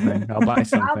buy something. I'll buy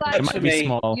something. It might be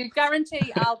small. You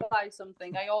guarantee I'll buy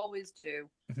something. I always do.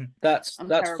 That's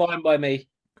fine by me.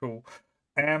 Cool.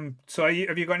 So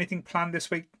have you got anything planned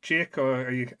this week, Jake, or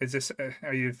are you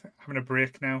having a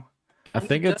break now? I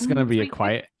think it's going to be a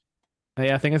quiet.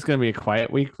 Yeah, I think it's going to be a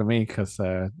quiet week for me because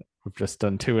we've just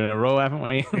done 2 in a row, haven't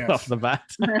we? Yes. Off the bat.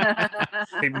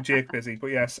 Keeping Jake busy, but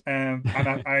yes. And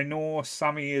I know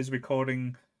Sammy is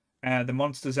recording the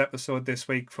Monsters episode this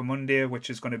week for Monday, which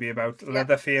is going to be about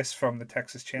Leatherface from the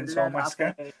Texas Chainsaw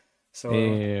Massacre. So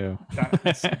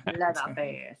Leatherface.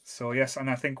 So yes, and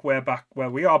I think we're back. Well,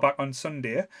 we are back on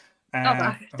Sunday. We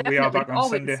are back on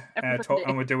Sunday,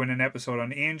 and we're doing an episode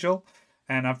on Angel.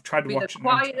 And I've tried to watch the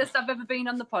quietest I've ever been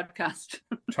on the podcast.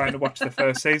 Trying to watch the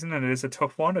first season, and it is a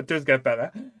tough one. It does get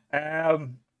better.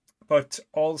 But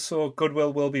also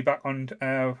Goodwill will be back on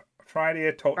Friday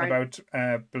talking about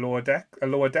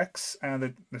Lower Decks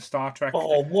and the Star Trek.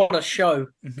 Oh, what a show!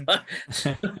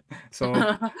 So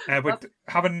we're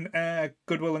having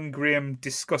Goodwill and Graham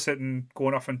discuss it, and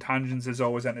going off on tangents is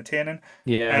always entertaining.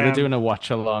 Yeah, they're doing a watch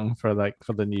along for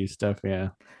the new stuff. Yeah.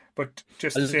 But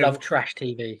just I love trash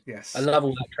TV. Yes, I love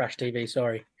all that trash TV.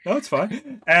 Sorry. No, it's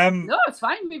fine. No, it's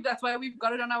fine. That's why we've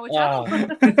got it on our channel.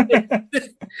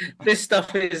 This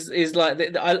stuff is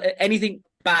like anything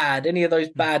bad. Any of those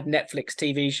bad Netflix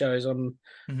TV shows on.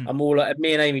 I'm all like,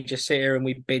 me and Amy just sit here and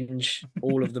we binge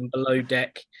all of them. Below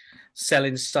Deck,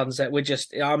 Selling Sunset. I'm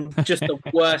just the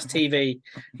worst TV.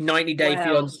 90 Day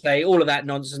Fiance, all of that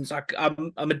nonsense.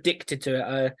 I'm addicted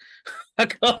to it. I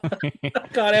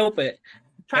can't help it.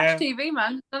 Trash TV,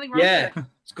 man. Nothing wrong with it.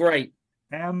 It's great.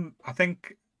 I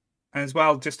think as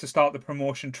well, just to start the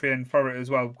promotion train for it as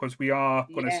well, because we are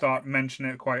going to start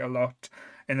mentioning it quite a lot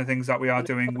in the things that we are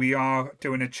doing. We are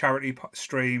doing a charity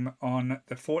stream on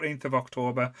the 14th of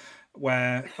October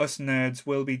where us nerds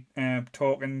will be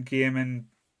talking gaming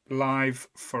live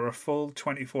for a full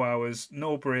 24 hours,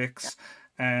 no breaks.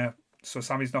 So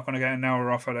Sammy's not going to get an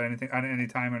hour off at any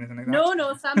time or anything like that.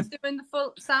 No, Sam's doing the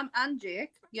full. Sam and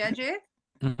Jake. Yeah, Jake.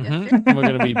 Mm-hmm. We're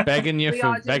going to be begging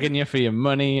you for your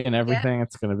money and everything. Yeah.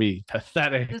 It's going to be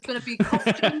pathetic. There's going to be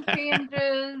costume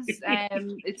changes.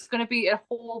 It's going to be a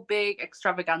whole big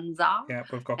extravaganza. Yeah,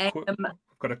 we've got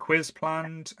a quiz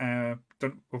planned.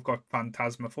 We've got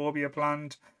Phantasmaphobia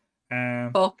planned.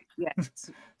 Fuck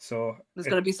yes. So there's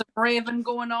going to be some raving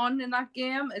going on in that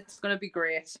game. It's going to be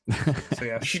great. So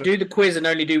yeah, you should do the quiz and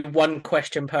only do one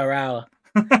question per hour.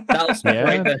 That'll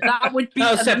separate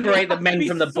the men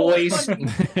from the boys.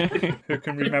 Who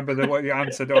can remember what you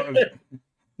answered? End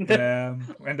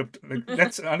up.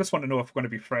 I just want to know if we're going to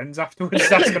be friends afterwards.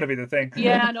 That's going to be the thing.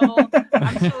 Yeah, no.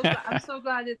 I'm so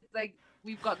glad it's like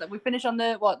we've got that. We finish on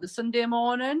the Sunday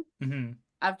morning. Mm-hmm.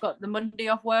 I've got the Monday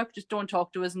off work. Just don't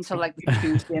talk to us until like the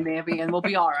Tuesday maybe, and we'll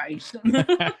be all right.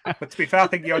 But to be fair, I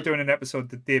think you're doing an episode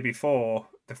the day before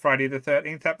the Friday the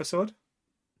 13th episode.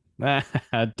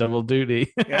 Double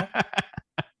duty. Yeah.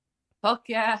 Fuck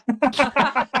yeah.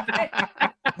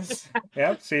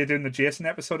 Yeah. So you're doing the Jason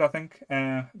episode, I think,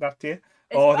 that day.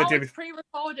 It's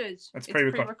pre-recorded. It's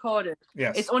pre-recorded.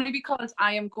 Yes. It's only because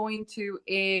I am going to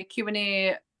a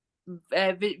Q&A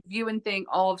viewing thing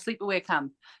of Sleepaway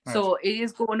Camp. Right. So it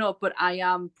is going up, but I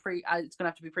am it's going to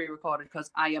have to be pre-recorded because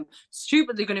I am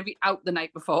stupidly going to be out the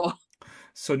night before.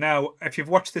 So now, if you've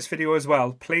watched this video as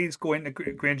well, please go into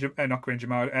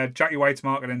Jackie White's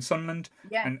Market in Sunderland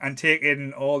and take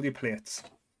in all your plates.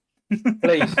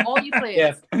 Please. All your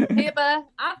plates. Yeah. Paper.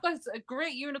 I've got a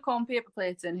great unicorn paper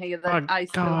plates in here that I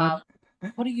still have.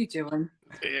 What are you doing?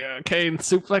 Yeah, Kane,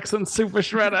 suplex and super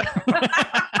shredder.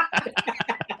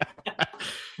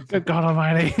 Good God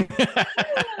Almighty.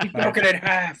 Broke it in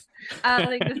half. I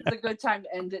think this is a good time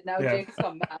to end it now. Yeah. Jake's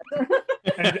gone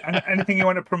mad. Anything you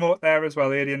want to promote there as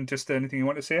well, Adrian? Just anything you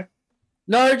want to say?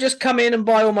 No, just come in and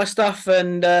buy all my stuff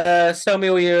and sell me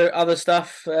all your other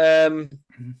stuff.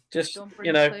 Just,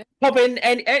 pop in.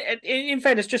 And in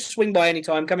fairness, just swing by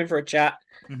anytime. Come in for a chat.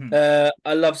 Mm-hmm.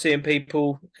 I love seeing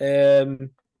people. I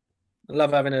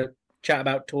love having a chat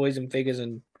about toys and figures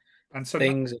and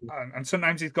things. And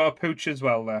sometimes he's got a pooch as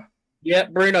well there. Yeah,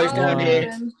 Bruno's down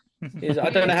here. I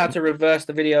don't know how to reverse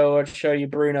the video or show you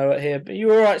Bruno here, but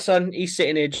you all right, son? He's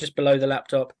sitting here just below the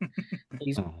laptop.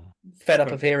 He's fed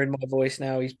up of hearing my voice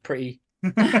now. He's pretty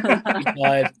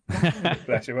tired.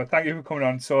 Bless you. Well, thank you for coming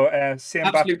on. So,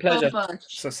 absolute pleasure.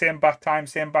 So, same bat time,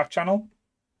 same bat channel.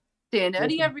 Stay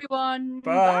nerdy, everyone.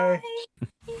 Bye.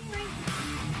 Bye.